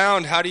it's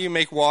round, how do you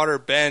make water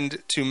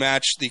bend to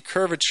match the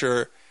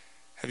curvature?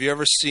 Have you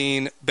ever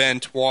seen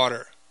bent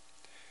water?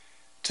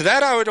 To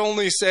that, I would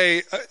only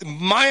say,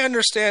 my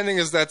understanding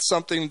is that's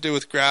something to do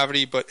with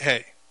gravity, but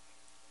hey,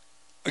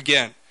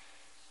 again,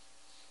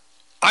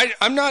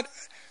 I'm not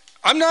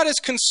as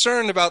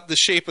concerned about the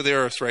shape of the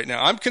Earth right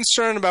now. I'm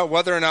concerned about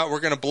whether or not we're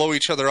going to blow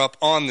each other up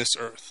on this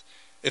Earth,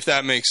 if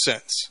that makes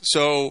sense.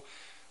 So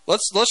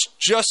let's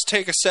just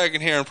take a second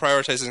here and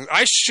prioritize things.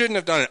 I shouldn't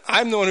have done it.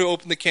 I'm the one who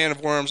opened the can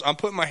of worms. I'm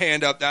putting my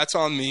hand up. That's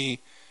on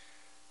me.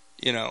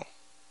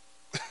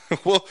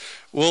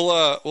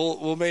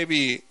 We'll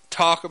maybe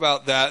talk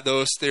about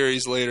those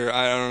theories later.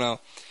 I don't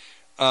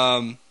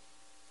know.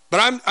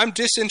 But I'm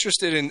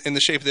disinterested in the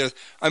shape of the Earth.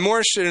 I'm more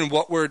interested in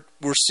what we're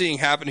seeing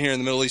happen here in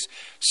the Middle East.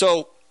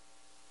 So,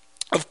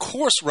 of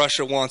course,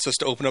 Russia wants us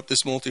to open up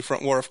this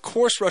multi-front war. Of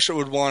course, Russia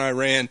would want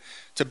Iran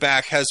to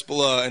back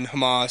Hezbollah and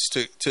Hamas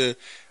to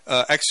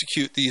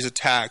execute these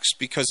attacks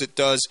because it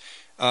does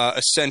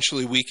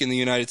essentially weaken the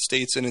United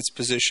States in its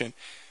position.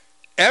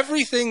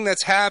 Everything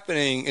that's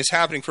happening is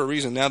happening for a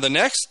reason. Now, the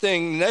next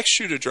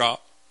shoe to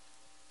drop,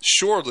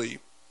 surely,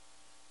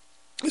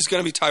 is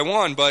going to be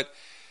Taiwan. But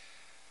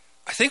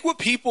I think what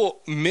people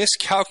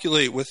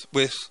miscalculate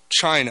with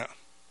China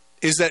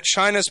is that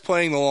China's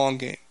playing the long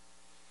game.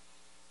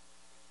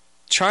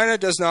 China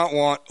does not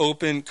want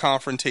open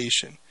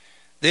confrontation.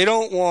 They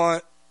don't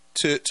want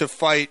to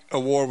fight a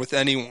war with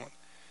anyone.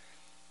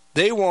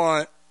 They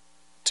want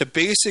to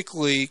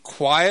basically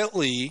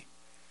quietly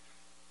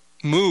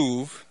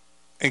move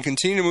and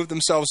continue to move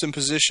themselves in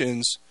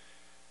positions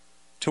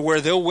to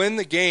where they'll win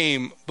the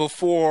game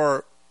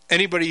before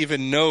anybody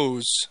even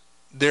knows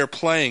they're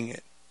playing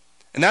it.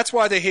 And that's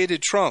why they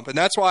hated Trump. And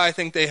that's why I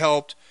think they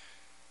helped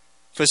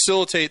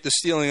facilitate the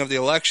stealing of the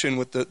election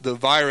with the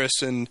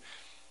virus and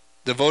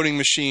the voting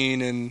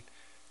machine and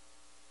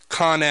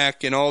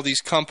Connack and all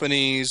these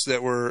companies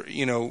that were,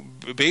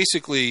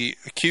 basically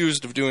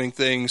accused of doing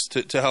things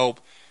to help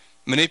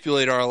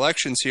manipulate our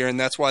elections here. And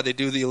that's why they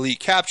do the elite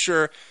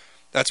capture.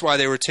 That's why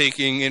they were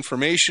taking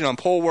information on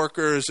poll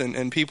workers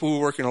and people who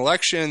work in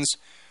elections.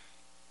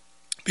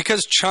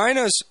 Because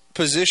China's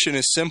position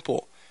is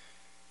simple.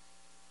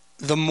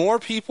 The more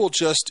people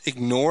just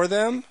ignore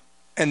them,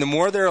 and the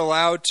more they're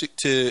allowed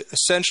to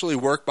essentially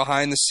work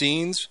behind the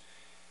scenes,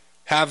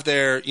 have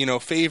their,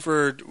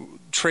 favored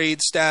trade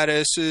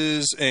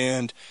statuses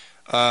and,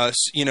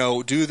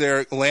 do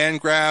their land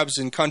grabs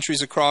in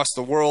countries across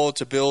the world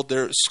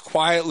to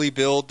quietly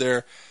build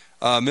their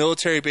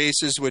military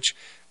bases, which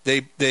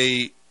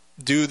they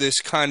do this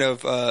kind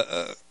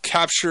of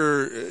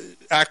capture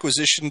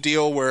acquisition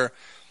deal where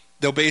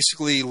they'll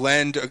basically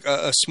lend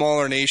a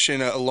smaller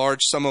nation a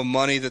large sum of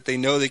money that they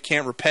know they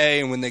can't repay,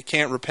 and when they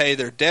can't repay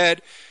their debt,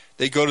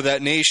 they go to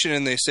that nation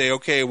and they say,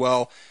 okay,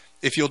 well,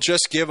 if you'll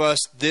just give us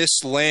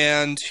this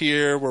land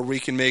here where we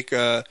can make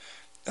a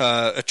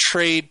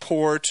trade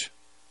port,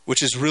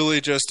 which is really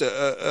just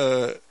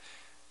an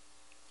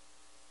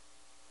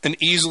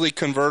easily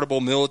convertible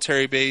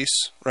military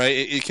base, right?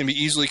 It can be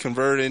easily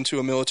converted into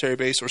a military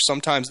base, or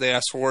sometimes they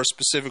ask for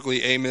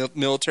specifically a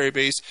military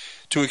base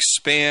to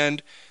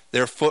expand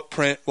their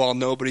footprint while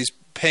nobody's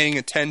paying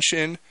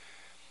attention.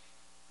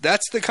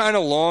 That's the kind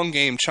of long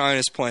game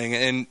China's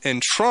playing.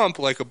 And Trump,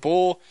 like a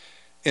bull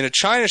in a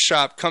China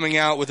shop, coming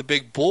out with a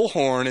big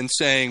bullhorn and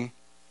saying,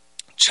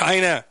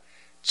 China,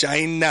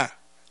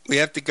 we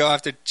have to go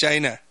after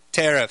China,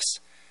 tariffs.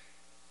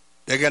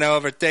 They're going to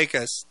overtake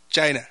us,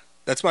 China.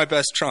 That's my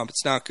best Trump.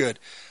 It's not good.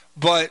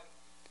 But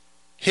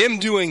him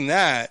doing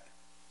that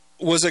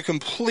was a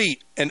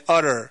complete and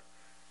utterly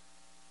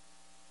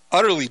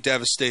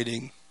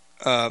devastating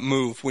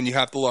move when you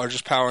have the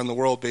largest power in the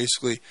world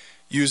basically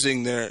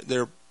using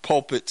their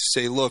pulpit to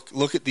say,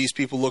 look at these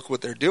people, look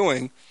what they're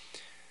doing,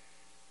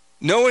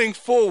 knowing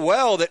full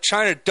well that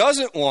China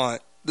doesn't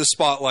want the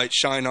spotlight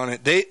shine on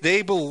it.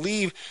 They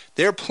believe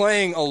they're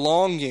playing a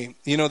long game.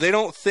 They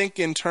don't think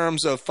in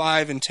terms of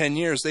 5 and 10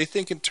 years. They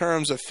think in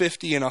terms of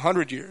 50 and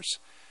 100 years.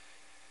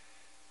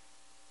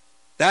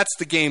 That's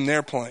the game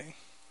they're playing.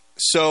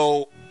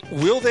 So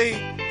will they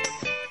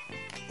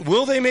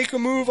make a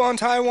move on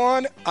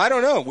Taiwan? I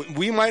don't know.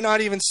 We might not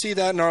even see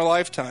that in our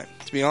lifetime,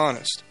 to be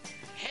honest.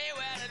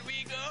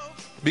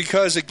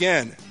 Because,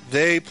 again,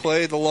 they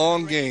play the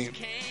long game.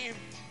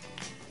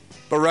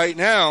 But right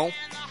now,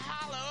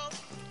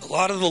 a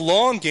lot of the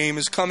long game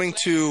is coming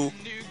to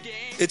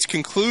its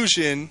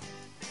conclusion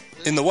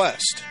in the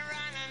West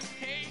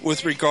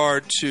with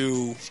regard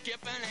to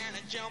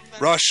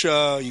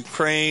Russia,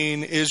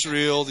 Ukraine,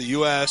 Israel, the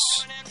U.S.,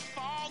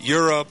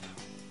 Europe.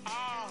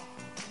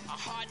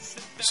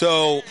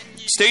 So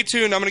stay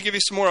tuned. I'm going to give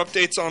you some more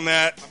updates on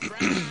that.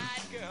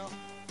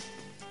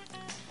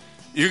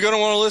 You're going to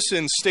want to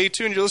listen. Stay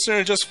tuned. You're listening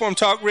to Just Informed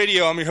Talk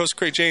Radio. I'm your host,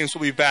 Craig James.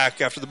 We'll be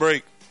back after the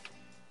break.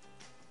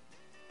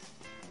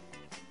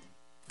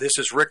 This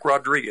is Rick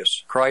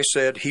Rodriguez. Christ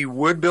said he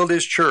would build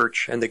his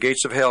church and the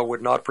gates of hell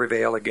would not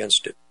prevail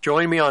against it.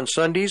 Join me on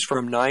Sundays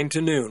from 9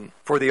 to noon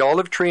for the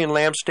Olive Tree and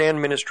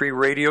Lampstand Ministry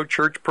Radio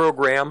Church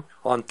program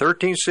on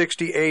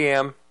 1360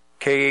 AM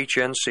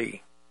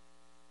KHNC.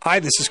 Hi,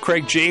 this is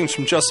Craig James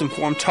from Just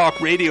Informed Talk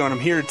Radio, and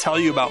I'm here to tell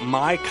you about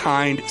My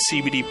Kind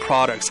CBD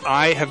products.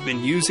 I have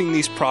been using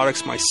these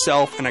products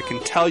myself, and I can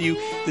tell you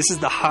this is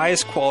the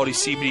highest quality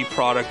CBD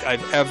product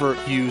I've ever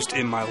used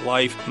in my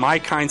life. My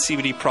Kind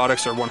CBD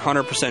products are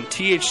 100%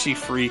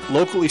 THC-free,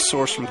 locally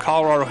sourced from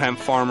Colorado hemp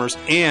farmers,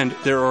 and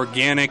they're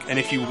organic. And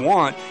if you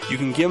want, you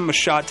can give them a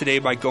shot today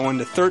by going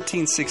to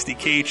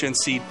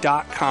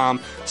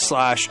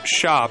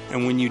 1360khnc.com/shop.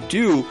 And when you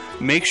do,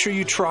 make sure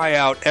you try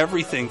out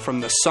everything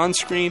from the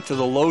sunscreen to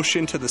the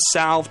lotion, to the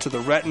salve, to the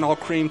retinol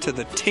cream, to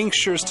the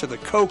tinctures, to the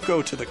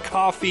cocoa, to the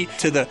coffee,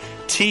 to the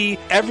tea,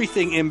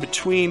 everything in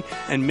between.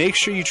 And make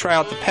sure you try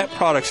out the pet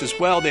products as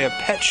well. They have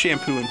pet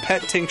shampoo and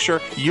pet tincture.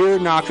 You're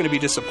not going to be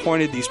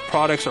disappointed. These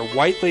products are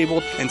white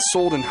labeled and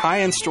sold in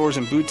high-end stores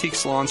and boutique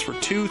salons for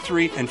 2,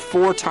 3, and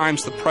 4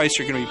 times the price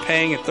you're going to be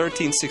paying at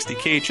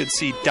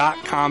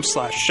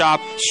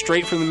 1360khnc.com/shop,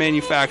 straight from the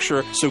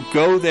manufacturer. So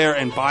go there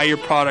and buy your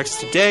products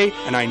today,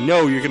 and I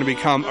know you're going to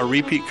become a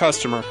repeat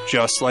customer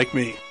just like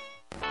me.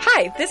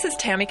 Hi, this is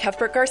Tammy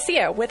Cuthbert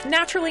Garcia with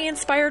Naturally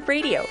Inspired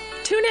Radio.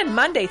 Tune in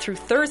Monday through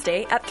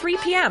Thursday at 3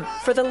 p.m.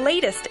 for the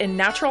latest in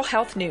natural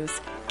health news.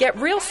 Get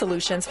real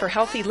solutions for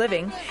healthy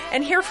living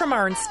and hear from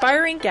our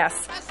inspiring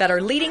guests that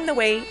are leading the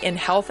way in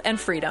health and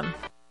freedom.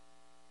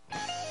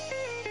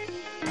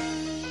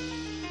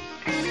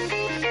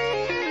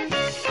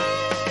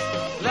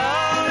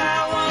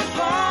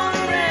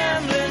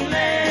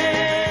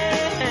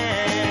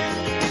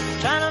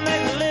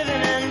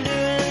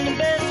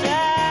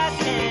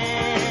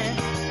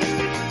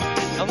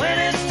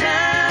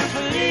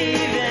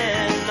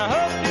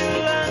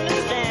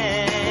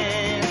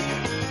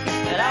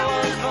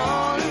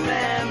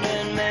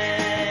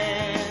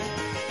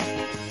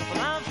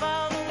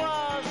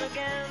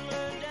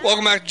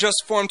 Welcome back to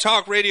Just Informed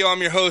Talk Radio.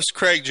 I'm your host,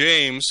 Craig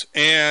James,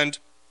 and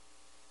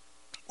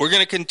we're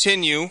going to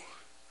continue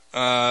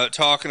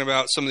talking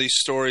about some of these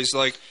stories.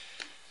 Like,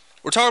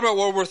 we're talking about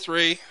World War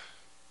III.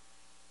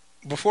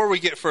 Before we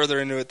get further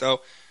into it, though,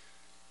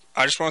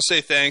 I just want to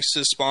say thanks to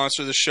the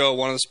sponsor of the show,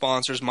 one of the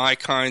sponsors, My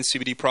Kind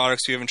CBD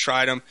products. If you haven't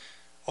tried them,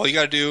 all you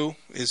got to do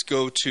is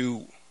go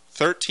to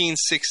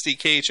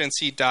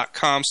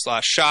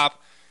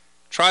 1360khnc.com/shop.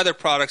 Try their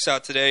products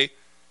out today.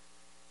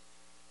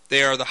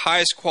 They are the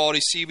highest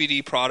quality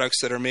CBD products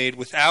that are made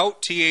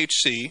without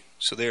THC,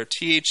 so they are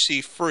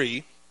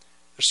THC-free.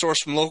 They're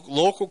sourced from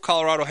local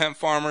Colorado hemp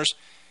farmers,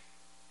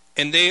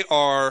 and they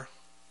are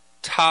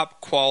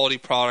top quality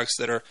products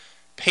that are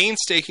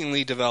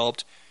painstakingly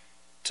developed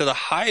to the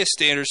highest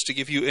standards to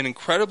give you an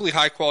incredibly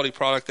high quality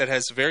product that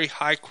has very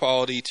high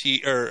quality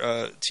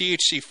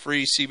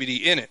THC-free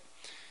CBD in it.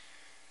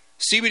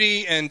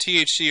 CBD and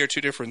THC are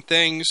two different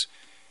things,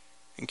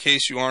 in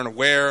case you aren't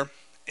aware,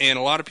 and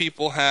a lot of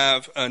people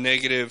have a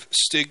negative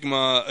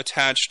stigma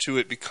attached to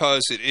it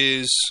because it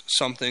is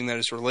something that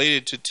is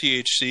related to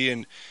THC,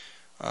 and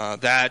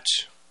that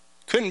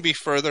couldn't be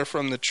further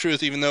from the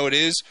truth. Even though it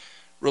is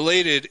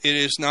related, it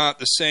is not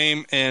the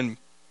same, and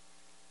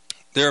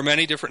there are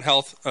many different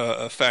health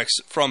effects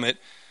from it.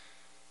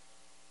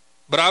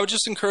 But I would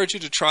just encourage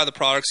you to try the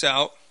products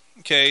out,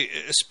 okay?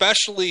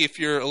 Especially if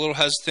you're a little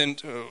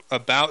hesitant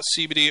about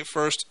CBD at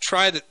first,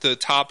 try the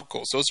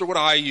topicals. Those are what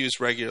I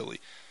use regularly.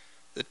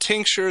 The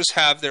tinctures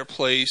have their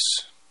place,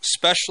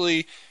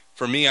 especially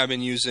for me. I've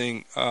been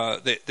using,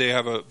 they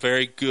have a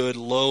very good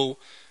low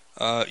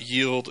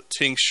yield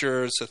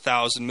tincture. It's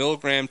 1,000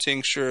 milligram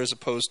tincture as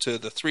opposed to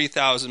the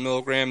 3,000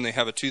 milligram. They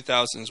have a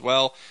 2,000 as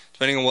well,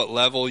 depending on what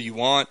level you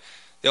want.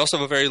 They also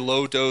have a very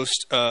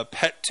low-dosed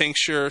pet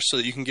tincture so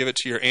that you can give it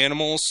to your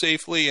animals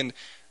safely, and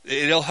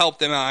it'll help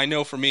them out. I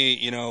know for me,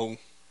 you know,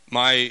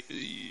 my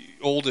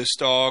oldest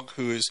dog,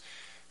 who is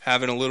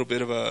having a little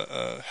bit of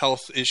a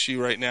health issue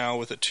right now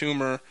with a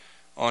tumor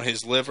on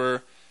his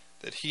liver,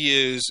 that he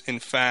is, in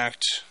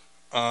fact,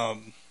 at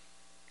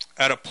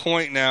a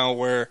point now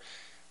where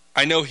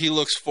I know he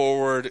looks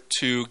forward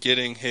to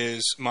getting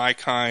his My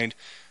Kind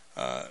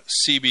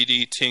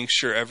CBD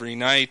tincture every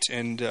night,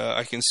 and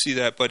I can see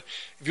that. But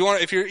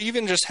if you're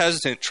even just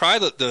hesitant, try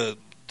the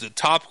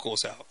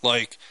topicals out.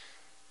 Like,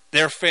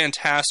 they're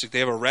fantastic. They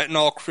have a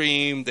retinol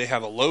cream, they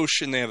have a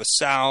lotion, they have a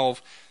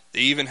salve, they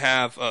even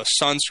have a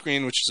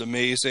sunscreen, which is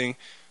amazing.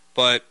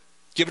 But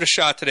give it a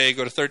shot today.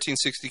 Go to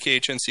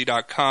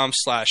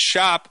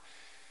 1360khnc.com/shop,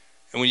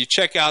 and when you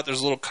check out,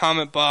 there's a little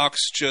comment box.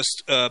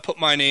 Just put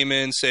my name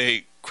in,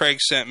 say Craig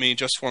sent me,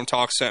 Just Informed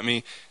Talk sent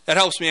me. That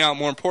helps me out.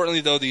 More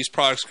importantly, though, these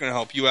products are going to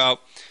help you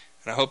out,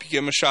 and I hope you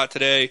give them a shot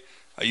today.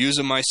 I use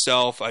them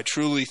myself. I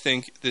truly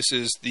think this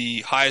is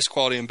the highest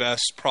quality and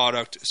best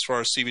product as far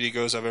as CBD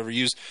goes I've ever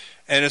used.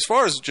 And as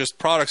far as just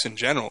products in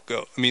general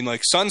go, I mean,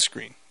 like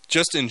sunscreen,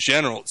 just in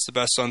general, it's the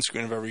best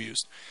sunscreen I've ever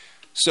used.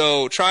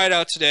 So try it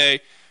out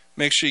today.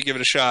 Make sure you give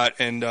it a shot,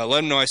 and let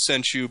them know I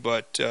sent you.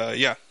 But,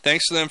 yeah,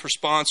 thanks to them for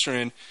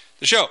sponsoring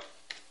the show.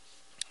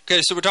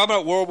 Okay, so we're talking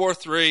about World War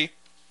III.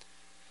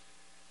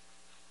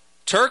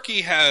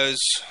 Turkey has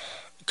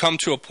come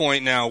to a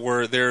point now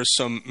where there's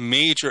some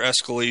major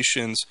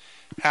escalations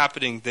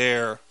happening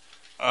there.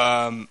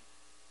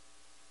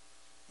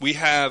 We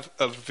have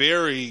a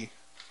very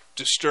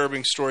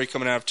disturbing story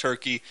coming out of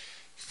Turkey.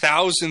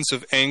 Thousands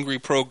of angry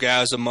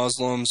pro-Gaza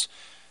Muslims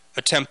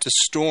attempt to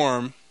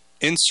storm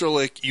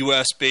Incirlik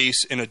U.S.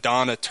 base in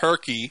Adana,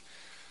 Turkey.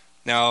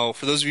 Now,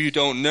 for those of you who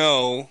don't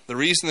know, the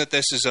reason that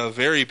this is a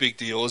very big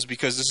deal is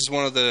because this is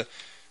one of the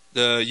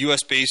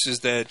U.S. bases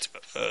that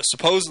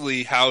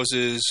supposedly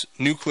houses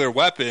nuclear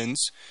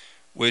weapons,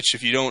 which,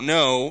 if you don't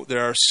know,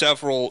 there are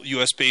several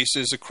U.S.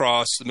 bases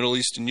across the Middle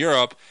East and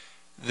Europe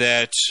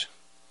that,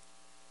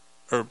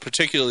 or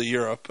particularly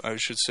Europe, I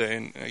should say,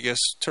 and I guess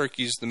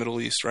Turkey's the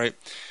Middle East, right?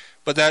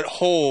 But that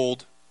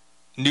hold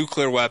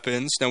nuclear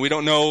weapons. Now, we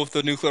don't know if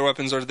the nuclear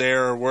weapons are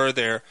there or were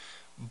there,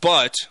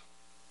 but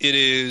it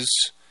is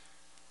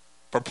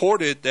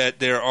purported that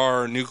there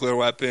are nuclear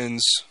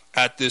weapons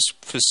at this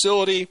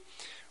facility,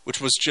 which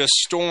was just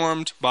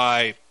stormed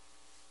by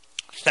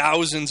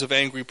thousands of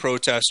angry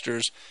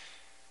protesters.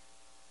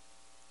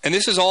 And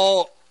this is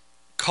all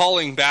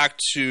calling back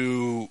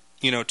to,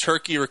 you know,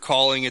 Turkey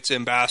recalling its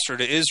ambassador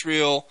to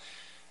Israel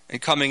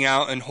and coming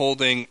out and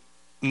holding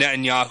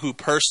Netanyahu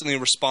personally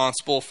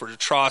responsible for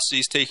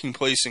atrocities taking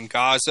place in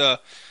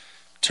Gaza.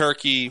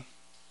 Turkey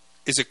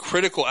is a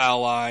critical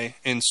ally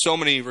in so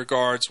many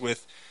regards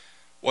with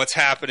what's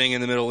happening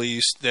in the Middle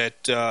East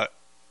that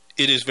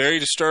it is very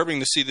disturbing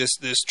to see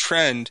this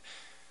trend.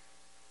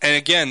 And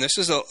again, this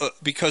is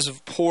because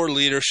of poor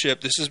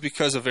leadership. This is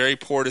because of very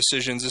poor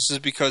decisions. This is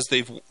because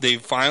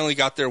they've finally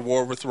got their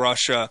war with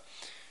Russia,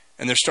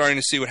 and they're starting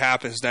to see what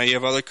happens. Now you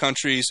have other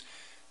countries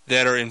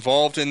that are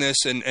involved in this,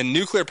 and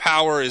nuclear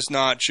power is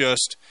not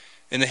just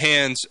in the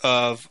hands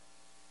of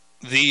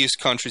these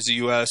countries, the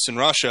U.S. and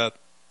Russia.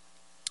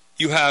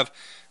 You have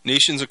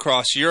nations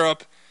across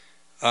Europe.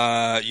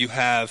 You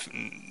have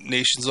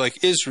nations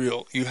like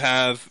Israel. You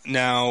have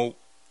now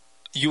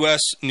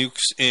U.S.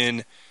 nukes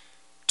in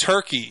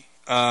Turkey.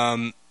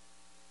 And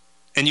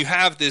you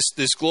have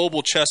this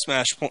global chess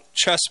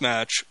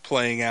match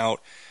playing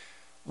out,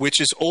 which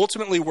is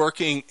ultimately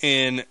working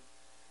in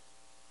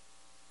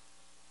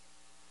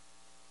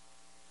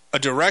a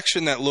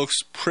direction that looks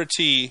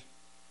pretty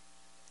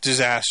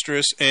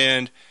disastrous.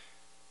 And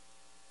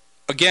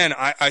again,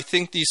 I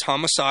think these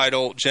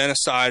homicidal,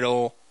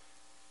 genocidal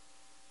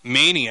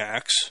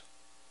maniacs,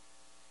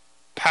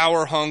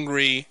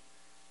 power-hungry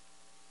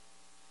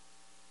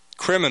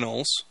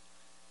criminals,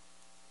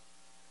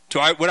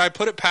 would I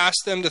put it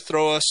past them to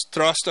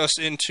thrust us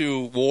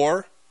into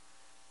war?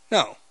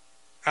 No,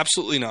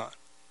 absolutely not.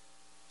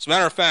 As a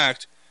matter of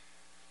fact,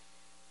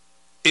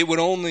 it would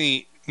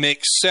only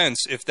make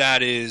sense if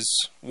that is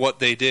what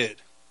they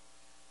did.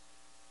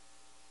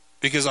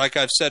 Because like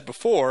I've said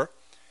before,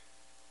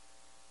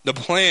 the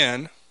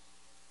plan,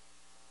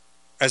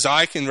 as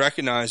I can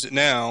recognize it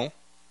now,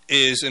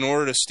 is in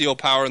order to steal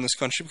power in this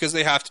country, because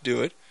they have to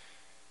do it,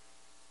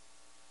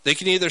 they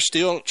can either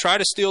try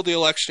to steal the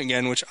election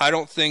again, which I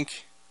don't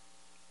think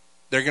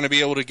they're going to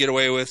be able to get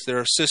away with. There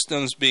are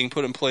systems being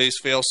put in place,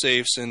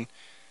 fail-safes, and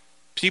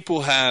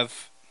people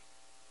have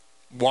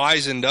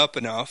wisened up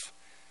enough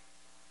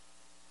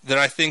that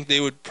I think they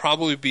would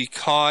probably be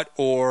caught,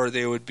 or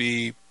they would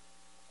be...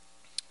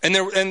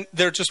 And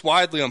they're just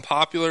widely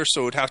unpopular,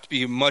 so it would have to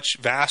be a much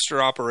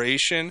vaster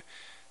operation.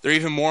 They're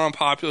even more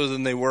unpopular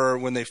than they were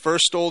when they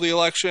first stole the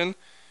election.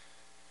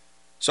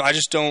 So I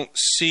just don't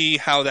see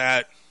how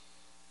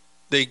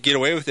they get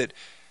away with it,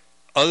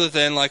 other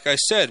than, like I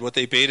said, what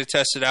they beta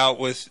tested out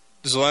with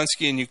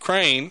Zelensky in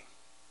Ukraine,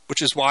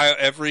 which is why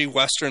every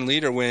Western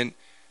leader went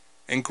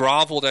and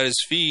groveled at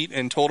his feet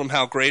and told him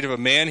how great of a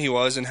man he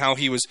was and how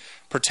he was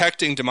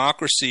protecting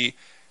democracy,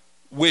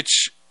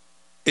 which...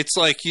 It's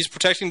like he's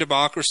protecting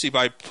democracy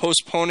by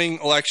postponing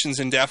elections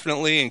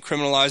indefinitely and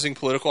criminalizing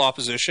political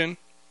opposition.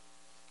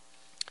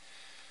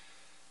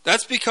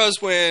 That's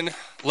because when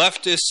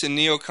leftists and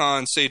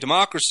neocons say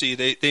democracy,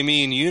 they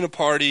mean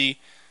uniparty,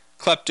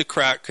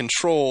 kleptocrat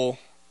control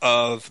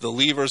of the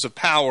levers of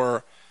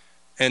power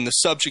and the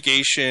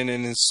subjugation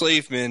and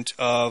enslavement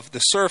of the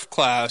serf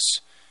class,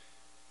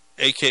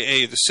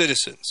 aka the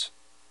citizens.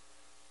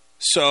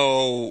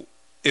 So...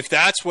 if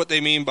that's what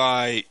they mean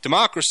by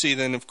democracy,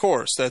 then of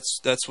course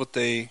that's what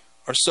they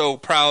are so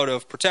proud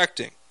of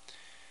protecting.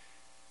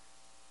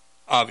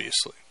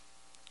 Obviously,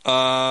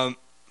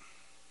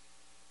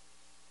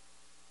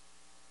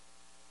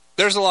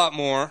 there's a lot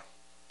more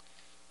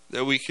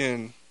that we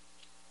can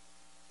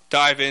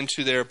dive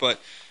into there, but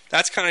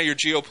that's kind of your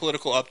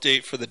geopolitical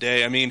update for the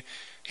day. I mean,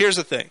 here's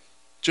the thing: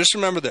 just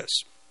remember this: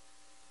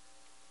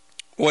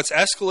 what's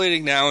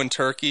escalating now in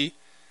Turkey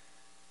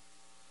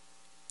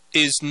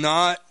is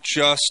not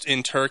just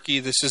in Turkey.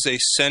 This is a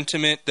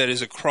sentiment that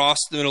is across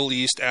the Middle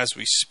East as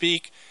we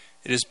speak.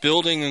 It is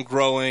building and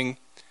growing.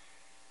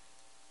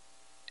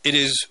 It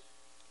is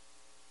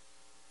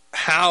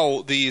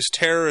how these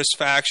terrorist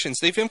factions,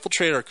 they've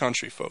infiltrated our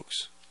country,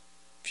 folks.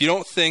 If you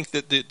don't think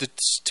that the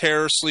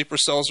terror sleeper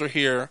cells are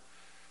here,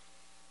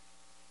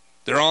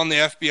 they're on the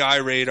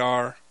FBI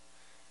radar.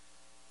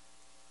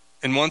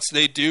 And once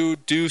they do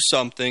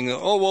something,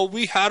 oh, well,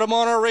 we had them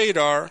on our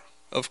radar,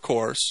 of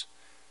course.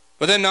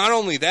 But then not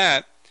only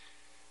that,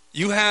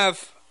 you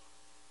have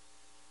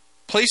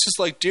places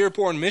like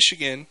Dearborn,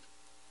 Michigan,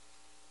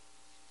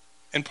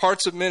 and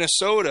parts of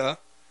Minnesota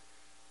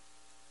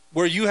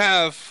where you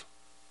have,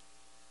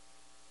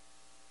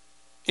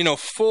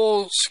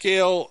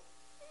 full-scale,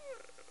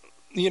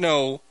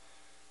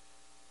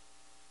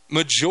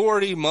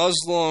 majority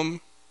Muslim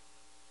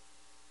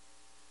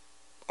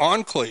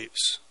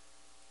enclaves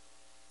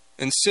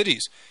in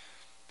cities.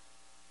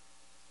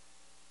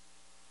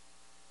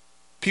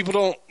 People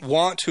don't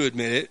want to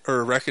admit it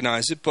or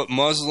recognize it, but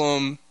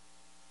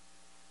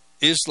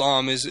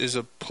Islam is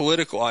a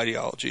political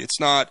ideology. It's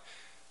not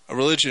a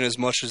religion as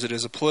much as it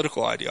is a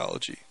political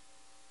ideology.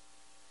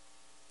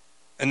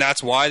 And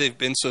that's why they've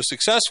been so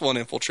successful in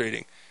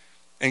infiltrating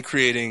and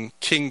creating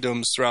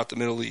kingdoms throughout the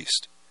Middle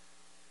East.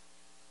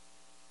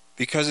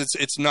 Because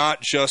it's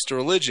not just a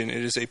religion,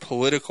 it is a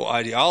political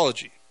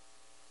ideology.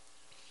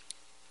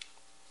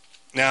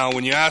 Now,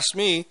 when you ask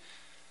me,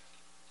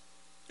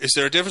 is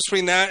there a difference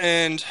between that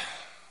and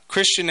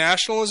Christian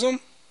nationalism?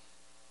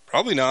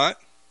 Probably not.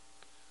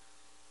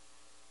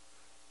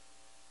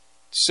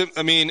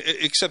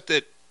 Except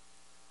that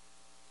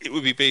it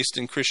would be based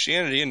in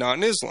Christianity and not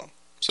in Islam.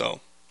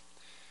 So,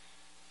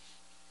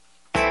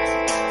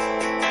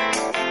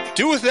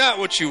 do with that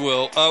what you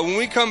will. When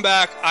we come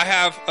back, I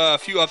have a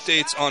few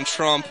updates on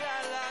Trump.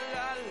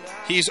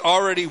 He's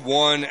already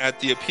won at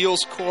the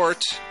appeals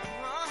court,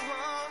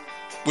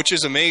 which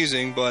is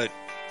amazing, but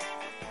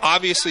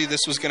obviously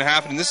this was going to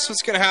happen. This is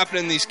what's going to happen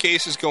in these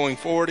cases going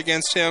forward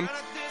against him.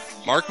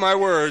 Mark my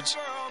words,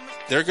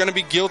 they're going to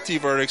be guilty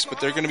verdicts, but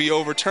they're going to be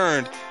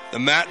overturned.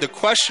 The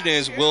question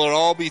is, will it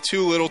all be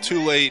too little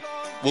too late?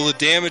 Will the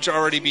damage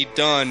already be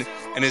done?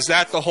 And is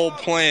that the whole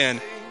plan?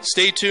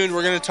 Stay tuned.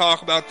 We're going to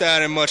talk about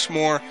that and much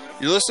more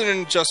You're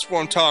listening to Just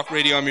Informed Talk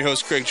Radio. I'm your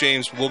host, Craig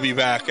James. We'll be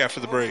back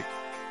after the break.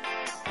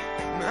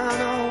 Man,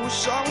 I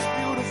wish I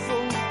was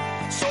beautiful.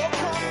 So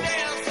come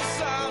dance the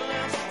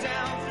silence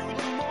down through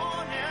the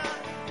morning.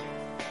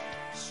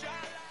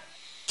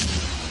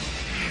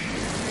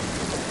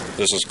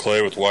 This is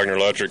Clay with Wagner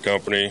Electric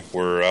Company.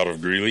 We're out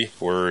of Greeley.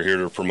 We're here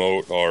to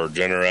promote our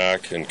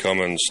Generac and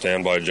Cummins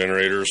standby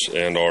generators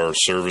and our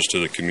service to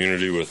the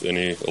community with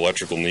any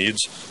electrical needs.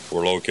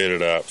 We're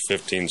located at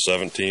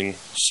 1517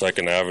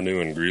 2nd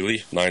Avenue in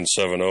Greeley,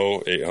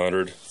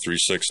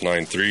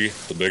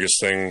 970-800-3693. The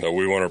biggest thing that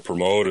we want to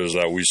promote is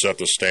that we set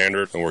the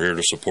standard, and we're here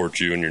to support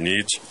you and your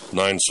needs.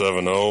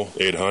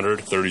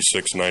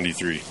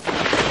 970-800-3693.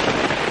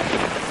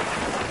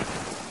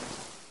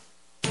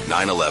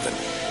 9/11.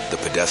 The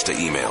Podesta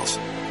emails,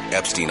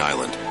 Epstein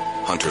Island,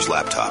 Hunter's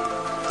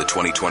laptop, the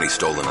 2020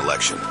 stolen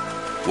election.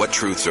 What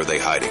truths are they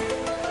hiding?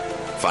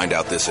 Find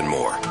out this and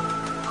more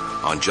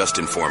on Just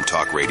Informed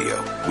Talk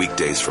Radio,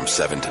 weekdays from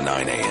 7 to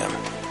 9 a.m.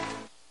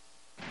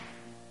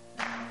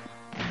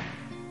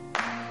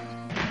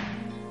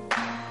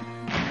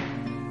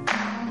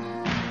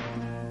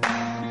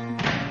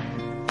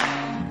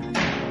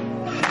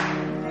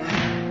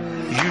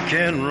 You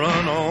can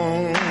run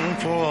on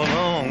for a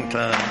long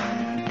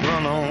time,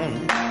 run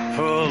on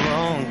for a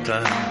long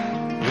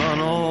time, run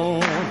on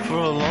for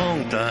a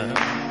long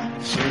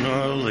time. Sooner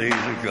or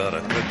later, gotta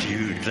cut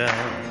you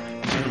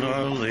down. Sooner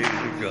or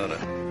later, gotta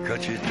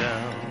cut you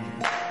down.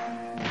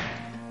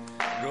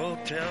 Go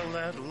tell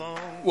that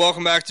long.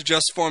 Welcome back to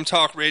Just Informed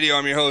Talk Radio.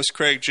 I'm your host,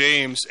 Craig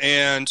James,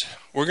 and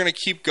we're going to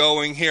keep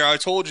going here. I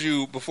told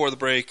you before the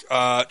break,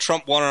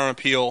 Trump won on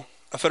appeal.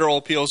 A federal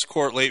appeals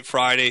court late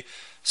Friday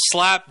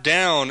slapped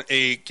down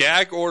a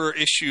gag order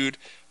issued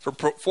for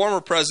former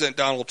President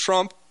Donald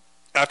Trump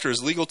after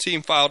his legal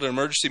team filed an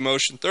emergency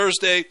motion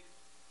Thursday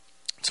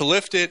to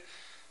lift it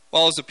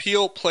while his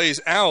appeal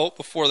plays out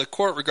before the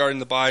court regarding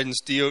the Biden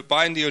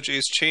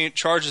DOJ's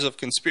charges of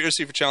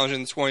conspiracy for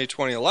challenging the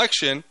 2020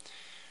 election.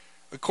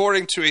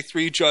 According to a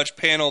 3-judge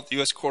panel of the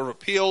U.S. Court of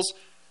Appeals,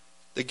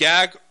 the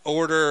gag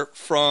order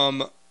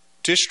from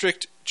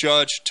District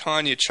Judge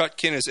Tanya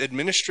Chutkin is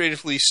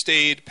administratively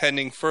stayed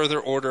pending further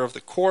order of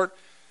the court.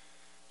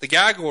 The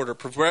gag order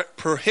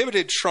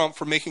prohibited Trump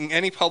from making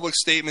any public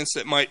statements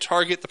that might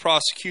target the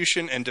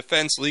prosecution and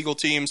defense legal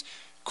teams,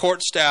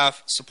 court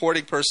staff,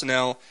 supporting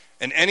personnel,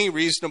 and any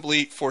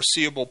reasonably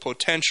foreseeable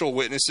potential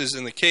witnesses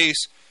in the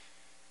case.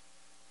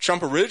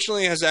 Trump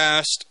originally has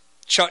asked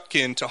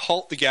Chutkin to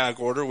halt the gag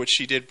order, which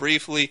she did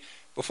briefly,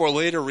 before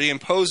later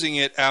reimposing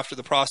it after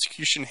the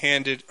prosecution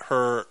handed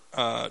her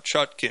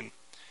Chutkin.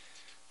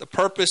 The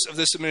purpose of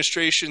this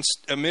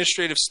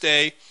administrative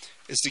stay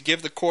is to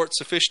give the court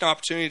sufficient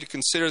opportunity to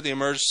consider the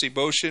emergency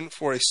motion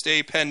for a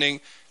stay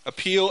pending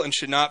appeal and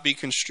should not be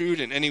construed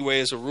in any way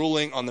as a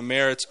ruling on the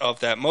merits of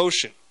that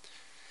motion.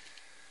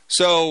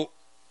 So,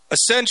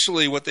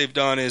 essentially what they've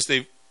done is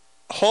they've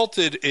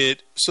halted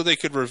it so they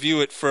could review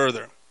it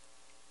further.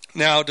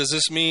 Now, does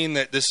this mean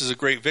that this is a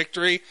great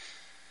victory?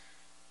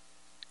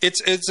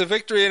 It's a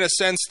victory in a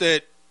sense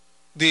that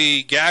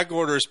the gag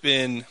order has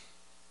been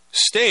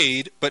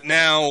stayed, but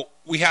now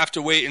we have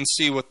to wait and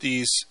see what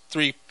these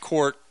 3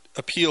 court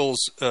appeals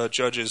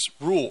judges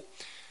rule.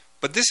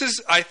 But this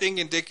is, I think,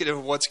 indicative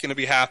of what's going to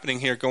be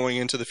happening here going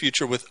into the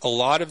future with a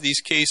lot of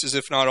these cases,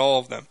 if not all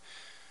of them.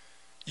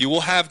 You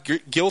will have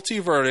guilty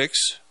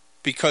verdicts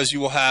because you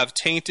will have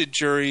tainted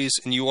juries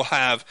and you will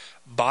have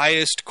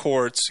biased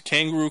courts,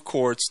 kangaroo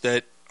courts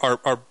that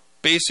are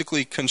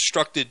basically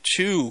constructed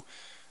to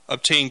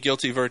obtain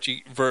guilty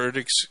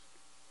verdicts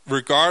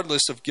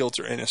regardless of guilt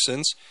or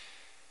innocence.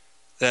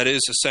 That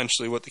is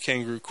essentially what the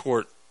kangaroo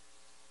court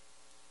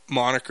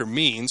moniker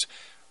means.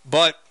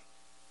 But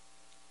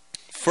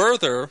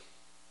further,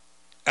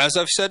 as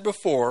I've said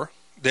before,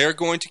 they're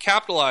going to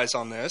capitalize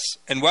on this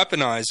and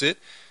weaponize it,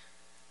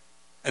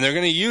 and they're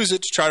going to use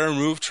it to try to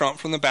remove Trump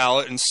from the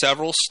ballot in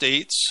several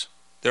states.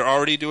 They're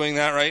already doing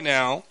that right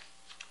now.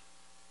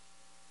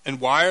 And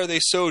why are they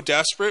so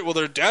desperate? Well,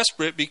 they're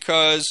desperate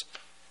because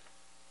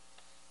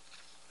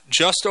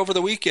just over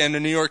the weekend, a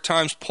New York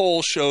Times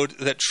poll showed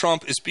that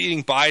Trump is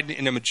beating Biden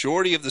in a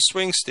majority of the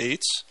swing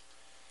states,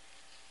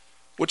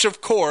 which,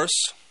 of course,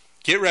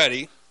 get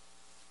ready.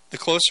 The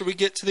closer we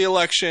get to the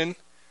election,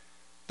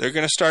 they're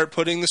going to start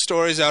putting the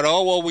stories out.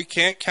 Oh, well, we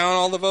can't count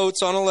all the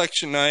votes on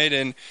election night,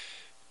 and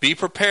be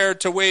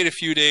prepared to wait a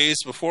few days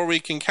before we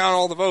can count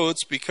all the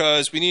votes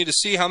because we need to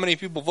see how many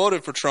people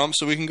voted for Trump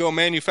so we can go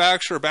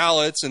manufacture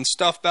ballots and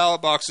stuff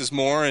ballot boxes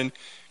more and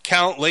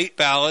count late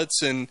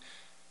ballots and,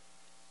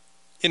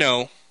 you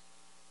know,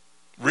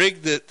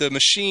 rig the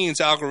machines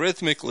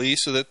algorithmically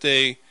so that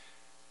they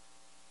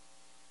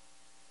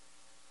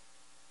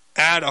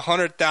add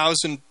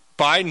 100,000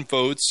 Biden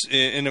votes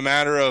in a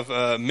matter of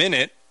a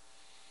minute.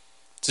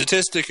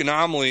 Statistic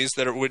anomalies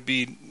that would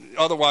be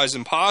otherwise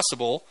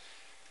impossible.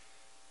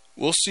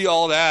 We'll see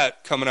all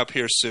that coming up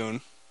here soon.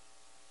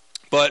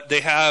 But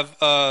they have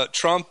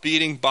Trump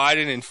beating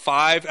Biden in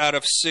 5 out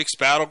of 6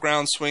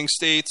 battleground swing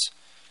states.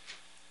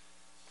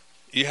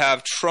 You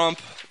have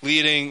Trump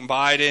leading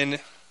Biden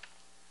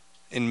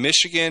in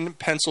Michigan,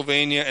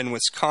 Pennsylvania, and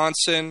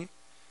Wisconsin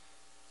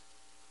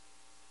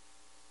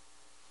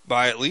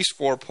by at least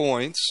 4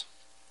 points.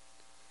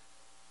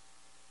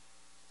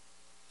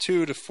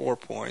 2 to 4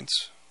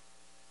 points.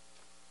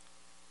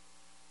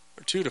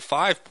 Or 2 to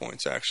 5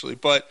 points, actually.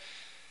 But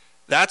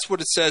that's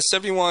what it says.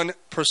 71%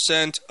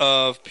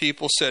 of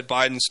people said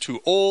Biden's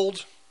too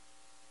old,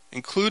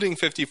 including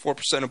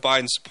 54% of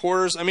Biden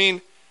supporters. I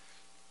mean,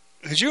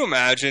 could you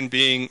imagine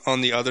being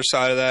on the other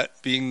side of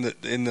that, being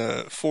in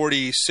the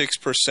 46%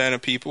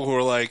 of people who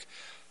are like,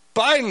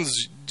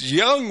 Biden's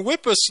young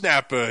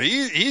whippersnapper,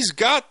 he's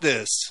got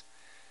this,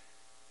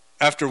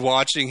 after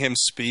watching him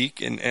speak,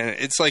 and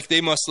it's like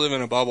they must live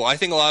in a bubble. I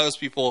think a lot of those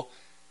people,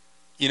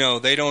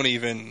 they don't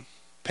even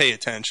pay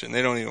attention.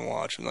 They don't even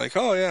watch him. Like,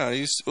 oh yeah,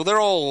 they're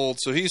all old,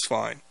 so he's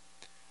fine.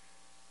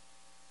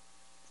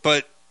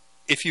 But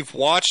if you've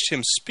watched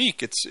him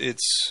speak, it's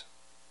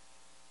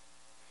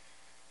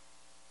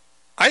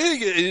I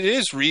think it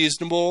is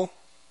reasonable.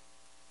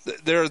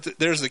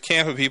 There's the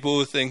camp of people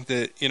who think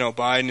that,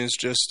 Biden is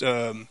just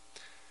some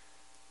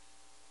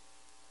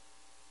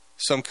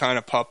kind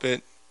of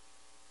puppet.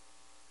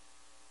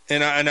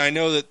 And I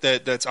know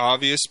that's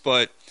obvious,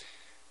 but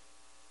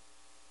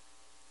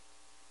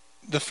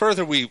the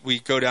further we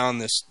go down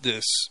this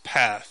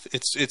path,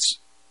 it's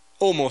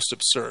almost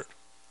absurd.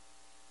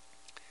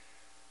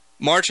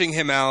 Marching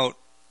him out,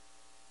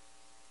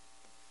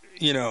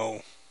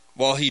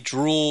 while he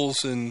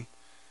drools and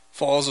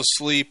falls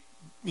asleep,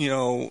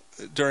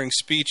 during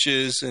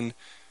speeches, and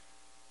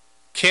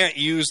can't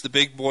use the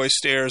big boy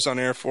stairs on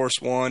Air Force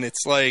One.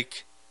 It's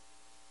like,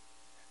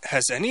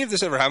 has any of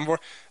this ever happened before?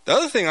 The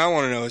other thing I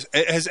want to know is,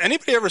 has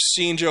anybody ever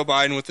seen Joe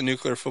Biden with the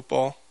nuclear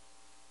football?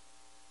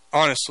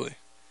 Honestly.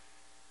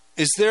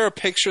 Is there a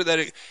picture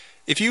that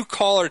if you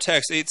call or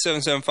text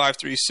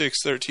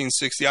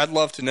 877-536-1360, I'd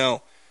love to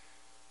know.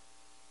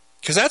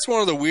 Because that's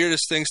one of the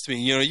weirdest things to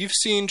me. You've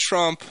seen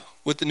Trump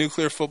with the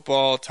nuclear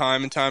football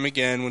time and time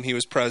again when he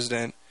was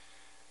president.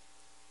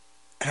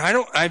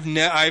 And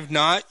I've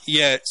not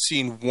yet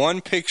seen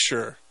one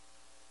picture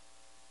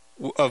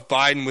of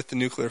Biden with the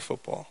nuclear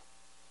football.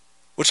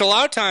 Which a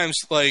lot of times,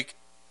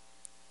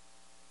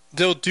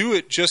 they'll do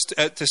it just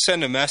to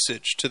send a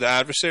message to the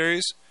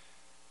adversaries,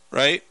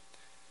 right?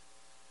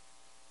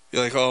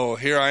 You're like, oh,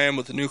 here I am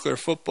with the nuclear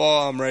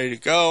football. I'm ready to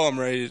go. I'm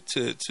ready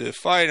to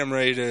fight. I'm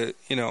ready to,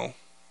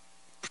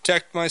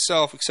 protect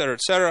myself, et cetera,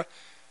 et cetera.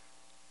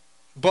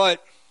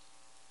 But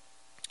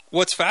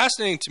what's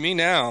fascinating to me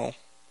now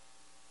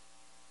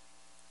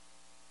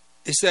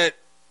is that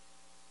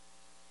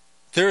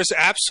there is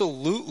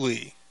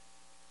absolutely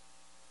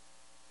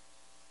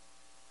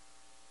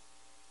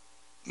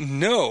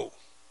no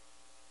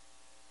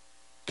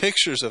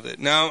pictures of it.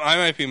 Now, I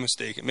might be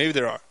mistaken. Maybe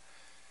there are.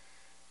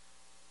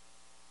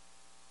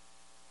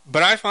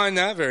 But I find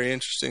that very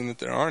interesting that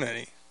there aren't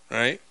any,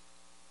 right?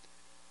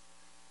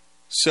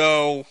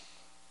 So,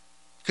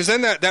 because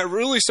then that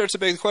really starts to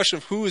beg the question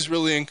of who is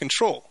really in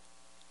control,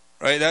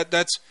 right?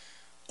 That's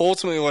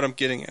ultimately what I'm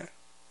getting at.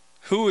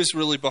 Who is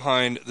really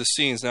behind the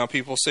scenes? Now,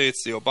 people say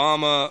it's the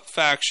Obama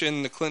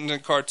faction, the Clinton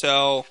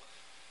cartel,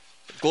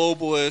 the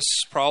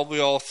globalists,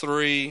 probably all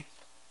three.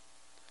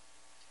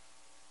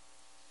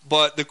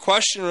 But the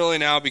question really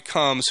now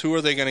becomes, who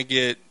are they going to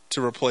get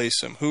to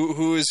replace him?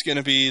 Who is going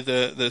to be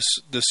the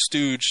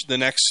stooge, the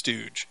next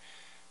stooge?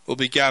 Will it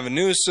be Gavin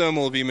Newsom?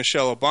 Will it be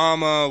Michelle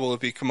Obama? Will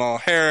it be Kamala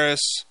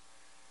Harris?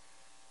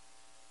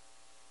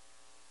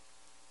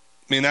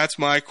 I mean, that's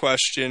my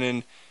question.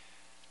 And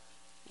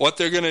what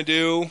they're going to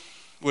do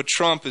with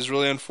Trump is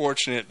really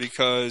unfortunate,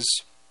 because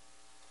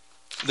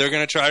they're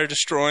going to try to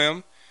destroy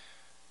him.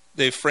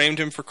 They've framed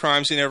him for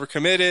crimes he never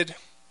committed.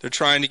 They're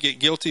trying to get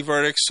guilty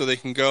verdicts so they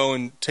can go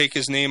and take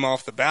his name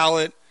off the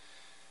ballot.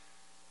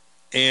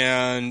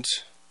 And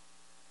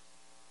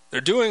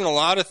they're doing a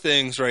lot of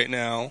things right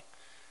now,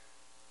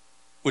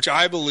 which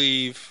I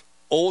believe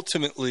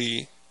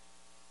ultimately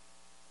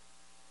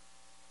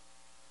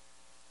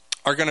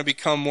are going to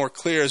become more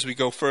clear as we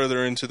go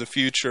further into the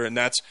future. And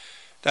that's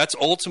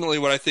ultimately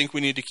what I think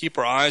we need to keep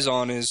our eyes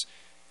on, is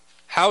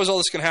how is all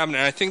this going to happen?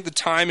 And I think the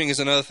timing is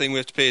another thing we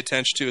have to pay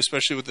attention to,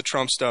 especially with the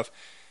Trump stuff.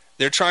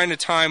 They're trying to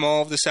time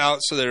all of this out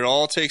so that it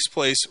all takes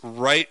place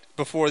right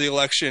before the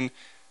election,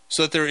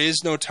 so that there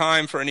is no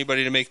time for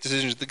anybody to make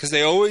decisions. Because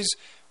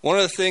one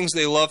of the things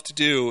they love to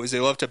do is they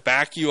love to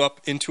back you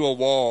up into a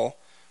wall,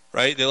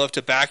 right? They love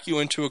to back you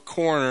into a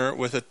corner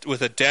with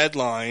a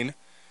deadline,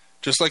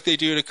 just like they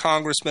do to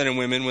congressmen and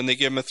women when they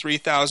give them a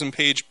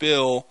 3,000-page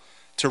bill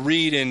to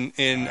read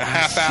in a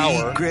half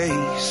hour.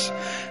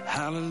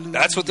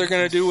 That's what they're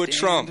going to do with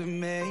Trump.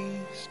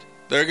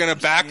 They're going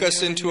to back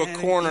us into a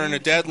corner and a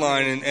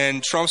deadline,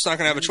 and Trump's not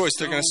going to have a choice.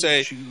 They're going to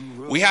say,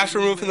 we have to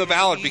remove him from the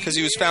ballot because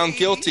he was found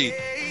guilty,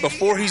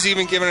 before he's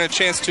even given a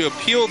chance to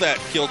appeal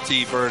that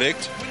guilty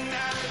verdict,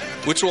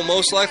 which will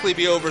most likely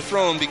be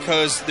overthrown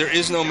because there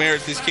is no merit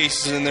to these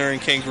cases and they're in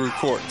kangaroo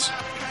courts.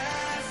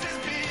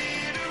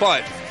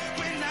 But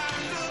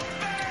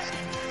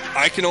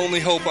I can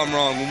only hope I'm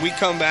wrong. When we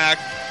come back,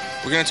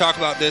 we're going to talk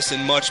about this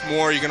and much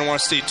more. You're going to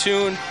want to stay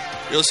tuned.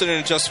 You're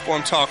listening to Just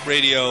Informed Talk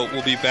Radio.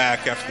 We'll be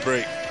back after the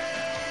break.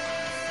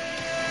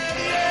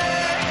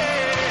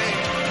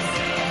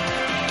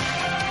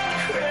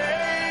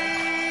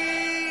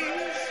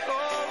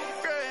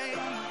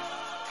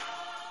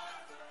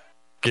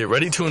 Get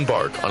ready to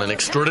embark on an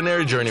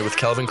extraordinary journey with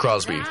Calvin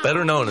Crosby,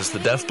 better known as the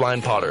Deaf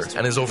Blind Potter,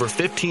 and his over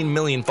 15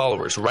 million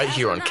followers right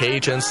here on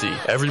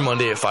KHNC every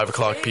Monday at 5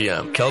 o'clock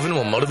p.m. Calvin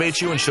will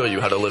motivate you and show you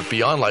how to live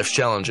beyond life's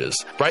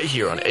challenges right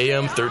here on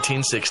AM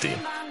 1360.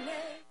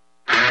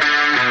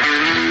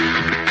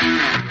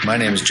 My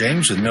name is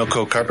James with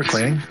Milco Carpet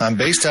Cleaning. I'm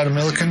based out of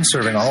Milliken,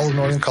 serving all of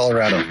northern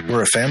Colorado.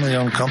 We're a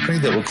family-owned company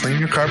that will clean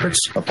your carpets,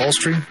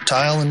 upholstery,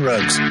 tile, and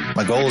rugs.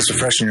 My goal is to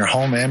freshen your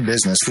home and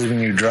business,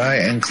 leaving you dry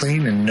and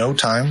clean in no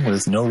time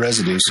with no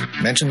residues.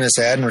 Mention this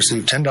ad and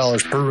receive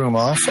 $10 per room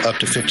off, up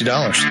to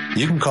 $50.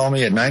 You can call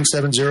me at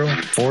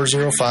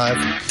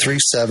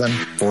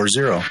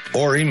 970-405-3740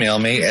 or email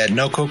me at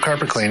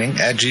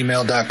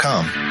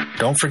nococarpetcleaning@gmail.com.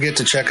 Don't forget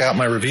to check out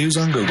my reviews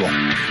on Google.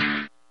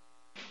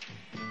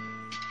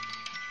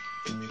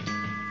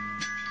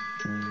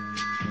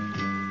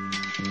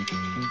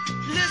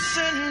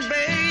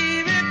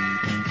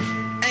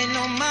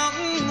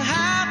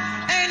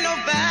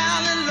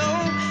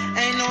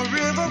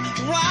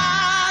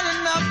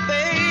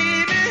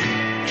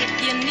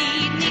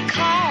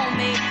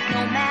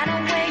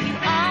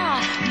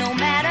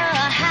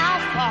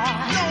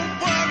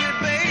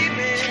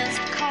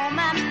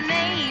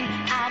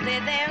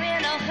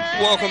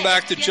 Welcome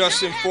back to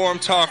Just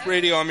Informed Talk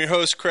Radio. I'm your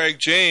host, Craig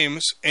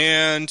James.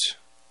 And,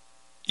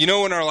 you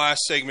know, in our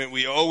last segment,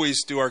 we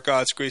always do our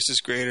God's Grace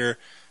is Greater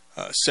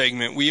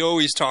segment. We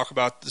always talk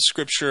about the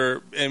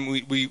Scripture, and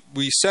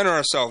we center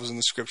ourselves in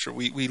the Scripture.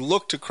 We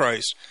look to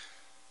Christ.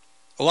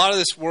 A lot of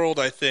this world,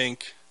 I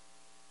think,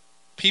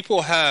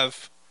 people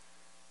have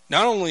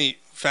not only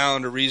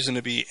found a reason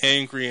to be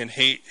angry and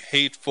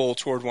hateful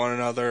toward one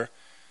another,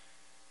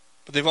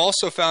 but they've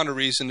also found a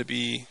reason to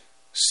be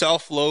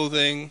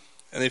self-loathing,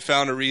 and they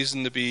found a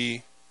reason to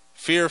be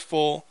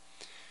fearful,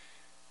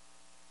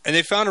 and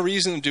they found a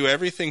reason to do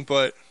everything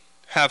but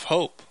have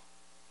hope.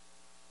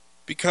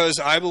 Because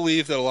I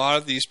believe that a lot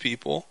of these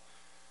people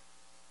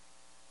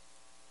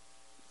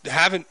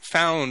haven't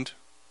found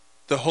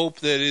the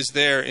hope that is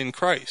there in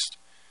Christ.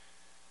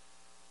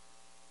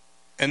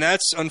 And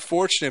that's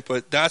unfortunate,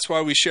 but that's why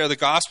we share the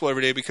gospel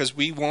every day, because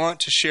we want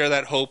to share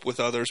that hope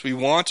with others. We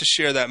want to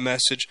share that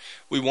message.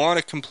 We want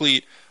to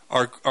complete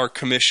our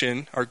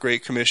commission, our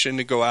great commission,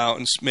 to go out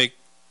and make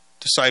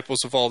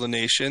disciples of all the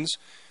nations.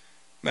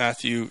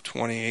 Matthew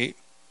 28.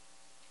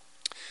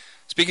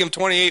 Speaking of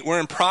 28, we're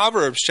in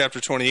Proverbs chapter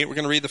 28. We're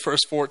going to read the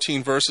first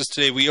 14 verses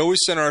today. We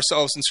always center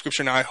ourselves in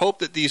Scripture. Now, I hope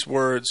that these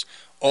words,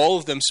 all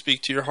of them,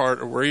 speak to your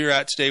heart or where you're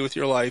at today with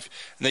your life,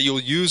 and that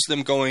you'll use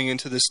them going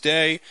into this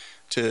day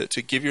to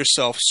give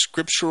yourself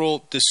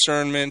scriptural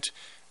discernment,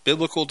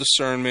 biblical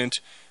discernment,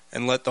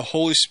 and let the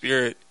Holy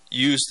Spirit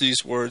use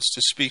these words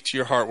to speak to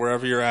your heart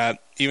wherever you're at,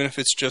 even if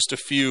it's just a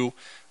few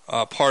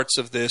parts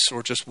of this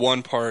or just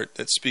one part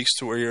that speaks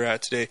to where you're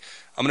at today.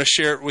 I'm going to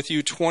share it with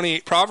you.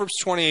 Proverbs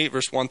 28,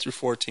 verse 1 through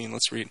 14.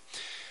 Let's read.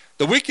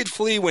 The wicked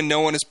flee when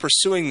no one is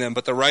pursuing them,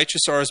 but the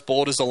righteous are as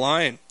bold as a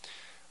lion.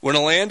 When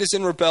a land is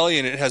in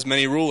rebellion, it has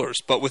many rulers,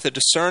 but with a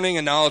discerning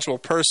and knowledgeable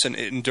person,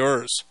 it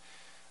endures.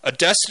 A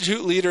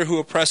destitute leader who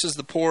oppresses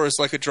the poor is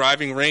like a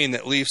driving rain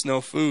that leaves no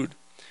food.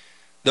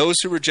 Those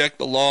who reject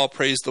the law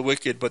praise the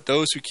wicked, but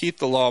those who keep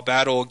the law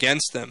battle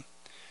against them.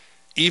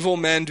 Evil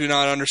men do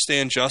not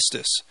understand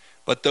justice,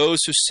 but those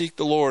who seek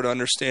the Lord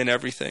understand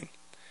everything.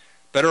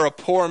 Better a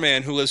poor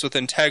man who lives with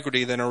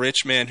integrity than a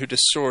rich man who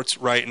distorts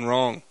right and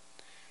wrong.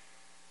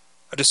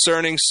 A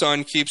discerning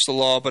son keeps the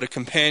law, but a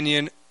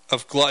companion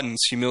of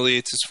gluttons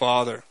humiliates his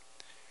father.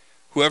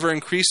 Whoever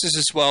increases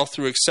his wealth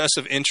through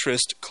excessive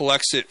interest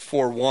collects it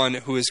for one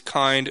who is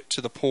kind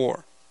to the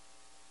poor.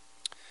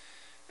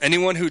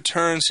 Anyone who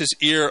turns his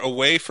ear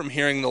away from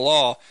hearing the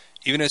law,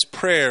 even his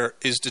prayer,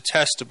 is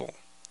detestable.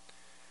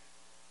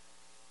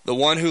 The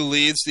one who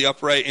leads the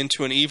upright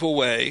into an evil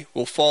way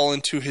will fall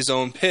into his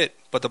own pit,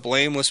 but the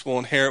blameless will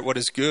inherit what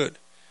is good.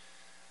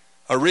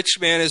 A rich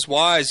man is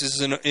wise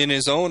in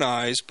his own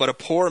eyes, but a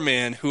poor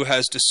man who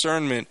has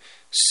discernment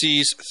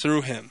sees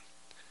through him.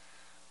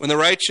 When the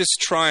righteous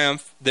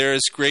triumph, there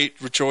is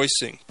great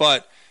rejoicing,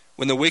 but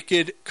when the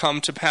wicked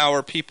come to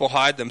power, people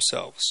hide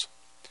themselves.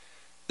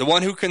 The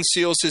one who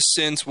conceals his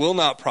sins will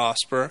not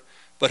prosper,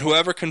 but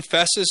whoever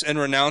confesses and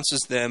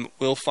renounces them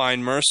will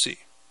find mercy.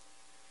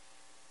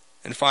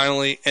 And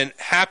finally, and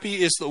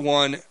happy is the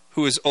one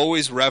who is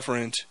always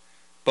reverent,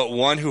 but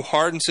one who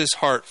hardens his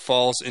heart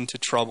falls into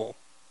trouble.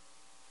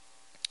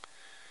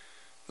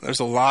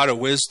 There's a lot of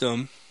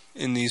wisdom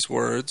in these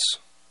words.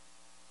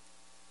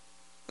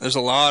 There's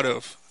a lot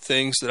of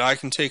things that I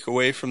can take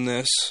away from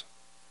this.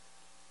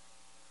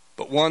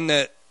 But one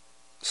that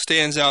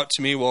stands out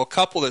to me, well, a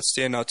couple that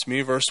stand out to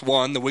me. Verse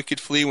 1, the wicked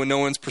flee when no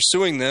one's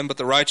pursuing them, but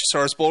the righteous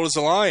are as bold as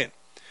a lion.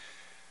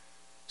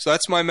 So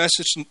that's my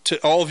message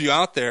to all of you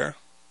out there.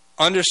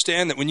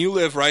 Understand that when you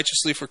live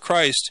righteously for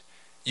Christ,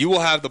 you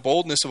will have the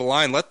boldness of a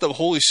lion. Let the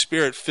Holy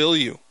Spirit fill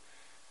you.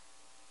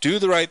 Do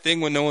the right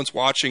thing when no one's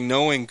watching,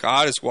 knowing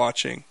God is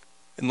watching.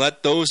 And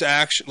let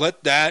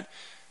that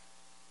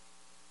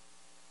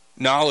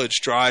knowledge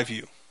drive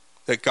you,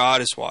 that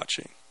God is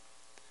watching.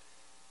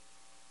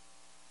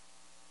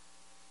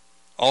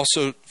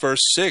 Also, verse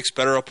 6,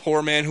 better a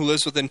poor man who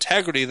lives with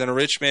integrity than a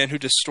rich man who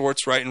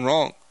distorts right and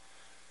wrong.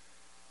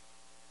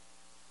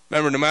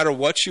 Remember, no matter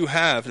what you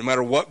have, no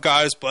matter what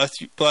God has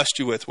blessed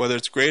you with, whether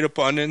it's great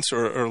abundance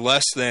or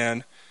less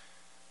than,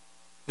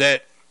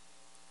 that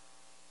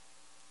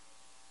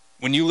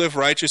when you live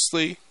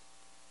righteously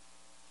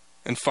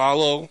and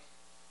follow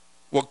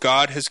what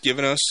God has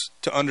given us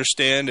to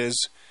understand as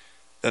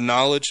the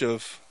knowledge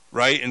of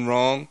right and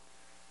wrong,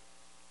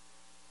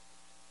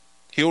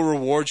 He'll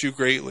reward you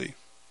greatly.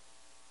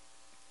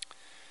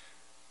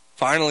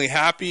 Finally,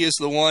 happy is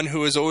the one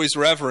who is always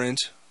reverent,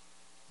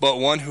 but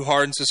one who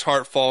hardens his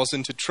heart falls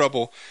into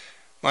trouble.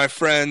 My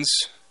friends,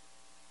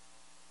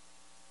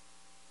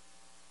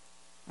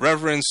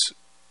 reverence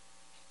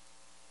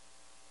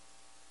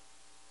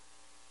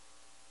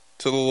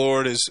to the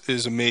Lord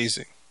is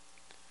amazing.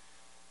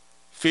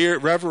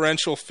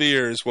 Reverential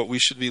fear is what we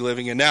should be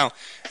living in. Now,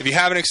 if you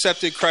haven't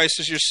accepted Christ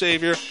as your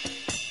Savior,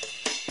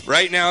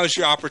 right now is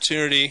your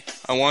opportunity.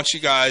 I want you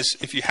guys,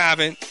 if you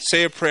haven't,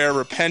 say a prayer,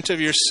 repent of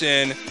your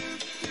sin,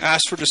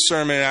 ask for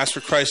discernment, and ask for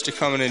Christ to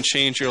come in and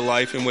change your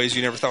life in ways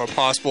you never thought were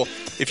possible.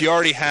 If you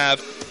already have,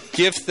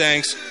 give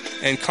thanks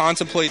and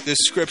contemplate this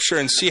scripture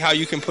and see how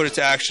you can put it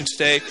to action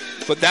today.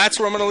 But that's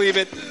where I'm going to leave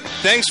it.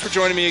 Thanks for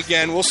joining me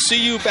again. We'll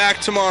see you back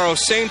tomorrow,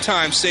 same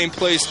time, same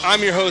place.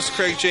 I'm your host,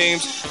 Craig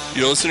James.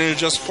 You're listening to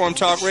Just Informed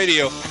Talk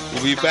Radio.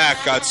 We'll be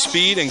back.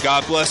 Godspeed and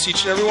God bless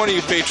each and every one of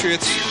you,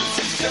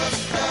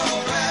 Patriots.